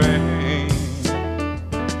no rain.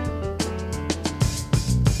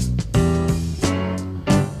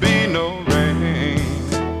 Be no rain.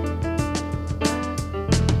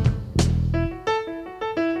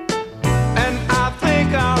 And I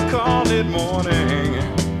think I'll call it morning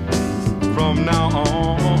from now on.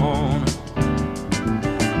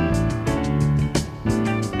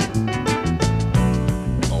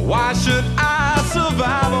 Why should I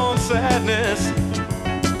survive on sadness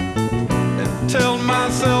and tell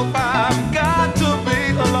myself I've got to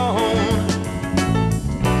be alone?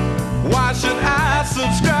 Why should I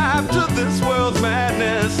subscribe to this world's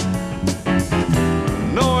madness,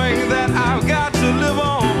 knowing that I've got to live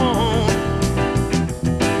on?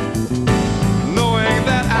 Knowing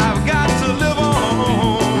that I've got to live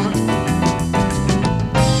on.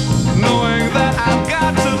 Knowing that I've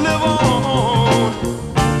got to live on.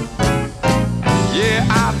 Yeah,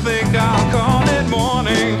 I think I'll call it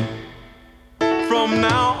morning from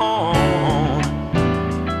now on.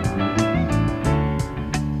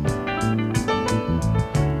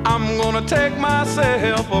 I'm gonna take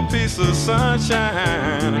myself a piece of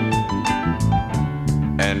sunshine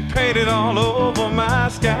and paint it all over my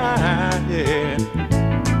sky, yeah.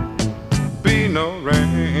 Be no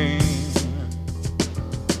rain.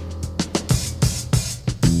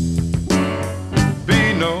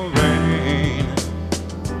 Be no rain.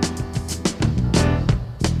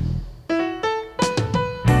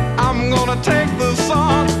 I'm gonna take the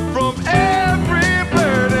song from every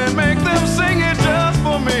bird and make them sing it just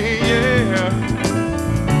for me, yeah.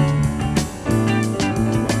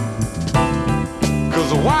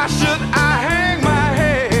 'Cause why should I hang my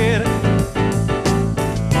head?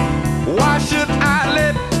 Why should I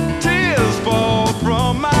let tears fall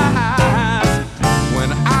from my eyes when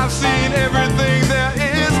I've seen everything there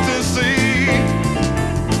is to see?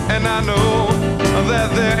 And I know that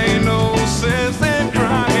there ain't no sense in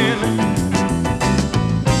crying.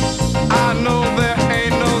 I know there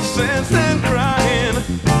ain't no sense in crying.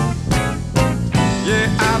 Yeah,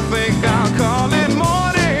 I think